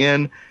walk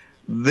in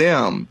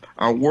them.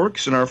 Our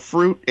works and our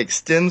fruit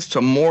extends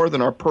to more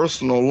than our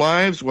personal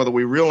lives, whether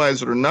we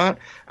realize it or not.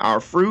 Our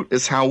fruit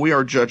is how we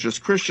are judged as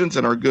Christians,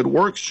 and our good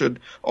works should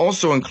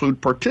also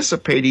include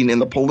participating in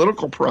the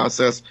political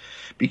process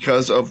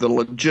because of the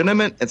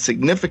legitimate and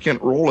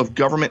significant role of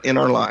government in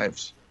our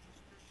lives.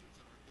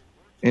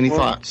 Any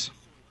thoughts?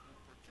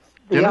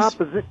 The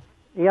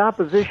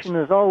opposition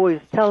is always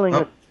telling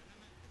us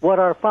what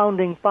our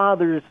founding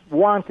fathers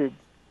wanted.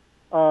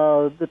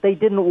 That they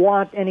didn't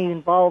want any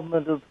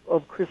involvement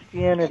of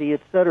Christianity,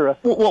 etc.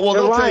 Well,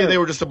 they'll tell you they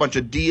were just a bunch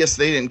of deists.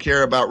 They didn't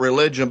care about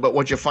religion. But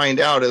what you find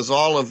out is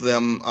all of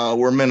them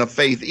were men of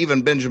faith,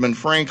 even Benjamin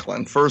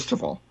Franklin, first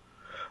of all.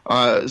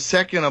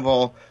 Second of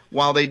all,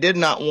 while they did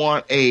not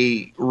want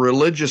a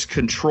religious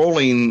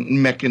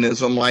controlling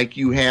mechanism like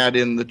you had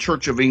in the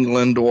Church of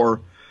England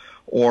or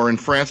in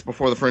France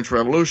before the French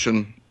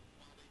Revolution,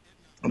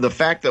 the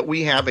fact that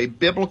we have a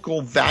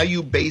biblical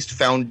value-based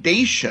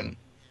foundation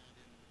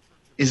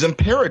is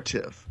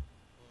imperative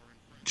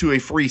to a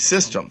free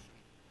system.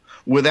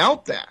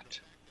 Without that,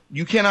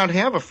 you cannot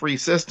have a free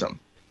system.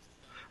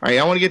 All right,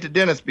 I want to get to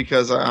Dennis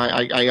because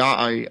I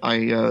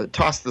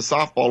tossed the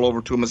softball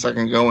over to him a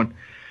second ago,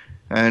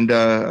 and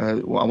I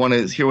want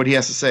to hear what he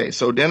has to say.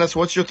 So, Dennis,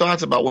 what's your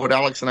thoughts about what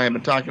Alex and I have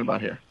been talking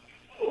about here?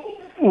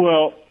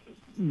 Well,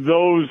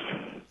 those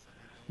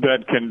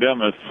that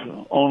condemn us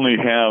only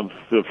have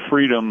the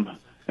freedom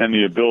and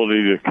the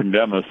ability to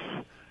condemn us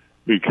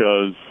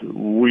because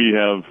we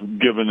have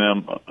given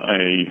them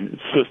a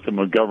system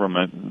of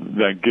government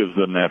that gives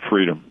them that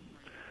freedom.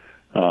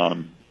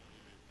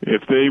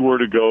 If they were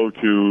to go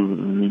to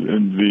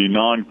the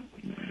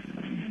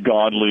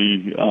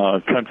non-godly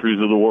countries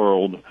of the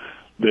world,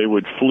 they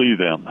would flee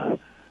them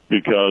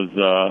because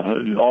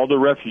all the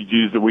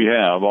refugees that we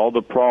have, all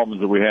the problems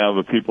that we have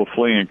of people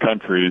fleeing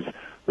countries,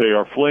 they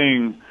are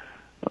fleeing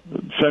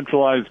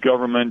centralized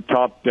government,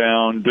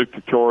 top-down,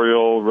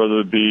 dictatorial,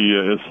 whether it be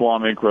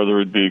Islamic, whether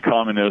it be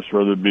communist,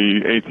 whether it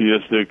be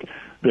atheistic.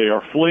 They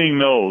are fleeing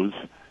those,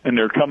 and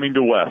they're coming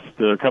to West.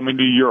 They're coming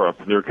to Europe.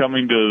 They're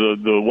coming to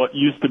the what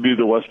used to be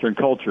the Western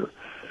culture.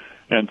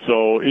 And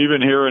so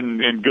even here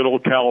in good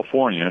old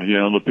California,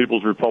 the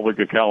People's Republic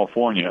of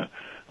California,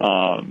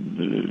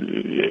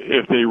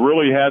 if they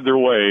really had their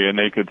way and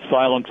they could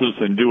silence us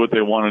and do what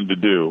they wanted to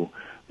do,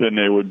 then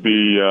they would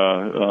be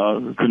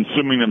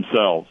consuming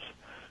themselves,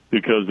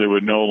 because they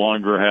would no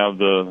longer have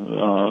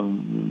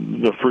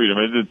the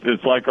freedom.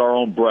 It's like our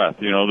own breath.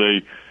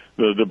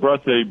 The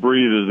breath they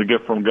breathe is a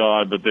gift from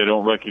God, but they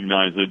don't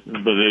recognize it,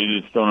 but they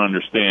just don't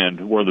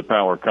understand where the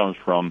power comes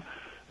from.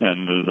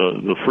 And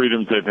the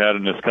freedoms they've had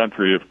in this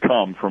country have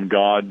come from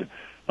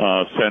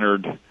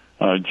God-centered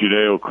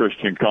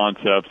Judeo-Christian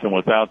concepts. And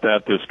without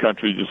that, this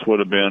country just would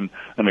have been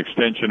an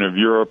extension of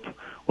Europe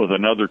with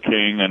another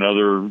king,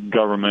 another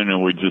government,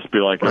 and we'd just be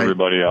like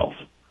everybody else.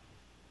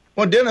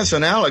 Well, Dennis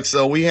and Alex,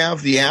 though, we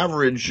have the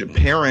average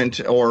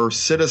parent or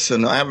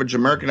citizen, average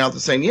American out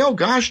there saying,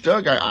 gosh,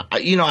 Doug,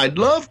 I'd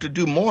love to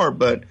do more,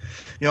 but,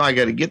 I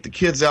got to get the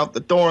kids out the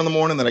door in the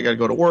morning, then I got to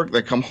go to work,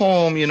 then come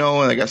home, and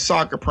I got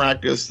soccer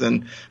practice,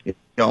 then,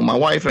 my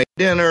wife ate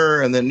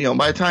dinner, and then,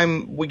 by the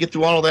time we get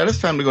through all of that, it's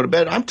time to go to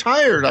bed. I'm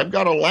tired. I've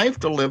got a life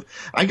to live.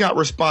 I got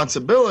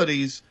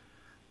responsibilities.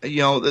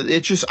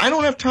 It's just, I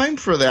don't have time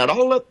for that.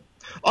 I'll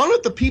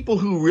let the people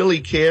who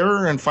really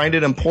care and find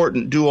it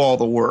important do all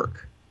the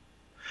work.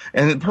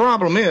 And the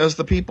problem is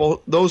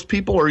those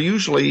people are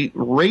usually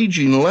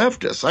raging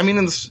leftists. I mean,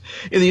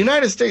 in the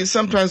United States,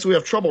 sometimes we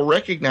have trouble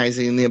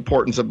recognizing the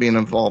importance of being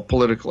involved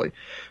politically.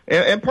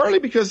 And partly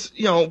because,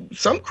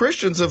 some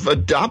Christians have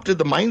adopted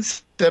the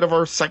mindset of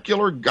our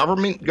secular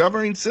government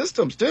governing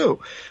systems too.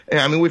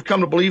 And I mean, we've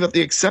come to believe that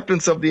the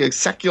acceptance of the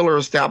secular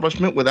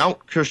establishment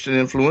without Christian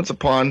influence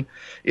upon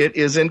it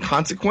is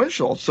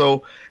inconsequential.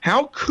 So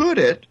how could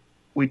it,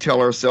 we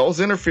tell ourselves,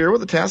 interfere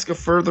with the task of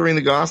furthering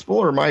the gospel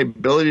or my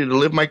ability to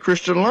live my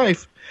Christian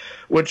life,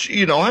 which,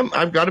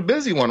 I've got a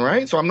busy one,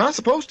 right? So I'm not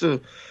supposed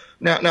to.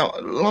 Now,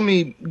 let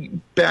me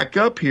back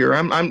up here.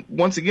 I'm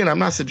once again, I'm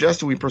not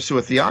suggesting we pursue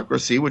a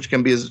theocracy, which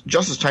can be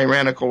just as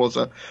tyrannical as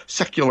a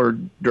secular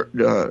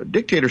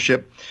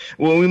dictatorship.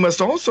 Well, we must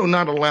also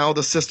not allow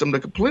the system to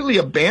completely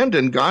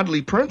abandon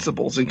godly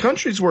principles. In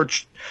countries where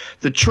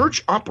the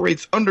church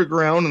operates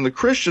underground and the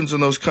Christians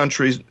in those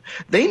countries,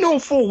 they know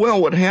full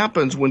well what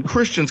happens when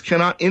Christians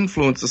cannot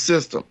influence the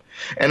system.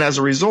 And as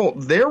a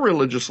result, their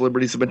religious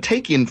liberties have been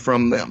taken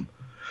from them.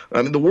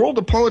 I mean, the world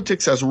of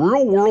politics has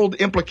real-world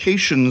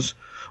implications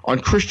on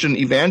Christian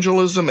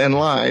evangelism and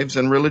lives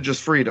and religious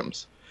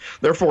freedoms.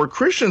 Therefore,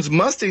 Christians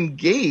must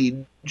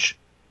engage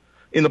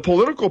in the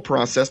political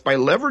process by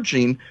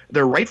leveraging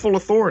their rightful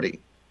authority,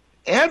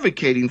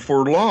 advocating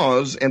for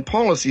laws and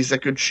policies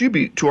that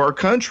contribute to our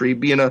country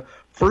being a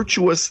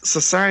virtuous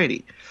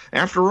society.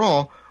 After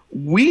all,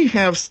 we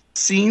have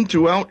seen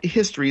throughout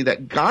history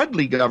that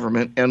godly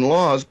government and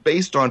laws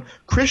based on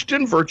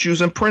Christian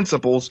virtues and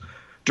principles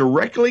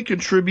directly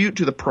contribute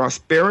to the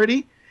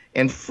prosperity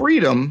and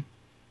freedom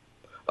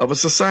of a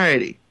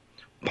society.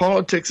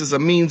 Politics is a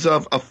means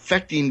of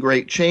effecting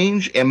great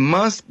change and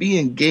must be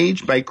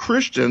engaged by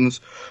Christians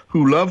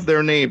who love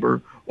their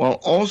neighbor while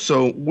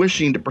also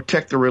wishing to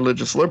protect their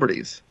religious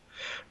liberties.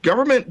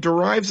 Government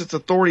derives its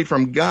authority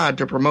from God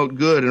to promote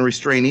good and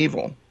restrain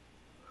evil.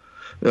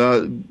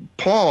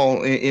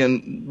 Paul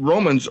in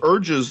Romans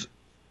urges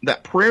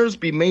that prayers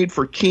be made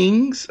for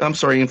kings. I'm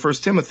sorry, in 1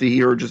 Timothy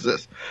he urges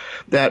this,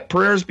 that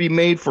prayers be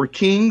made for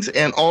kings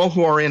and all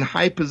who are in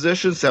high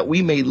positions, that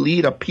we may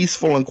lead a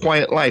peaceful and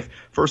quiet life.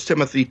 1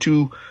 Timothy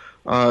 2,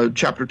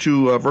 chapter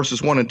 2,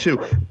 verses 1 and 2.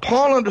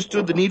 Paul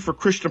understood the need for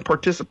Christian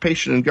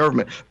participation in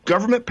government.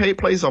 Government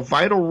plays a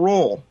vital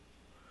role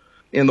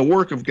in the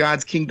work of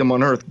God's kingdom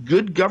on earth.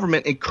 Good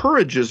government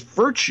encourages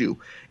virtue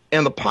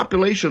and the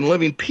population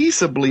living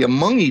peaceably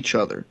among each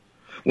other.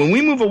 When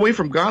we move away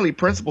from godly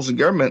principles in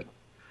government,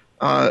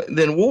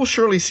 then we'll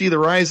surely see the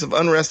rise of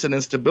unrest and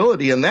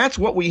instability, and that's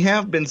what we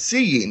have been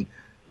seeing.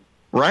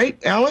 Right,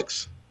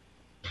 Alex?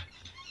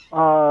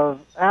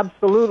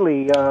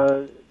 Absolutely.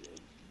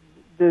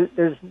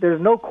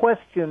 There's no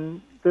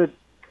question that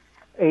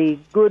a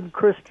good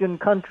Christian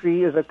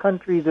country is a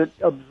country that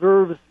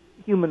observes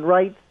human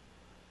rights,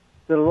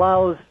 that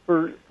allows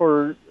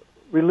for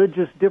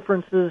religious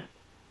differences,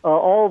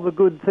 all the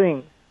good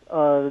things.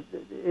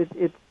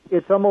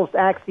 It's almost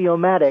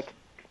axiomatic,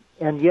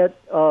 and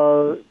yet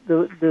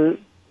the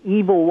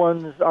evil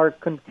ones are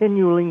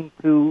continuing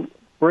to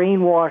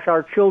brainwash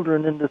our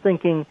children into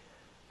thinking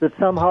that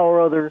somehow or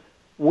other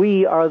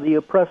we are the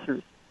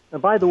oppressors.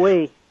 And by the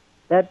way,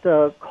 that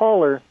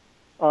caller,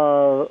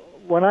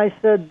 when I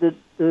said that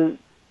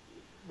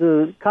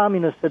the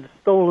communists had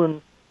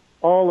stolen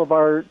all of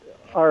our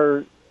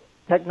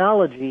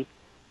technology,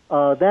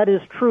 that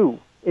is true.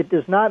 It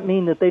does not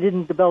mean that they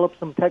didn't develop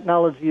some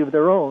technology of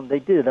their own. They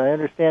did. I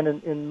understand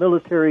in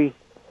military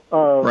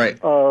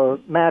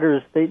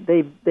matters,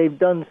 they've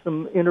done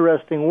some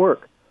interesting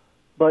work.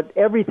 But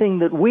everything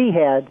that we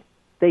had,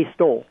 they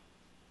stole.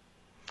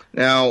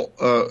 Now,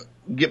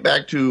 get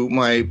back to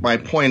my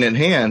point at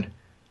hand.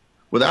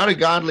 Without a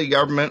godly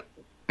government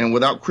and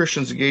without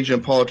Christians engaged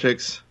in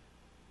politics,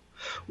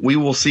 we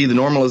will see the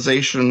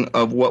normalization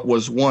of what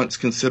was once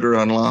considered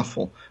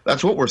unlawful.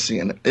 That's what we're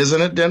seeing,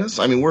 isn't it, Dennis?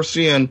 I mean, we're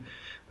seeing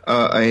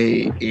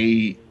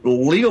a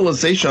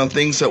legalization of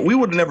things that we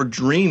would have never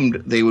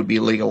dreamed they would be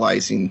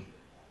legalizing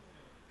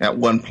at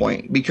one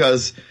point.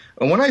 Because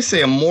when I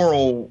say a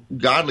moral,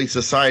 godly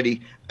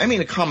society, I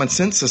mean a common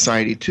sense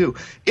society too.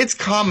 It's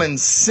common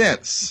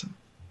sense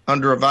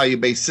under a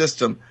value-based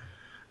system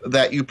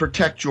that you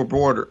protect your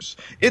borders.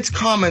 It's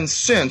common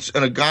sense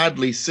in a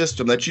godly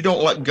system that you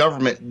don't let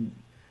government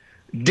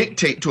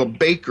dictate to a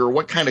baker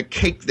what kind of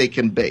cake they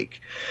can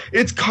bake.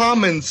 It's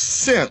common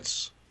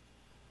sense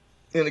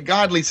in a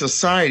godly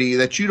society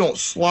that you don't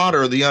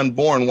slaughter the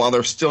unborn while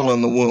they're still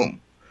in the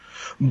womb.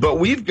 But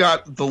we've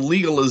got the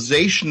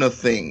legalization of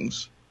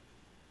things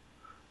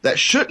that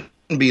shouldn't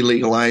be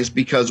legalized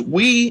because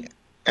we,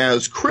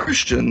 as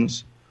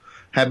Christians,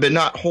 have been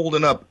not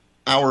holding up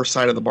our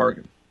side of the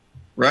bargain.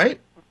 Right?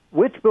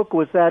 Which book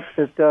was that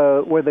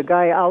where the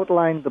guy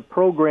outlined the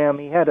program?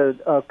 He had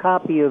a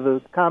copy of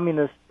the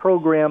communist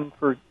program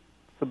for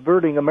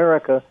subverting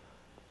America,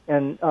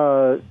 and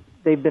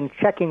they've been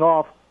checking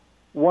off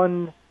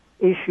one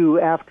issue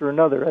after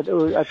another.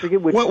 I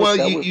forget which. Well,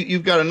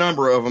 you've got a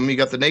number of them. You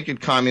got the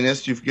Naked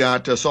Communist. You've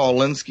got Saul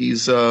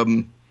Alinsky's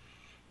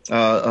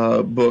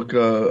book,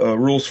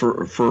 Rules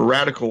for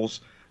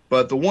Radicals.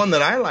 But the one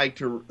that I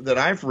like that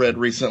I've read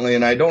recently,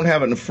 and I don't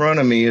have it in front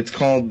of me, it's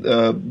called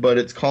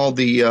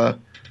the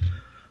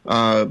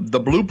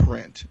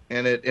Blueprint,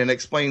 and it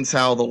explains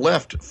how the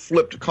left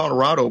flipped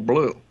Colorado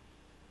blue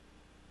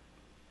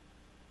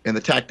and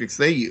the tactics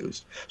they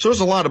used. So there's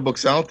a lot of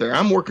books out there.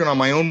 I'm working on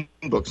my own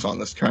books on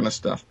this kind of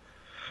stuff.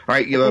 All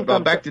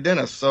right, back to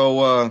Dennis.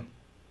 So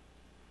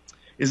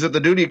is it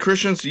the duty of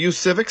Christians to use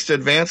civics to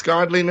advance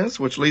godliness,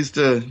 which leads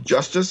to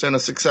justice and a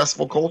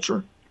successful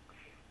culture?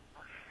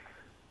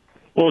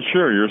 Well,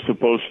 sure. You're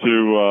supposed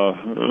to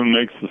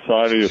make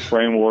society a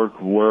framework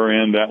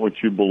wherein that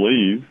which you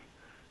believe,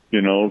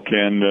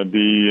 can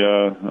be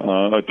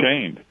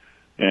attained.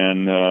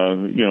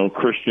 And,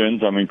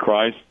 Christians,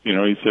 Christ,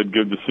 he said,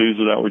 give to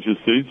Caesar that which is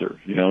Caesar.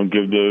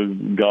 Give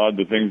to God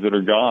the things that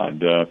are God.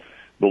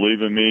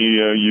 Believe in me,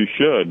 you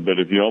should. But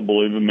if you don't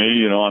believe in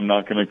me, I'm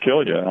not going to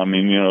kill you.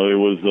 It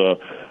was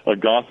a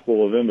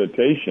gospel of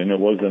invitation. It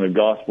wasn't a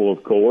gospel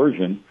of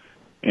coercion.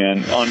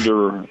 And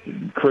under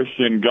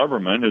Christian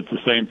government, it's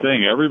the same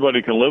thing.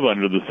 Everybody can live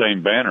under the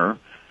same banner.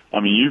 I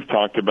mean, you've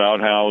talked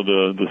about how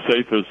the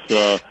safest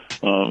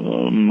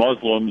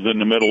Muslims in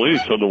the Middle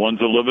East are the ones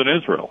that live in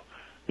Israel.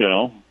 You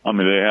know, I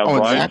mean, they have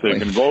rights, exactly. they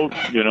can vote,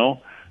 you know.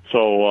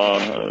 So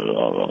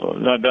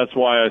that's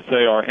why I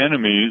say our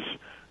enemies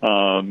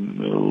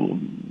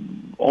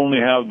only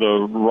have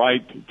the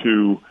right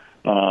to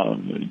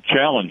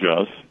challenge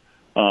us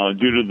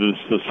due to the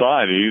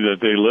society that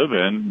they live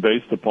in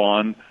based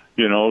upon,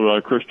 you know,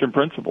 Christian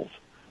principles.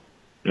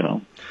 You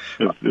know,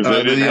 if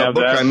they didn't have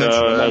that as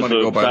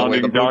a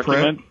founding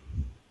document.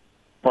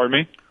 Pardon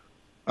me?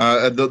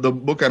 The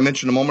book I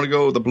mentioned a moment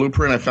ago, The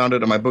Blueprint, I found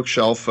it on my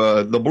bookshelf.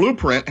 The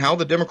Blueprint, How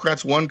the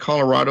Democrats Won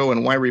Colorado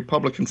and Why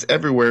Republicans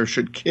Everywhere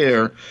Should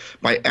Care,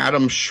 by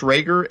Adam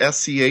Schrager,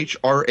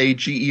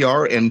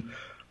 Schrager, and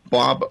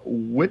Bob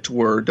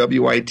Whitwer,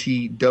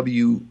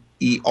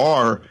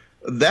 Whitwer.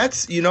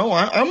 That's, you know,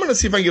 I'm going to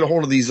see if I can get a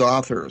hold of these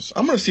authors.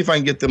 I'm going to see if I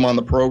can get them on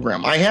the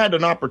program. I had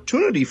an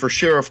opportunity for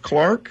Sheriff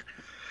Clark.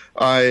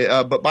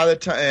 But by the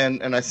time,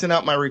 and I sent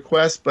out my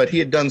request, but he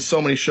had done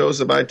so many shows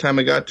that by the time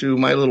I got to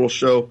my little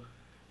show,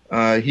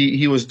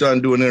 he was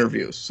done doing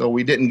interviews. So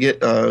we didn't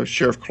get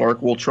Sheriff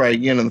Clark. We'll try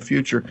again in the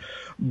future.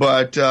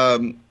 But,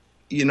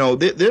 you know,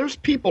 there's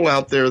people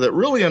out there that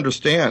really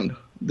understand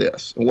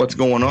this and what's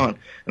going on.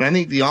 And I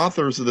think the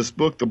authors of this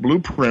book, The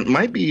Blueprint,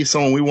 might be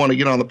someone we want to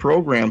get on the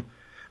program.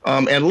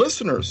 And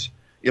listeners,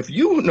 if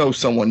you know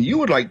someone you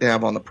would like to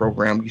have on the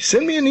program,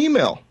 send me an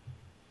email.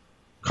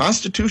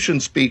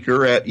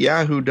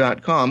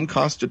 constitutionspeaker@yahoo.com,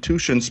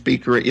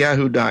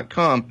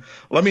 constitutionspeaker@yahoo.com.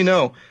 Let me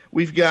know.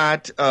 We've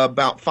got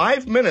about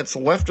 5 minutes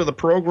left of the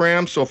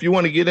program, so if you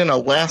want to get in a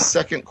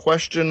last-second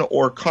question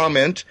or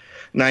comment,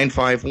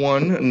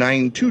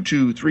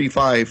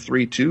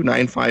 951-922-3532,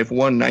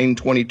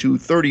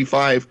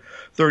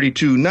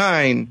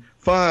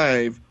 951-922-3532,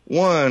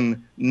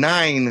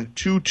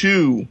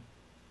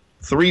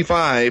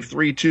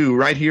 951-922-3532,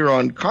 right here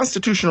on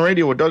Constitution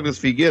Radio with Douglas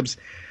V. Gibbs.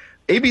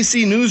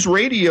 ABC News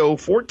Radio,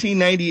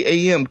 1490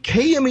 AM,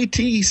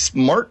 KMET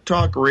Smart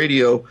Talk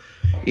Radio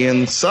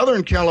in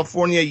Southern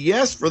California.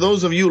 Yes, for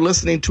those of you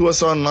listening to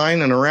us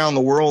online and around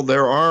the world,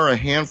 there are a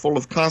handful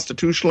of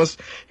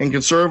constitutionalists and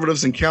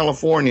conservatives in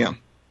California.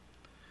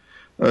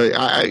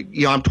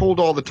 I'm told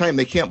all the time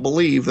they can't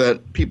believe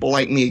that people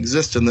like me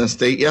exist in this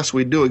state. Yes,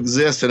 we do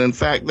exist. And in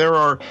fact,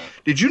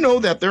 did you know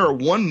that there are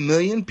 1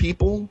 million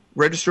people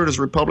registered as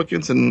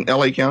Republicans in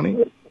LA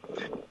County?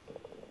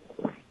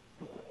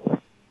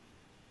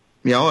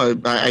 You know,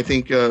 I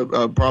think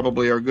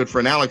probably our good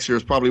friend Alex here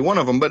is probably one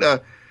of them.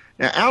 But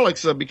now,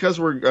 Alex, because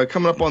we're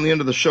coming up on the end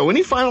of the show,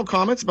 any final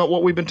comments about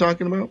what we've been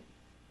talking about?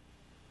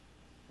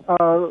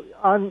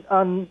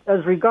 On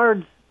as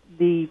regards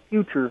the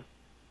future,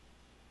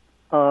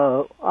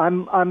 what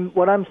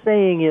I'm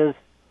saying is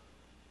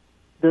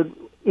that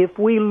if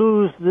we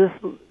lose this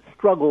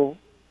struggle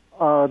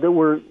that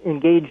we're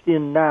engaged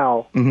in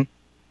now,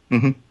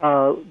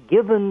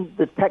 given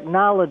the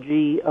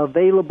technology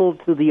available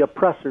to the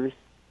oppressors,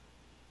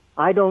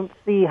 I don't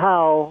see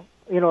how,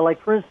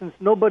 like, for instance,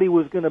 nobody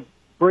was going to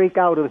break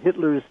out of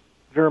Hitler's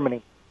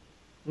Germany.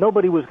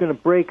 Nobody was going to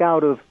break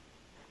out of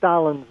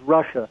Stalin's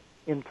Russia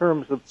in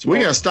terms of... So we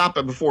got to stop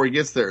it before he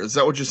gets there. Is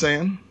that what you're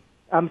saying?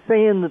 I'm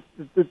saying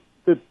that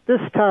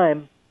this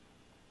time,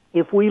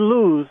 if we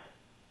lose,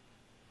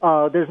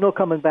 there's no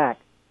coming back.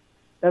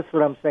 That's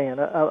what I'm saying.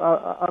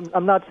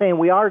 I'm not saying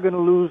we are going to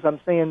lose. I'm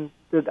saying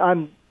that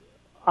I'm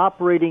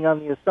operating on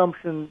the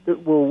assumption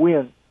that we'll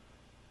win.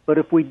 But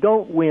if we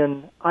don't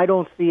win, I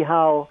don't see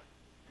how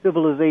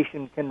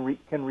civilization can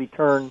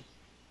return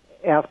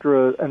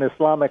after an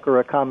Islamic or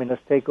a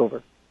communist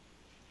takeover.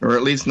 Or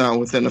at least not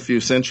within a few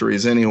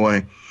centuries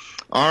anyway.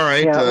 All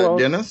right,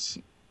 Dennis,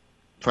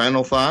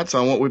 final thoughts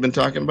on what we've been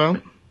talking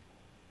about?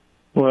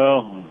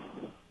 Well,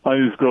 I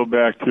just go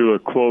back to a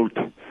quote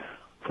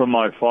from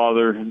my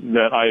father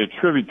that I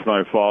attribute to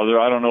my father.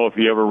 I don't know if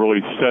he ever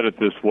really said it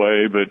this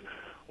way, but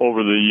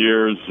over the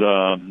years,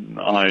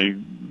 I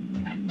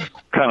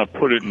kind of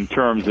put it in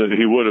terms that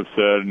he would have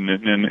said,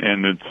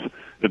 and it's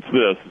this. It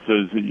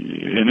says,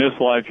 in this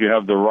life you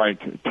have the right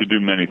to do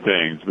many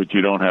things, but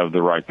you don't have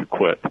the right to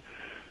quit.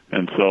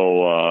 And so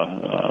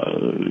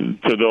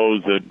to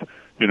those that,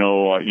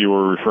 you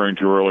were referring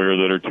to earlier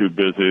that are too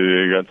busy,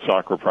 they got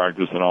soccer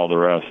practice and all the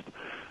rest,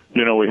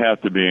 we have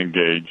to be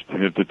engaged.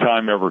 And if the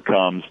time ever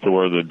comes to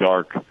where the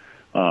darkness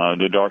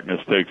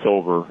takes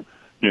over,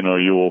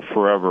 you will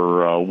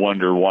forever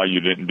wonder why you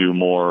didn't do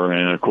more.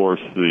 And, of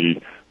course,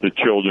 the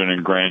children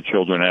and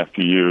grandchildren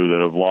after you that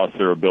have lost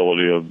their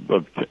ability of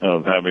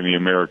having the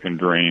American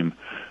dream,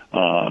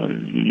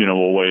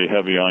 will weigh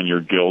heavy on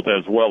your guilt,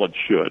 as well it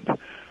should.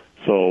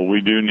 So we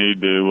do need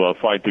to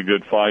fight the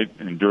good fight,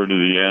 endure to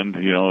the end,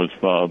 as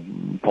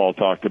Paul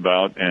talked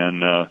about,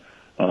 and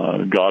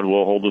God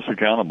will hold us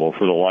accountable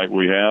for the light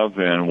we have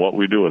and what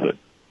we do with it.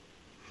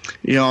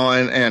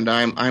 And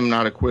I'm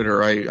not a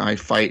quitter. I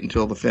fight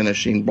until the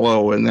finishing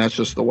blow, and that's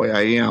just the way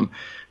I am.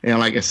 And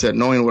like I said,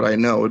 knowing what I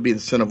know would be the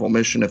sin of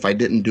omission if I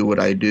didn't do what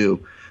I do.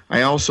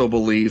 I also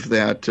believe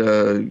that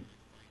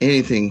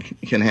anything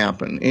can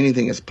happen.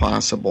 Anything is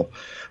possible.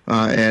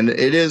 And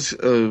it is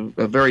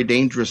a very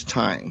dangerous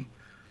time.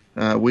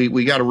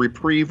 We got a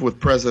reprieve with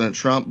President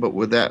Trump, but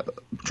with that,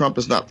 Trump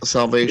is not the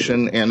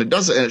salvation, and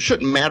it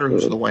shouldn't matter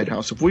who's in the White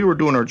House. If we were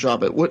doing our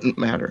job, it wouldn't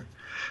matter.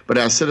 But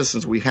as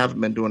citizens, we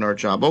haven't been doing our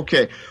job.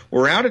 Okay,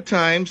 we're out of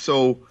time,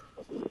 so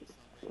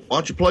why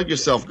don't you plug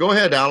yourself? Go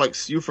ahead,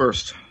 Alex. You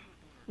first.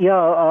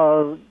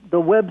 Yeah,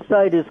 the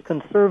website is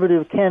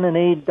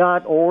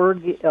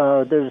conservativecannonade.org.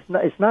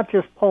 It's not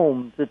just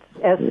poems; it's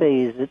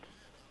essays,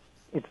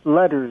 it's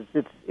letters,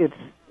 it's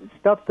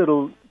stuff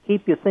that'll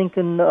keep you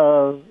thinking.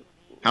 How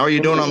are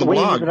you doing on the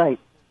blog?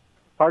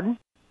 Pardon?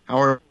 How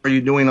are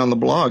you doing on the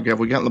blog? Have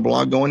we gotten the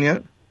blog going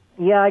yet?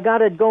 Yeah, I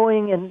got it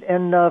going,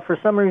 and for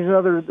some reason or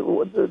other,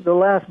 the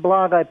last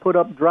blog I put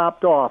up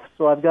dropped off,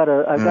 so I've got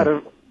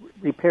to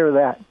repair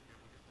that.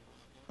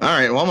 All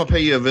right, well, I'm going to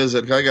pay you a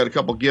visit. I got a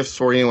couple gifts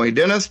for you anyway.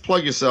 Dennis,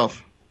 plug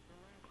yourself.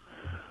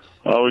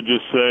 I would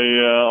just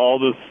say all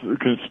this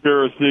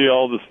conspiracy,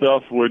 all the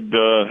stuff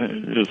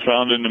is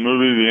found in the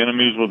movie The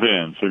Enemies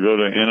Within. So go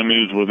to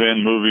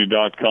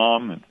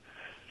enemieswithinmovie.com, and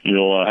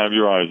you'll have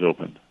your eyes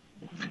open.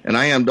 And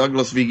I am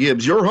Douglas V.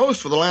 Gibbs, your host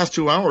for the last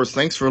 2 hours.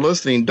 Thanks for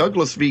listening.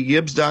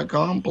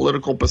 DouglasVGibbs.com,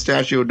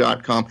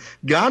 politicalpistachio.com.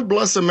 God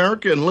bless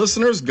America, and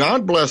listeners,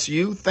 God bless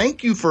you.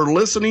 Thank you for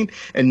listening,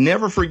 and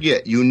never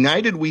forget,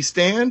 united we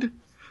stand,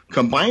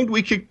 combined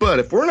we kick butt.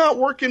 If we're not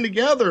working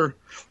together,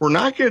 we're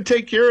not going to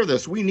take care of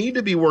this. We need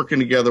to be working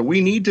together. We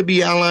need to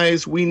be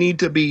allies. We need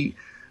to be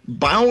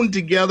bound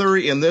together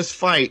in this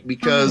fight,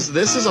 because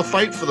this is a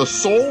fight for the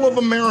soul of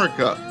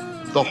America.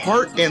 The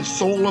heart and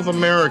soul of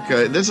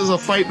America. This is a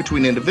fight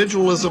between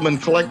individualism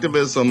and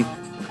collectivism,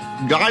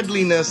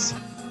 godliness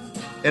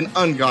and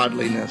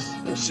ungodliness.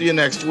 We'll see you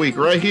next week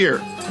right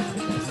here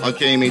on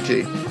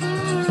KMET.